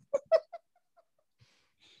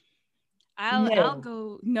 I'll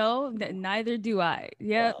go no, neither do I.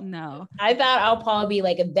 Yep, well, no. I thought I'll probably be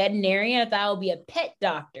like a veterinarian. I thought I'll be a pet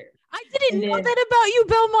doctor. I didn't know that about you,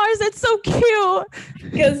 Belmars. That's so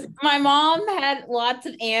cute. Because my mom had lots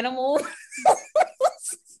of animals.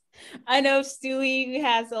 I know Stewie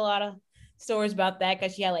has a lot of stories about that,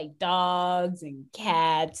 because she had like dogs and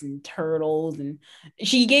cats and turtles, and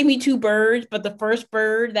she gave me 2 birds, but the first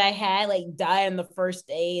bird that I had like died on the first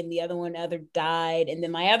day, and the other died. And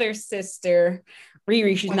then my other sister,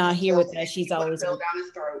 Riri, she's not here with us. She's always down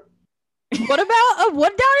his throat. What about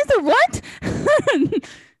what down his throat? What?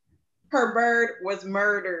 Her bird was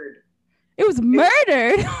murdered. It was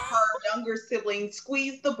murdered. Her younger sibling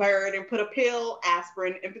squeezed the bird and put a pill,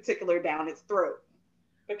 aspirin in particular, down its throat.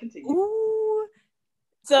 But continue. Ooh.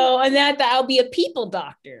 So, and then I thought I'll be a people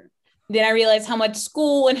doctor. Then I realized how much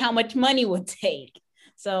school and how much money would take.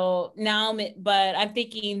 So now, but I'm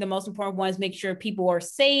thinking the most important one is make sure people are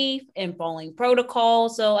safe and following protocol.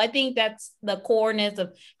 So I think that's the coreness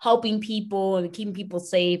of helping people and keeping people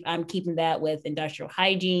safe. I'm keeping that with industrial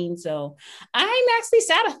hygiene. So I'm actually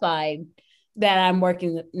satisfied that I'm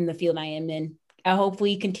working in the field I am in. I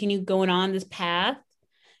hopefully continue going on this path,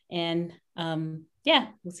 and yeah,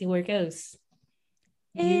 we'll see where it goes.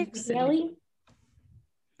 Excellent.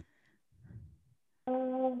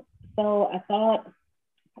 So I thought,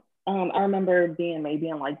 I remember being maybe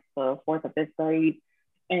in like the 4th or 5th grade,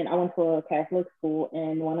 and I went to a Catholic school,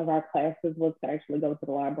 and one of our classes was to actually go to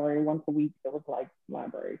the library once a week. It was like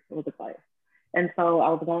library, it was a class. And so I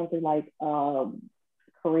was going through like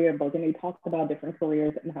career book, and they talked about different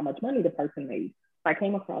careers and how much money the person made. I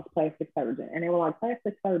came across plastic surgeon, and they were like,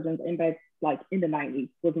 plastic surgeons in back like in the 90s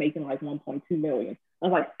was making like 1.2 million. I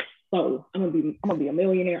was like, so I'm gonna be a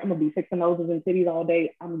millionaire. I'm gonna be fixing noses and titties all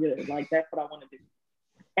day. I'm good. Like, that's what I want to do.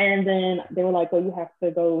 And then they were like, well, you have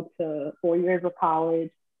to go to 4 years of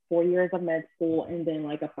college, 4 years of med school, and then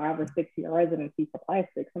like a 5 or 6 year residency for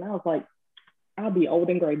plastics. And I was like, I'll be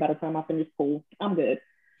old and gray by the time I finish school. I'm good.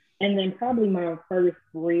 And then probably my first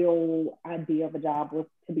real idea of a job was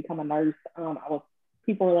to become a nurse.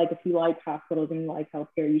 People were like, if you like hospitals and you like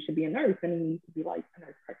healthcare, you should be a nurse, and you need to be like a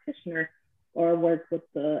nurse practitioner or work with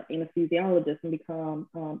the anesthesiologist and become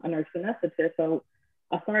a nurse anesthetist. So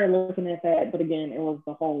I started looking at that, but again, it was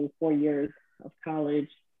the whole 4 years of college,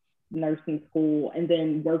 nursing school, and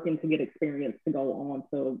then working to get experience to go on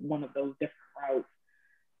to one of those different routes.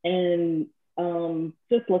 And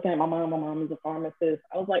just looking at my mom is a pharmacist.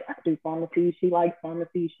 I was like, I could do pharmacy. She likes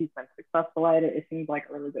pharmacy. She's been successful at it. It seems like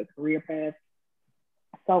a really good career path.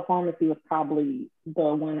 So pharmacy was probably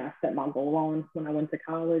the one I set my goal on when I went to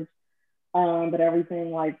college. But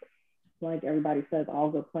everything, like everybody says,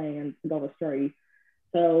 all good plans go astray.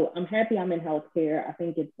 So I'm happy I'm in healthcare. I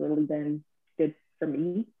think it's really been good for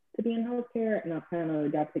me to be in healthcare, and I've kind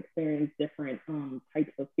of got to experience different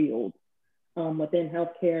types of fields within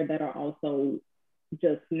healthcare that are also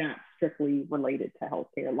just not strictly related to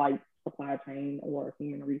healthcare, like supply chain or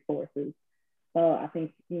human resources. So I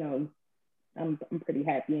think, I'm pretty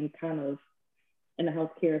happy and kind of in the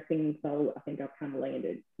healthcare scene. So I think I've kind of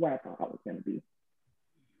landed where I thought I was going to be.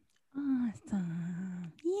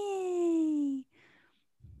 Awesome. Yay.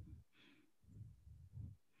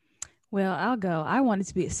 Well, I'll go. I wanted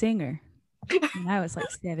to be a singer when I was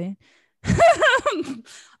like 7.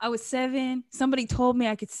 I was 7. Somebody told me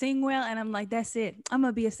I could sing well, and I'm like, that's it. I'm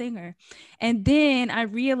gonna be a singer. And then I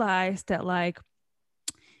realized that like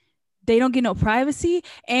they don't get no privacy.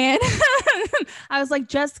 And I was like,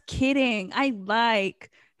 just kidding. I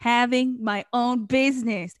like having my own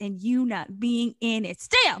business and you not being in it.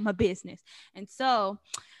 Stay out my business. And so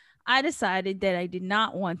I decided that I did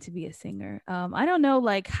not want to be a singer. I don't know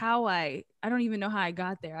like how I don't even know how I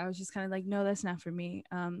got there. I was just kind of like, no, that's not for me.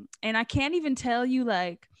 And I can't even tell you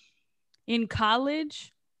like in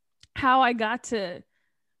college how I got to,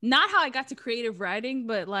 not how I got to creative writing,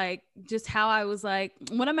 but like just how I was like,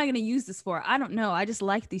 what am I going to use this for? I don't know. I just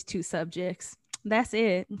like these two subjects. That's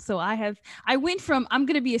it. So I went from I'm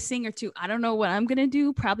going to be a singer to I don't know what I'm going to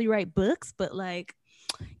do, probably write books, but like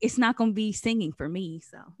it's not going to be singing for me.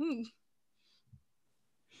 So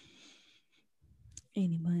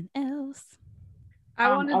anyone else?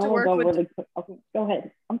 I wanted to work with really quick. Okay, go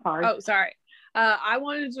ahead. I'm sorry. Oh, sorry. I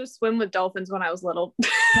wanted to swim with dolphins when I was little.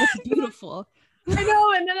 That's beautiful. I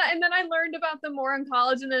know, and then I learned about them more in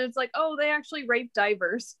college, and then it's like, oh, they actually rape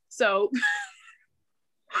divers. So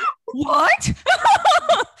what?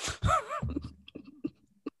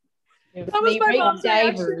 That was my mom's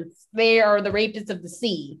divers. They are the rapists of the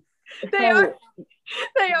sea. They are.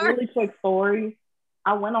 Really quick story.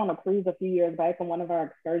 I went on a cruise a few years back, and one of our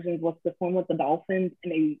excursions was to swim with the dolphins,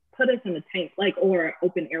 and they put us in a tank, like, or an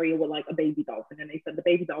open area with like a baby dolphin, and they said the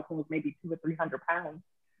baby dolphin was maybe 200 or 300 pounds.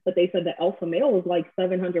 But they said the alpha male was like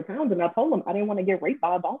 700 pounds. And I told them I didn't want to get raped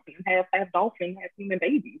by a dolphin, half dolphin, half human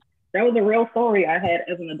babies. That was a real story I had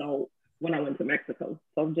as an adult when I went to Mexico.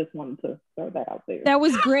 So I just wanted to throw that out there. That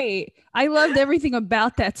was great. I loved everything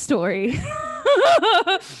about that story.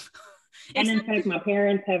 And in fact, my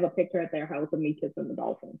parents have a picture at their house of me kissing the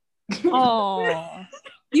dolphin. Oh,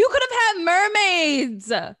 you could have had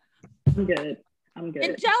mermaids. I'm good.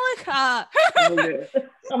 Angelica. I'm good.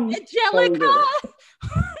 Angelica.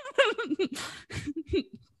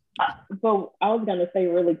 So I was gonna say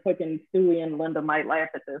really quick, and Stewie and Linda might laugh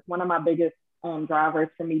at this. One of my biggest drivers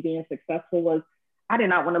for me being successful was I did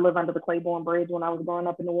not want to live under the Claiborne Bridge when I was growing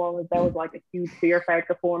up in New Orleans. That was like a huge fear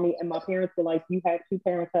factor for me. And my parents were like, you have two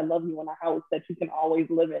parents that love you in a house that you can always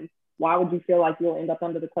live in. Why would you feel like you'll end up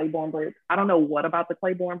under the Claiborne Bridge? I don't know what about the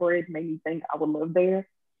Claiborne Bridge made me think I would live there,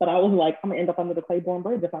 but I was like, I'm gonna end up under the Claiborne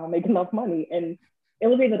Bridge if I don't make enough money. And it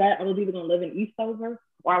was either that, I was either gonna live in Eastover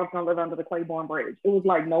or I was gonna live under the Claiborne Bridge. It was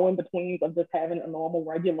like no in between of just having a normal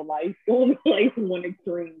regular life. It was like one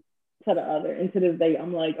extreme to the other. And to this day,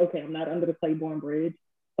 I'm like, okay, I'm not under the Claiborne Bridge,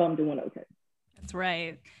 so I'm doing okay. That's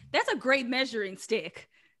right. That's a great measuring stick.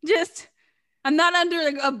 Just, I'm not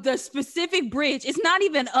under the specific bridge. It's not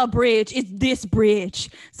even a bridge. It's this bridge.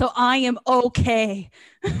 So I am okay.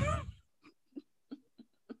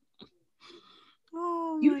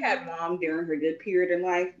 Oh, you had mom during her good period in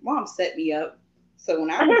life. Mom set me up. So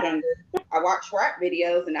when I was younger, I watched rap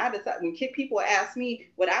videos, and I decided when people ask me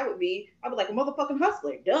what I would be, I'd be like a motherfucking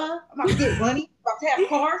hustler. Duh, I'm about to get money, about to have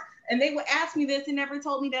cars. And they would ask me this and never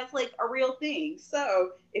told me that's like a real thing.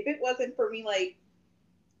 So if it wasn't for me like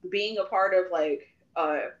being a part of like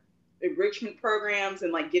enrichment programs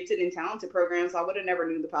and like gifted and talented programs, I would have never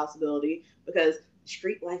knew the possibility, because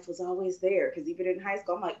street life was always there. Because even in high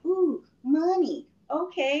school, I'm like, ooh, money.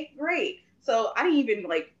 Okay, great. So I didn't even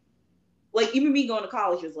like even me going to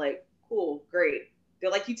college was like, cool, great. They're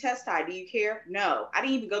like, you test high, do you care? No, I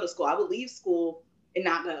didn't even go to school. I would leave school and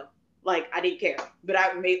not go. Like, I didn't care. But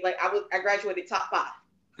I graduated top 5.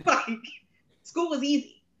 Like, school was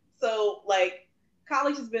easy. So like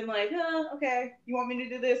college has been like, okay, you want me to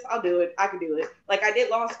do this? I'll do it. I can do it. Like, I did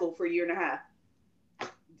law school for a year and a half.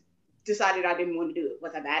 Decided I didn't want to do it.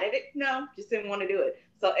 Was I bad at it? No, just didn't want to do it.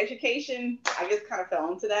 So education, I just kind of fell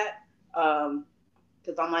into that.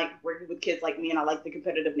 Because I'm like working with kids like me, and I like the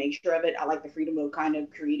competitive nature of it. I like the freedom of kind of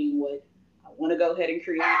creating what I want to go ahead and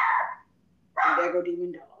create. And there go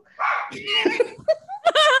Demon Dog.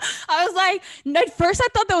 I was like, at first I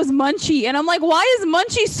thought that was Munchie, and I'm like, why is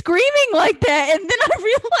Munchie screaming like that? And then I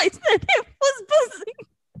realized that it was Pussy.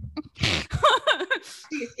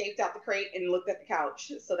 She escaped out the crate and looked at the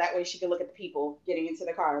couch, so that way she could look at the people getting into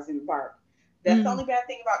the cars and bark. That's the only bad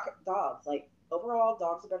thing about dogs. Like, overall,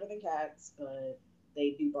 dogs are better than cats, but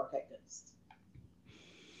they do bark at ghosts.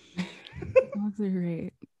 Dogs are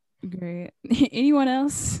great. Great. Anyone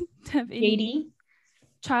else have any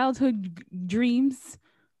childhood dreams?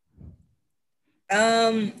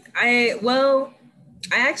 I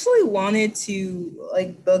actually wanted to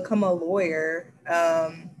like become a lawyer.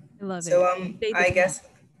 I love it. So I guess.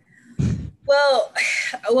 Well,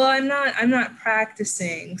 I'm not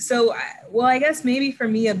practicing. So, I guess maybe for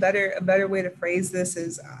me a better way to phrase this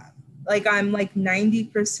is like I'm like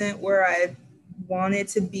 90% where I wanted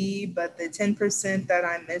to be, but the 10% that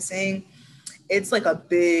I'm missing, it's like a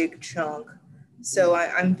big chunk. So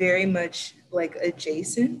I'm very much like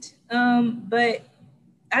adjacent. But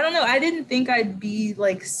I don't know. I didn't think I'd be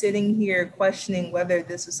like sitting here questioning whether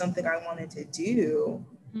this was something I wanted to do.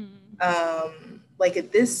 Like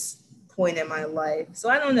at this point in my life. So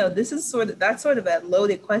I don't know. That's sort of a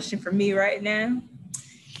loaded question for me right now.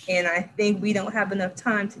 And I think we don't have enough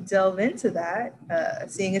time to delve into that,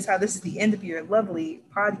 seeing as how this is the end of your lovely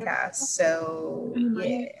podcast. So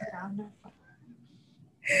yeah.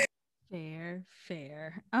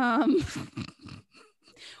 Fair.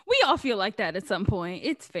 We all feel like that at some point.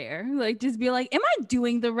 It's fair. Like, just be like, am I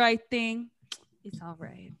doing the right thing? It's all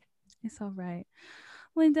right.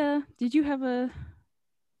 Linda, did you have a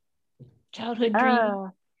childhood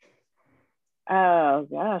dream? Oh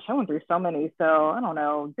gosh, I went through so many. So I don't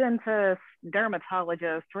know, dentist,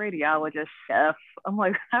 dermatologist, radiologist, chef. I'm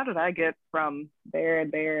like, how did I get from there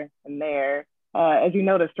and there and there? As you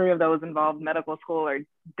notice, 3 of those involved medical school or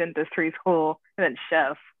dentistry school, and then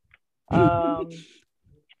chef.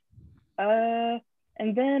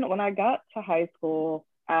 And then when I got to high school,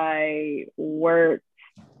 I worked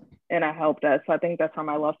in a help desk. So I think that's where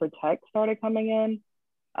my love for tech started coming in.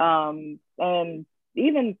 And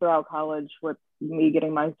even throughout college, with me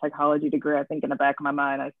getting my psychology degree, I think in the back of my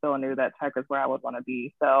mind, I still knew that tech is where I would want to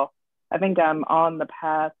be. So I think I'm on the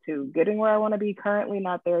path to getting where I want to be. Currently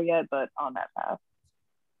not there yet, but on that path.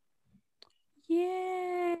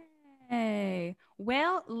 Yay.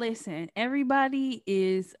 Well, listen, everybody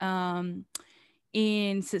is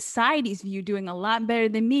in society's view doing a lot better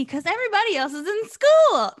than me because everybody else is in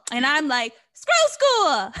school. And I'm like, screw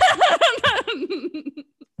school.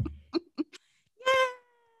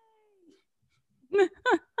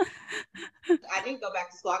 I didn't go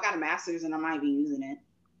back to school. I got a master's and I might be using it.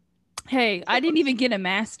 Hey, I didn't even get a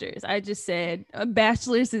master's. I just said a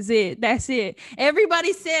bachelor's is it. That's it.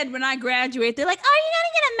 Everybody said when I graduate, they're like, "Oh, you're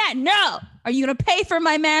gonna get a No. Are you gonna pay for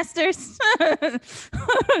my master's?"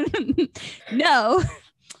 No.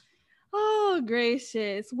 Oh,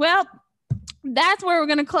 gracious. Well, that's where we're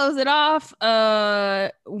gonna close it off.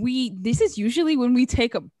 This is usually when we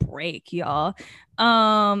take a break, y'all,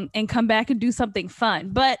 and come back and do something fun.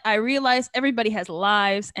 But I realize everybody has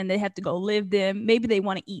lives and they have to go live them. Maybe they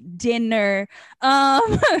want to eat dinner.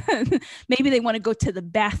 Maybe they want to go to the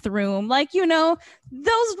bathroom, like, those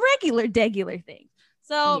regular things.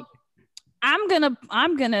 So we're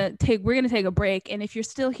gonna take a break, and if you're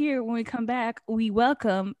still here when we come back, we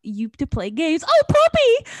welcome you to play games. Oh,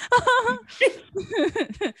 puppy!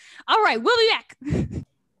 All right, we'll be back, and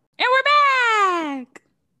we're back.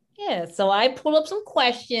 Yeah, so I pulled up some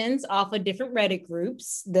questions off of different Reddit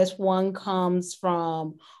groups. This one comes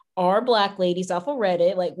from our Black ladies off of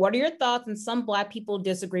Reddit. Like, what are your thoughts on some Black people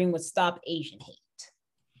disagreeing with Stop Asian Hate?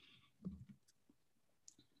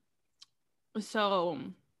 So,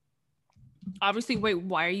 obviously, wait,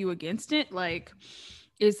 why are you against it? Like,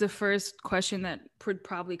 is the first question that would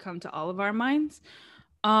probably come to all of our minds.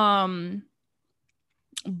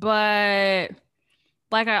 But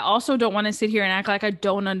like, I also don't want to sit here and act like I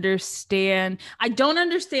don't understand. I don't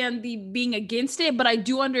understand the being against it, but I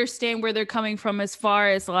do understand where they're coming from as far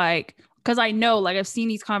as like, because I know, like, I've seen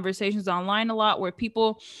these conversations online a lot where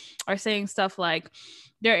people are saying stuff like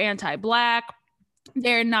they're anti-Black,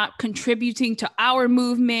 they're not contributing to our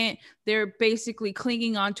movement, they're basically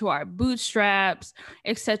clinging onto our bootstraps,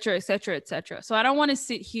 etc., etc., etc. So I don't want to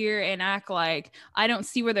sit here and act like I don't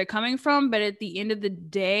see where they're coming from, but at the end of the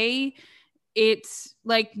day, it's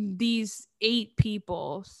like these 8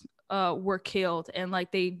 people were killed and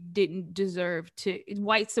like they didn't deserve to.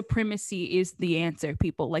 White supremacy is the answer,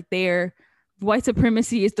 people. Like, white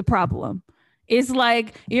supremacy is the problem. It's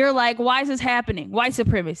like, you're like, why is this happening? White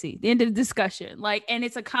supremacy, the end of the discussion. Like, and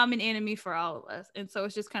it's a common enemy for all of us. And so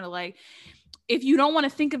it's just kind of like, if you don't want to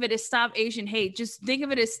think of it as Stop Asian Hate, just think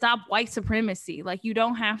of it as Stop White Supremacy. Like, you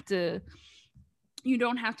don't have to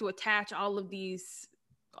attach all of these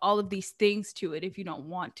things to it if you don't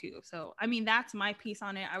want to. So, I mean, that's my piece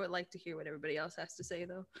on it. I would like to hear what everybody else has to say,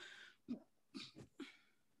 though.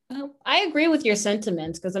 I agree with your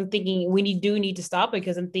sentiments because I'm thinking we do need to stop it,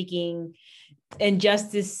 because I'm thinking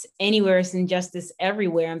injustice anywhere is injustice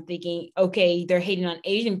everywhere. I'm thinking, okay, they're hating on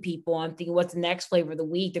Asian people. I'm thinking, what's the next flavor of the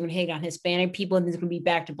week? They're going to hate on Hispanic people, and then it's going to be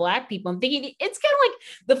back to Black people. I'm thinking it's kind of like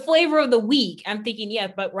the flavor of the week. I'm thinking, yeah,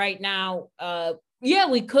 but right now, yeah,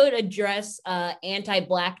 we could address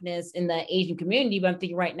anti-Blackness in the Asian community, but I'm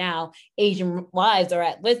thinking right now, Asian lives are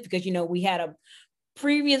at risk because, we had a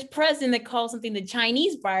previous president that called something the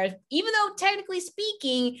Chinese virus, even though technically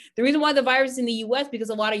speaking, the reason why the virus is in the US because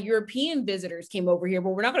a lot of European visitors came over here,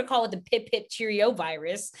 but we're not going to call it the pip pip cheerio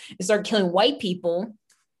virus and start killing white people.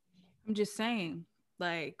 I'm just saying,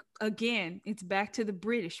 Like, again, it's back to the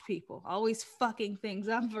British people, always fucking things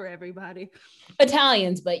up for everybody.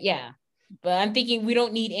 Italians, but yeah. But I'm thinking we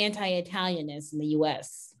don't need anti-Italianists in the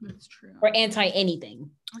US. That's true. Or anti-anything.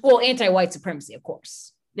 Well, anti-white supremacy, of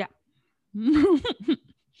course. Yeah.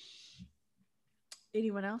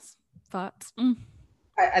 Anyone else? Thoughts?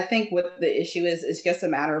 I think what the issue is, it's just a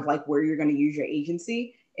matter of like where you're going to use your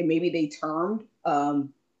agency, and maybe they termed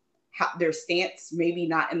their stance maybe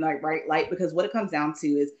not in the right light, because what it comes down to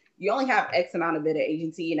is you only have X amount of bit of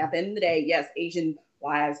agency, and at the end of the day, yes, Asian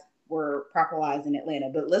lives were proper lives in Atlanta,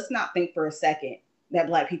 but let's not think for a second that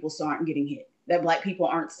Black people still aren't getting hit, that Black people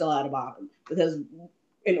aren't still at the bottom, because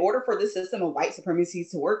in order for this system of white supremacy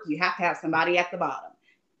to work, you have to have somebody at the bottom,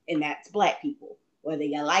 and that's Black people, whether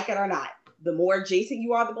you like it or not. The more adjacent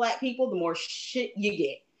you are to Black people, the more shit you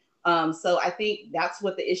get. So I think that's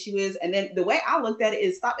what the issue is. And then the way I looked at it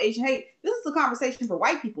is stop Asian hate. This is a conversation for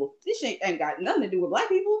white people. This shit ain't got nothing to do with Black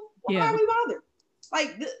people. Why are we bothered?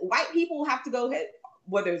 Like, white people have to go ahead,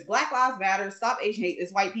 whether it's Black Lives Matter, stop Asian hate,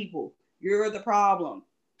 it's white people. You're the problem.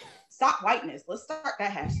 Stop whiteness. Let's start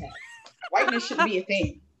that hashtag. Whiteness shouldn't be a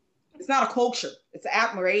thing. It's not a culture. It's an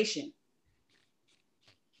admiration.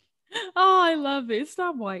 Oh, I love it.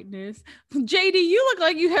 Stop whiteness. JD, you look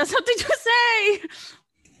like you have something to say.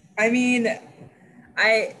 I mean,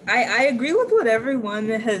 I agree with what everyone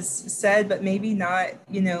has said, but maybe not,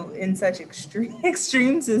 in such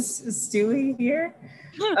extremes as Stewie here.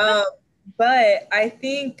 But I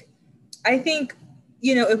think,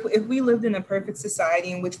 if we lived in a perfect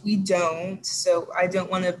society, in which we don't, so I don't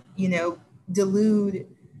want to, delude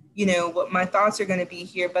what my thoughts are going to be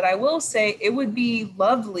here, but I will say it would be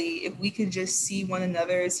lovely if we could just see one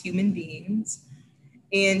another as human beings,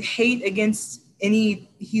 and hate against any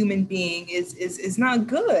human being is not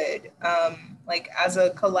good, like as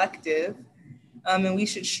a collective, and we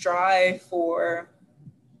should strive for,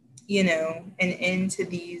 an end to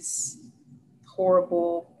these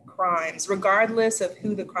horrible crimes, regardless of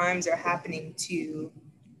who the crimes are happening to.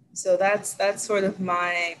 So that's sort of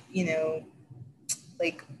my,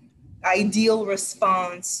 like, ideal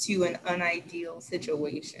response to an unideal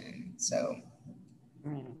situation. So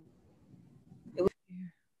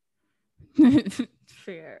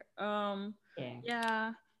fair.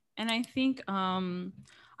 Yeah. And I think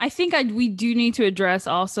we do need to address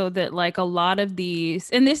also that, like, a lot of these,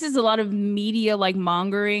 and this is a lot of media like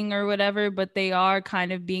mongering or whatever, but they are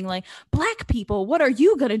kind of being like, Black people, what are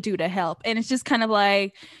you gonna do to help? And it's just kind of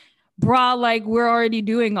like, brah, like, we're already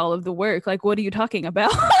doing all of the work. Like, what are you talking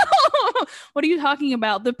about? What are you talking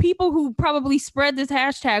about? The people who probably spread this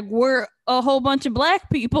hashtag were a whole bunch of Black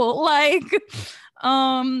people. Like,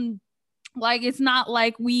 it's not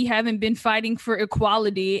like we haven't been fighting for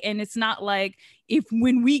equality, and it's not like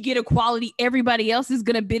when we get equality, everybody else is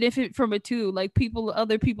gonna benefit from it too. Like,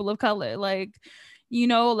 other people of color, like,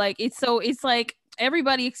 it's like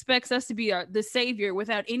everybody expects us to be the savior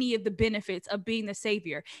without any of the benefits of being the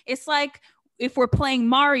savior. It's like if we're playing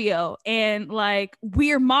Mario and, like,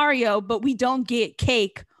 we're Mario, but we don't get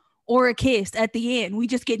cake or a kiss at the end. We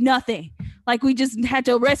just get nothing. Like, we just had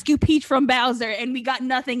to rescue Peach from Bowser and we got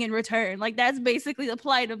nothing in return. Like, that's basically the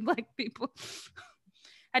plight of Black people.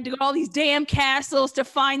 Had to go to all these damn castles to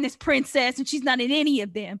find this princess, and she's not in any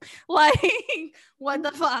of them. Like, what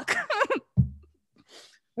the fuck?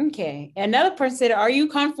 Okay. Another person said, are you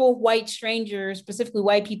comfortable with white strangers, specifically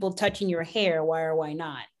white people, touching your hair? Why or why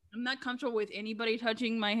not? I'm not comfortable with anybody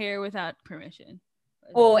touching my hair without permission.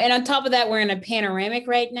 Oh, and on top of that, we're in a panoramic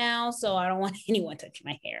right now, so I don't want anyone touching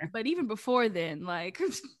my hair. But even before then, like...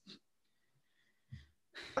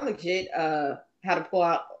 I legit had to pull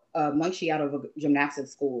out Munchie out of a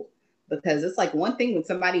gymnastics school, because it's like one thing when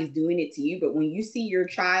somebody's doing it to you, but when you see your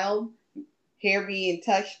child hair being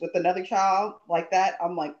touched with another child like that,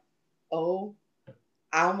 I'm like, oh,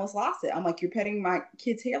 I almost lost it. I'm like, you're petting my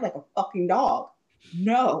kid's hair like a fucking dog.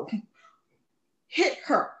 No. Hit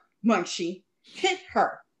her, Munchie. Hit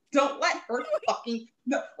her. Don't let her fucking,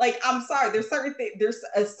 no. Like, I'm sorry, there's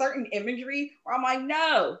a certain imagery where I'm like,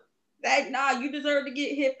 no, you deserve to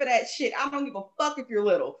get hit for that shit. I don't give a fuck if you're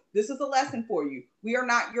little. This is a lesson for you. We are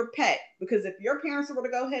not your pet, because if your parents were to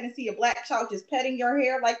go ahead and see a Black child just petting your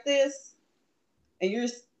hair like this, and you're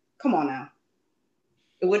just, come on now,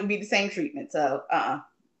 it wouldn't be the same treatment. So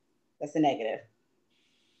that's a negative.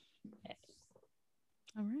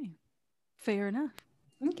 All right, fair enough.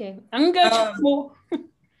 Okay, I'm good.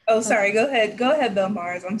 Sorry, go ahead, Belle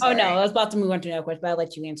Mars. I'm sorry. Oh no, I was about to move on to another question, but I'll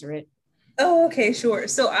let you answer it. Oh, okay, sure.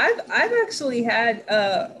 So I've actually had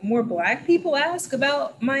more Black people ask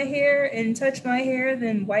about my hair and touch my hair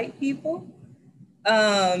than white people.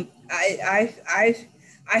 I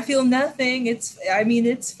I feel nothing.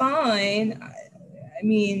 It's fine. I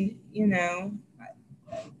mean, you know,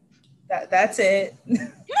 that's it.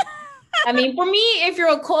 I mean, for me, if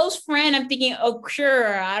you're a close friend, I'm thinking, oh,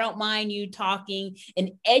 sure, I don't mind you talking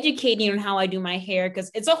and educating on how I do my hair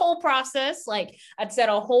because it's a whole process. Like I'd set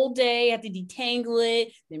a whole day, I have to detangle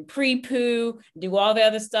it, then pre-poo, do all the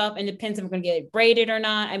other stuff. And it depends if I'm going to get it braided or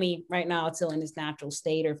not. I mean, right now it's still in its natural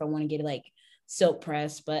state, or if I want to get it like silk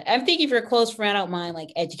pressed. But I'm thinking if you're a close friend, I don't mind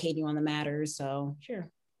like educating on the matters. So sure.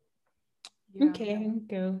 Yeah. Okay,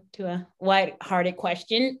 go to a light-hearted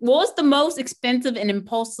question. What was the most expensive and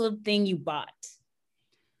impulsive thing you bought?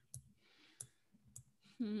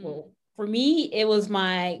 Well, for me, it was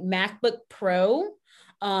my MacBook Pro.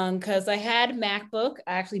 Because I had MacBook,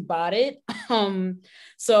 I actually bought it.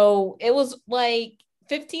 So it was like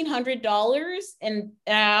 $1,500, and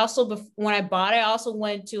I also, when I bought it, I also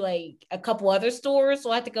went to like a couple other stores,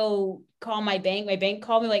 so I had to go call my bank. My bank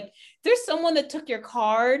called me like, there's someone that took your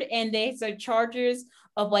card and they said charges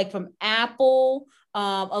of like from Apple,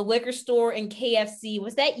 a liquor store, and KFC.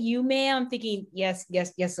 Was that you, ma'am? I'm thinking yes,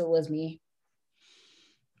 it was me.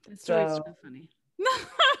 It's still funny.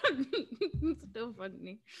 It's still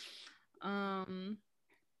funny. I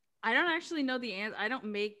don't actually know the answer. I don't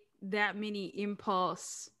make that many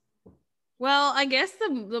impulse. Well, I guess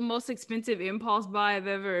the most expensive impulse buy I've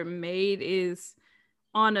ever made is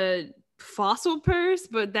on a Fossil purse,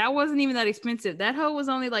 but that wasn't even that expensive. That hoe was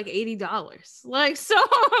only like $80. Like, so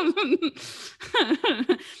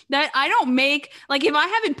that I don't make, like, if I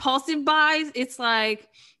have impulsive buys, it's like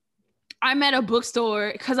I'm at a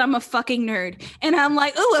bookstore because I'm a fucking nerd and I'm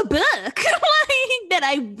like, oh, a book like,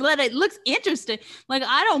 that it looks interesting. Like,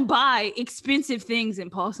 I don't buy expensive things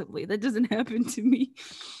impulsively. That doesn't happen to me.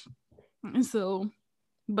 So,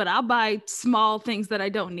 but I'll buy small things that I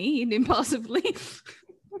don't need impulsively.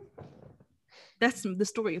 That's the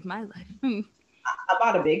story of my life. I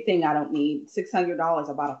bought a big thing I don't need. $600.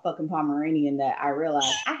 I bought a fucking Pomeranian that I realized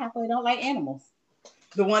I halfway don't like animals.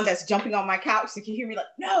 The one that's jumping on my couch, so you can hear me like,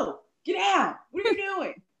 no, get down. What are you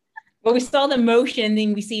doing? Well, we saw the motion,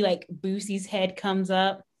 then we see like Boosie's head comes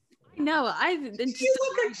up. I know. She's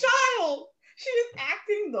like a child. She is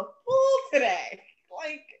acting the fool today.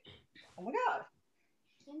 Like, oh my God.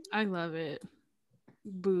 I love it.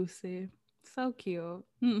 Boosie. So cute.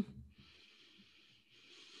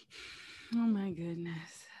 Oh my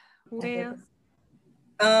goodness. Well,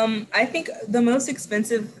 I think the most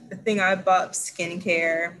expensive thing I bought,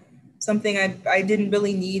 skincare, something I didn't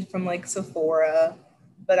really need from like Sephora,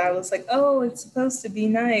 but I was like, oh, it's supposed to be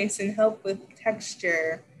nice and help with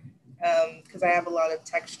texture, because I have a lot of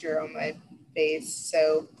texture on my face.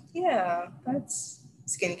 So yeah, that's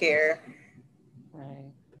skincare.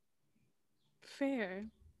 Right. Fair.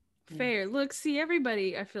 Look, see,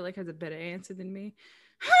 everybody I feel like has a better answer than me.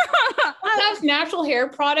 Sometimes natural hair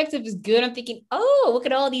products, if it's good, I'm thinking, oh, look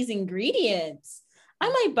at all these ingredients. I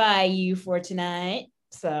might buy you for tonight.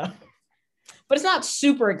 So, but it's not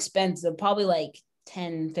super expensive, probably like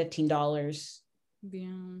 $10, $15. Yeah.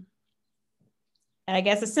 And I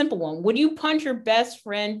guess a simple one. Would you punch your best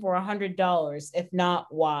friend for $100? If not,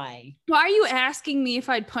 why? Why are you asking me if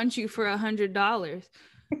I'd punch you for $100?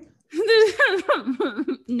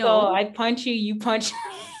 No. So I punch you, you punch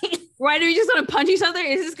me. Why do we just want to punch each other?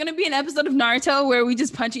 Is this going to be an episode of Naruto where we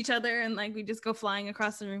just punch each other and like we just go flying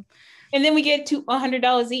across the room? And then we get to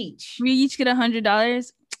 $100 each. We each get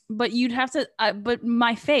 $100, but you'd have to. But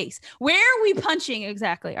my face. Where are we punching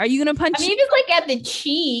exactly? Are you going to punch? I mean, if it's like at the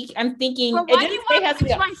cheek, I'm thinking. Well, why do you want to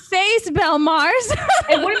punch my face, Belmars?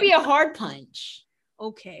 It wouldn't be a hard punch.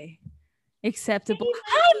 Okay, acceptable.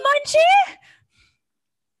 Hi, Munchie.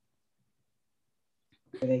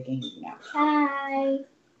 Hi.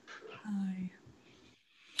 Hi.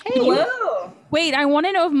 Hey, Hello. Wait, I want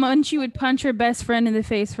to know if Munchie would punch her best friend in the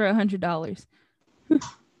face for $100. No.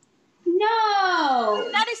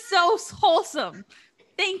 That is so wholesome.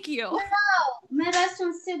 Thank you. No, my best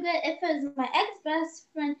friend's too good. If it was my ex-best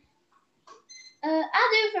friend, I'll do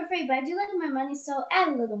it for free, but I do like my money, so add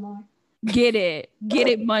a little more. Get it,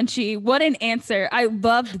 Munchie. What an answer. I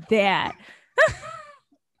loved that.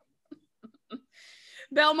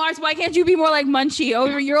 Belmars, why can't you be more like Munchie?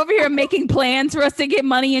 You're over here making plans for us to get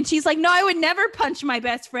money, and she's like, no, I would never punch my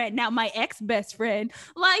best friend. Now my ex-best friend.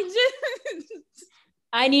 Like, just...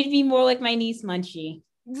 I need to be more like my niece Munchie.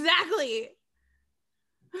 Exactly.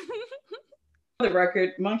 For the record,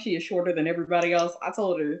 Munchie is shorter than everybody else. I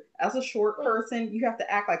told her, as a short person, you have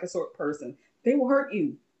to act like a short person. They will hurt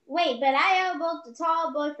you. Wait, but I elbowed the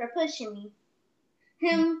tall boy for pushing me.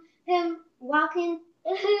 Him walking,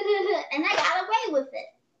 and I got away with it.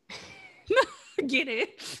 Get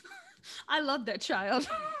it? I love that child.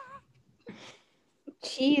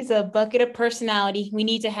 She's a bucket of personality. We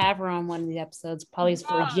need to have her on one of the episodes. Probably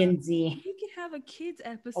for Gen Z. We can have a kids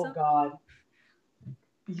episode. Oh God.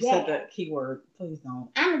 You said that keyword. Please don't.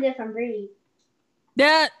 I'm a different breed.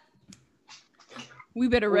 That we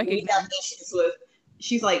better recognize.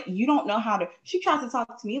 She's like, you don't know how to. She tries to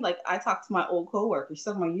talk to me like I talk to my old coworker. She's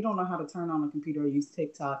talking about you don't know how to turn on a computer or use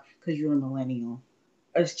TikTok because you're a millennial.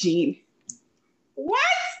 As Jean. What?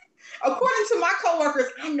 According to my coworkers,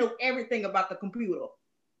 I know everything about the computer.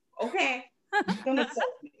 Okay. Don't insult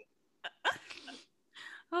me.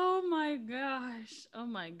 Oh my gosh. Oh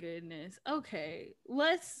my goodness. Okay.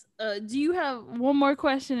 Let's do you have one more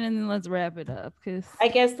question and then let's wrap it up? Because I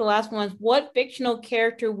guess the last one is, what fictional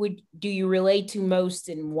character do you relate to most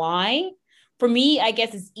and why? For me, I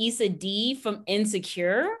guess it's Issa D from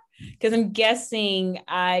Insecure, because I'm guessing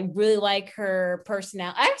I really like her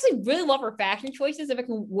personality. I actually really love her fashion choices. If I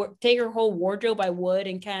can take her whole wardrobe, I would,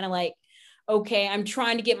 and kind of like, okay, I'm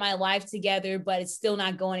trying to get my life together, but it's still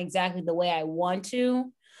not going exactly the way I want to.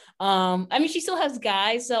 I mean, she still has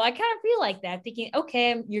guys, so I kind of feel like that, thinking,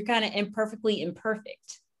 okay, you're kind of imperfectly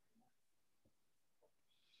imperfect.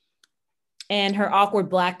 And her Awkward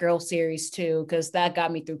Black Girl series too, because that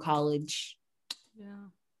got me through college. Yeah,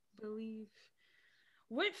 believe.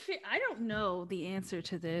 I don't know the answer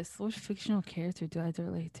to this. What fictional character do I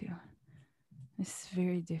relate to? It's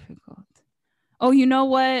very difficult. Oh, you know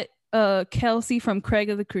what? Kelsey from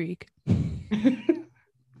Craig of the Creek.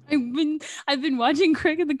 I've been watching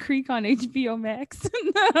Craig of the Creek on HBO Max.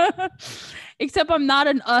 Except I'm not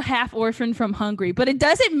a half orphan from Hungary, but it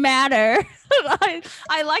doesn't matter.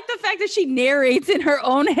 I like the fact that she narrates in her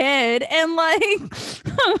own head and like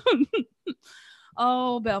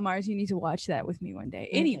oh, Belle Mars, you need to watch that with me one day.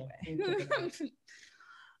 Anyway.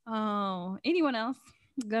 Oh, anyone else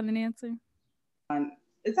got an answer?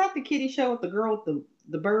 Is that the kitty show with the girl with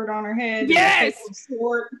the bird on her head? Yes.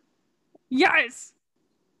 Yes.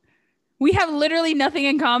 We have literally nothing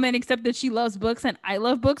in common except that she loves books and I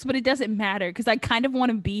love books, but it doesn't matter because I kind of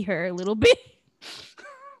want to be her a little bit.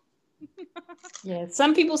 Yeah,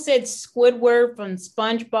 some people said Squidward from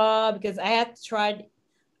SpongeBob because I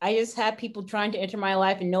just have people trying to enter my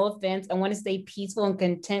life, and no offense, I want to stay peaceful and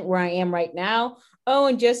content where I am right now. Oh,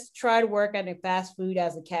 and just try to work at a fast food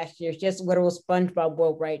as a cashier. It's just literal SpongeBob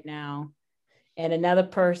world right now. And another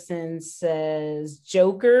person says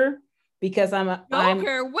Joker. Because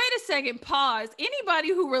Joker, wait a second, pause. Anybody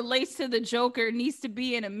who relates to the Joker needs to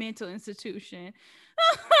be in a mental institution.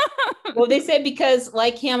 Well, they said because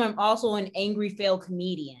like him, I'm also an angry failed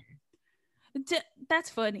comedian.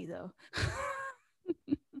 That's funny though.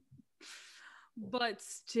 But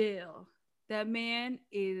still, that man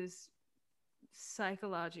is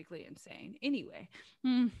psychologically insane. Anyway.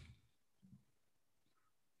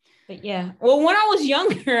 But yeah, well, when I was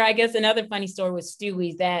younger, I guess another funny story with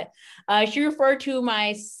Stewie's that she referred to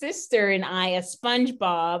my sister and I as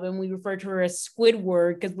SpongeBob, and we referred to her as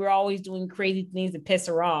Squidward because we're always doing crazy things to piss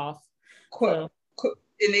her off. And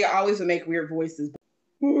they always would make weird voices.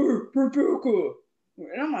 And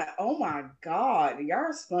I'm like, oh my God, y'all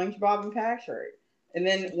are SpongeBob and Patrick. And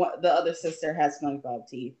then the other sister has SpongeBob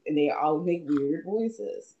teeth, and they always make weird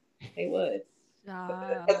voices. They would.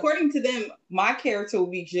 According to them, my character would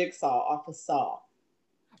be Jigsaw off of Saw.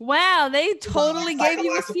 Wow, they totally gave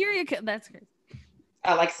you a serial killer. That's great.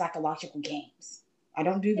 I like psychological games. I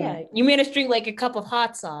don't do that. Yeah, you made us drink like a cup of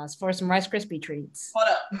hot sauce for some Rice Krispie treats. Hold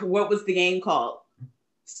up. What was the game called?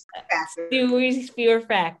 Stewie's Fear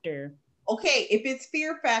Factor. Okay, if it's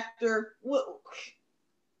Fear Factor, what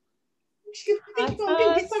you think you're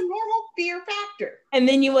gonna do? It's a normal Fear Factor. And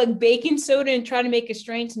then you like baking soda and try to make a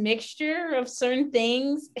strange mixture of certain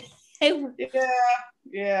things.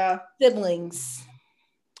 Yeah. Siblings.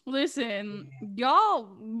 Listen, y'all,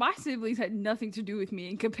 my siblings had nothing to do with me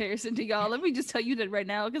in comparison to y'all. Let me just tell you that right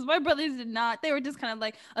now, because my brothers did not. They were just kind of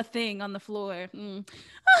like a thing on the floor.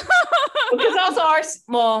 Because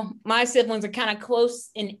also my siblings are kind of close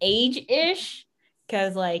in age-ish,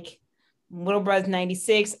 because like little brother's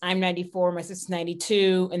 96, I'm 94, my sister's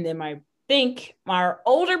 92, and then our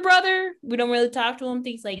older brother, we don't really talk to him, I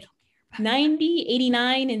think he's like 90,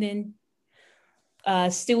 89, and then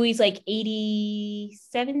Stewie's like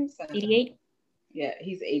 87, 88. Yeah,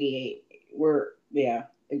 he's 88. The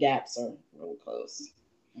gaps are real close.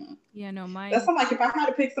 Yeah, no, that's not like if I had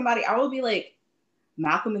to pick somebody, I would be like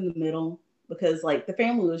Malcolm in the Middle, because like the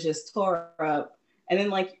family was just tore up. And then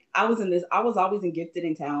like I was always in Gifted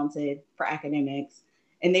and Talented for academics,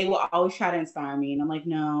 and they will always try to inspire me. And I'm like,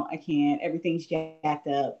 no, I can't. Everything's jacked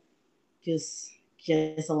up. Just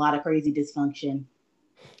a lot of crazy dysfunction.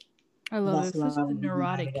 I love it. Such a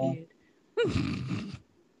neurotic kid.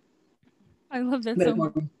 I love that so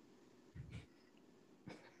much.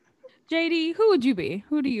 JD, who would you be?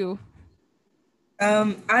 Who do you?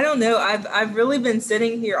 I don't know. I've really been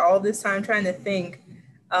sitting here all this time trying to think,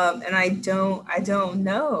 and I don't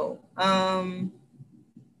know.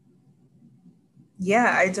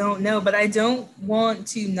 Yeah, I don't know, but I don't want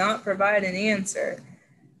to not provide an answer.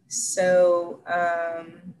 So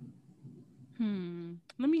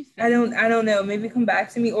let me think. I don't know. Maybe come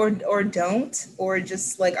back to me or don't, or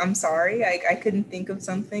just like, I'm sorry, I couldn't think of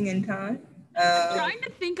something in time. I'm trying to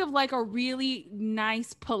think of like a really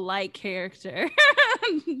nice, polite character.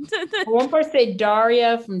 One person said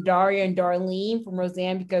Daria from Daria and Darlene from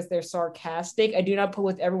Roseanne because they're sarcastic. I do not put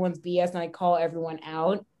with everyone's BS and I call everyone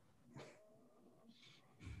out.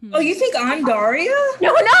 Oh, you think I'm Daria?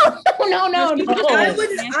 No. I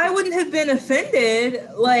wouldn't have been offended,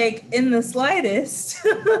 like, in the slightest.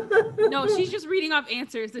 No, she's just reading off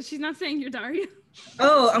answers. She's not saying you're Daria.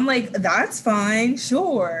 Oh, I'm like, that's fine,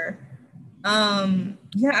 sure.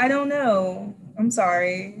 Yeah, I don't know. I'm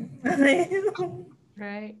sorry.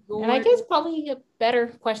 Right. And I guess probably a better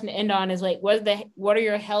question to end on is like, what are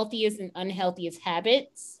your healthiest and unhealthiest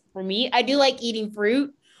habits? For me, I do like eating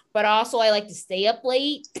fruit, but also I like to stay up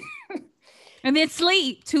late. And then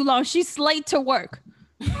sleep too long. She's late to work.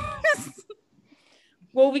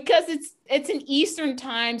 Well, because it's an Eastern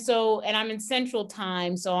time, and I'm in Central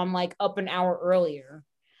time, so I'm like up an hour earlier.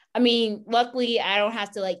 I mean, luckily I don't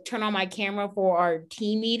have to like turn on my camera for our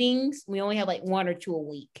team meetings. We only have like 1 or 2 a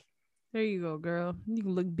week. There you go, girl. You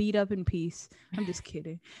can look beat up in peace. I'm just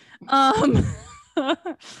kidding. Healthiest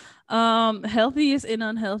and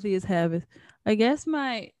unhealthiest habits. I guess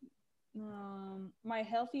my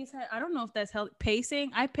healthiest I don't know if that's healthy.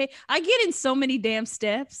 Pacing. I get in so many damn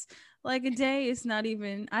steps. Like a day is not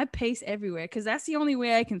even, I pace everywhere because that's the only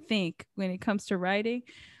way I can think when it comes to writing.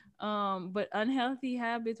 But unhealthy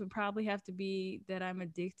habits would probably have to be that I'm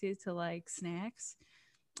addicted to like snacks.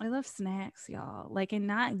 I love snacks, y'all, like, and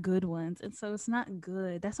not good ones. And so it's not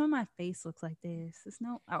good. That's why my face looks like this. It's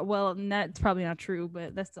no, well, that's probably not true,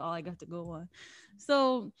 but that's all I got to go on.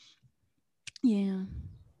 So yeah.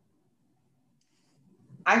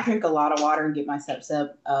 I drink a lot of water and get my steps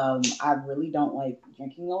up. I really don't like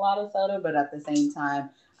drinking a lot of soda, but at the same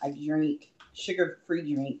time, I drink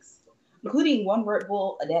sugar-free drinks, including 1 Red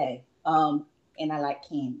Bull a day. And I like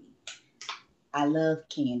candy. I love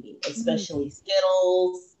candy, especially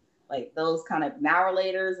Skittles, like those kind of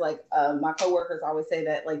Now-Relators. Like my coworkers always say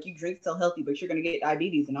that like you drink so healthy, but you're gonna get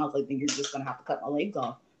diabetes. And I was like, then you're just gonna have to cut my legs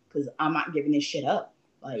off because I'm not giving this shit up.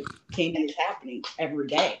 Like candy is happening every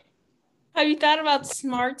day. Have you thought about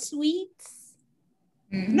Smart Sweets?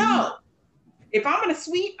 No. If I'm in a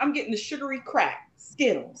sweet, I'm getting the sugary crack,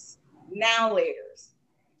 Skittles, Now-Laters.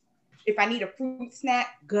 If I need a fruit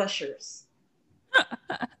snack, Gushers.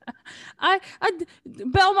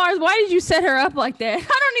 Belle Mars, why did you set her up like that? I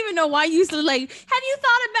don't even know why you used to like, have you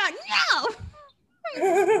thought about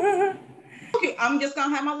no? Okay, I'm just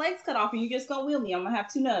gonna have my legs cut off and you're just gonna wheel me. I'm gonna have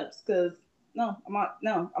 2 nubs because I'm not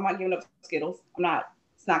giving up Skittles.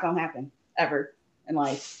 It's not gonna happen ever in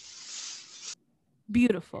life.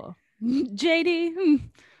 Beautiful. JD.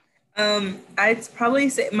 I'd probably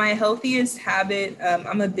say my healthiest habit,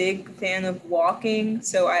 I'm a big fan of walking,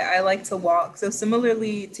 so I like to walk. So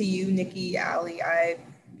similarly to you, Nikki, Allie, I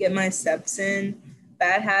get my steps in.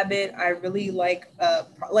 Bad habit, I really like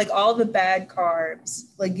all the bad carbs.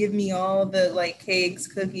 Like give me all the like cakes,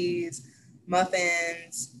 cookies,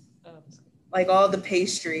 muffins, like all the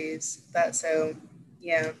pastries.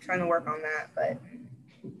 Yeah, I'm trying to work on that, but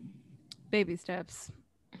baby steps.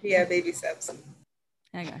 Yeah, baby steps.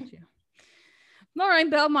 I got you. All right,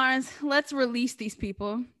 Belle Mars, let's release these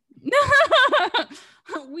people.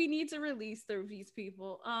 We need to release these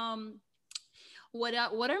people. What are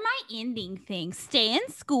my ending things? Stay in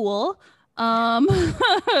school.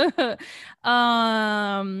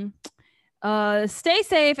 Stay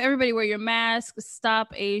safe. Everybody wear your mask.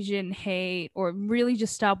 Stop Asian hate, or really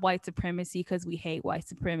just stop white supremacy because we hate white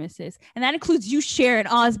supremacists. And that includes you, Sharon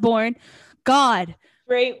Osbourne. God.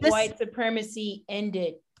 White supremacy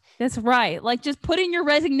ended. That's right. Like, just put in your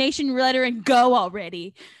resignation letter and go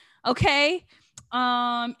already. Okay.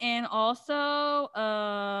 And also,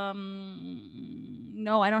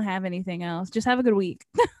 no, I don't have anything else. Just have a good week.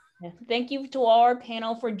 Thank you to all our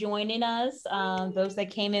panel for joining us. Those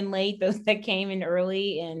that came in late, those that came in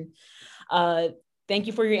early, and thank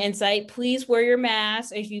you for your insight. Please wear your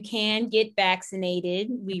mask. If you can, get vaccinated.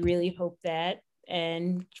 We really hope that.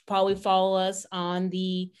 And probably follow us on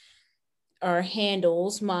the our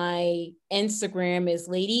handles. My Instagram is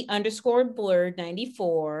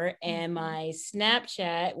lady_blurred94, and my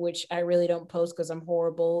Snapchat, which I really don't post because I'm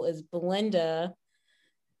horrible, is Belinda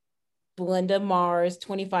Mars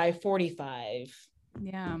 2545.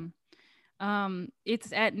 Yeah.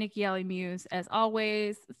 It's at Nikki Alley Muse as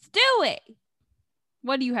always. Stewie,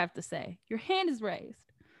 what do you have to say? Your hand is raised.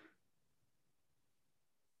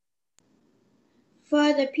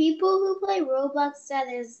 For the people who play Roblox that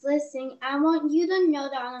is listening, I want you to know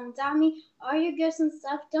that on Adopt all your gifts and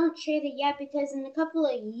stuff, don't trade it yet because in a couple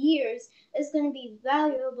of years, it's going to be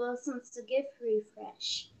valuable since the gift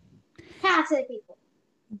refresh. Pass to the people.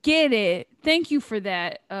 Get it. Thank you for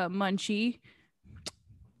that, Munchie.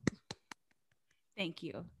 Thank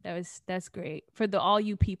you. That's great for all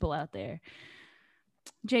you people out there.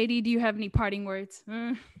 JD, do you have any parting words?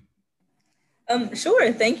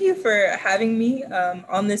 Sure. Thank you for having me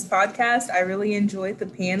on this podcast. I really enjoyed the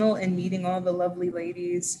panel and meeting all the lovely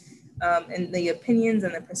ladies and the opinions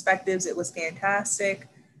and the perspectives. It was fantastic.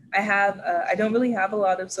 I don't really have a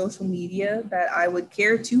lot of social media that I would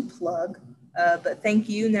care to plug, but thank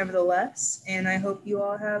you nevertheless. And I hope you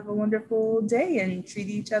all have a wonderful day and treat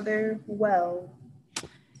each other well.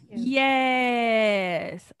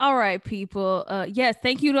 Yes. All right, people. Yes,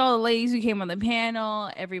 thank you to all the ladies who came on the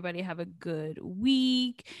panel. Everybody have a good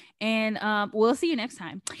week. And we'll see you next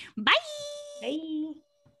time. Bye. Bye.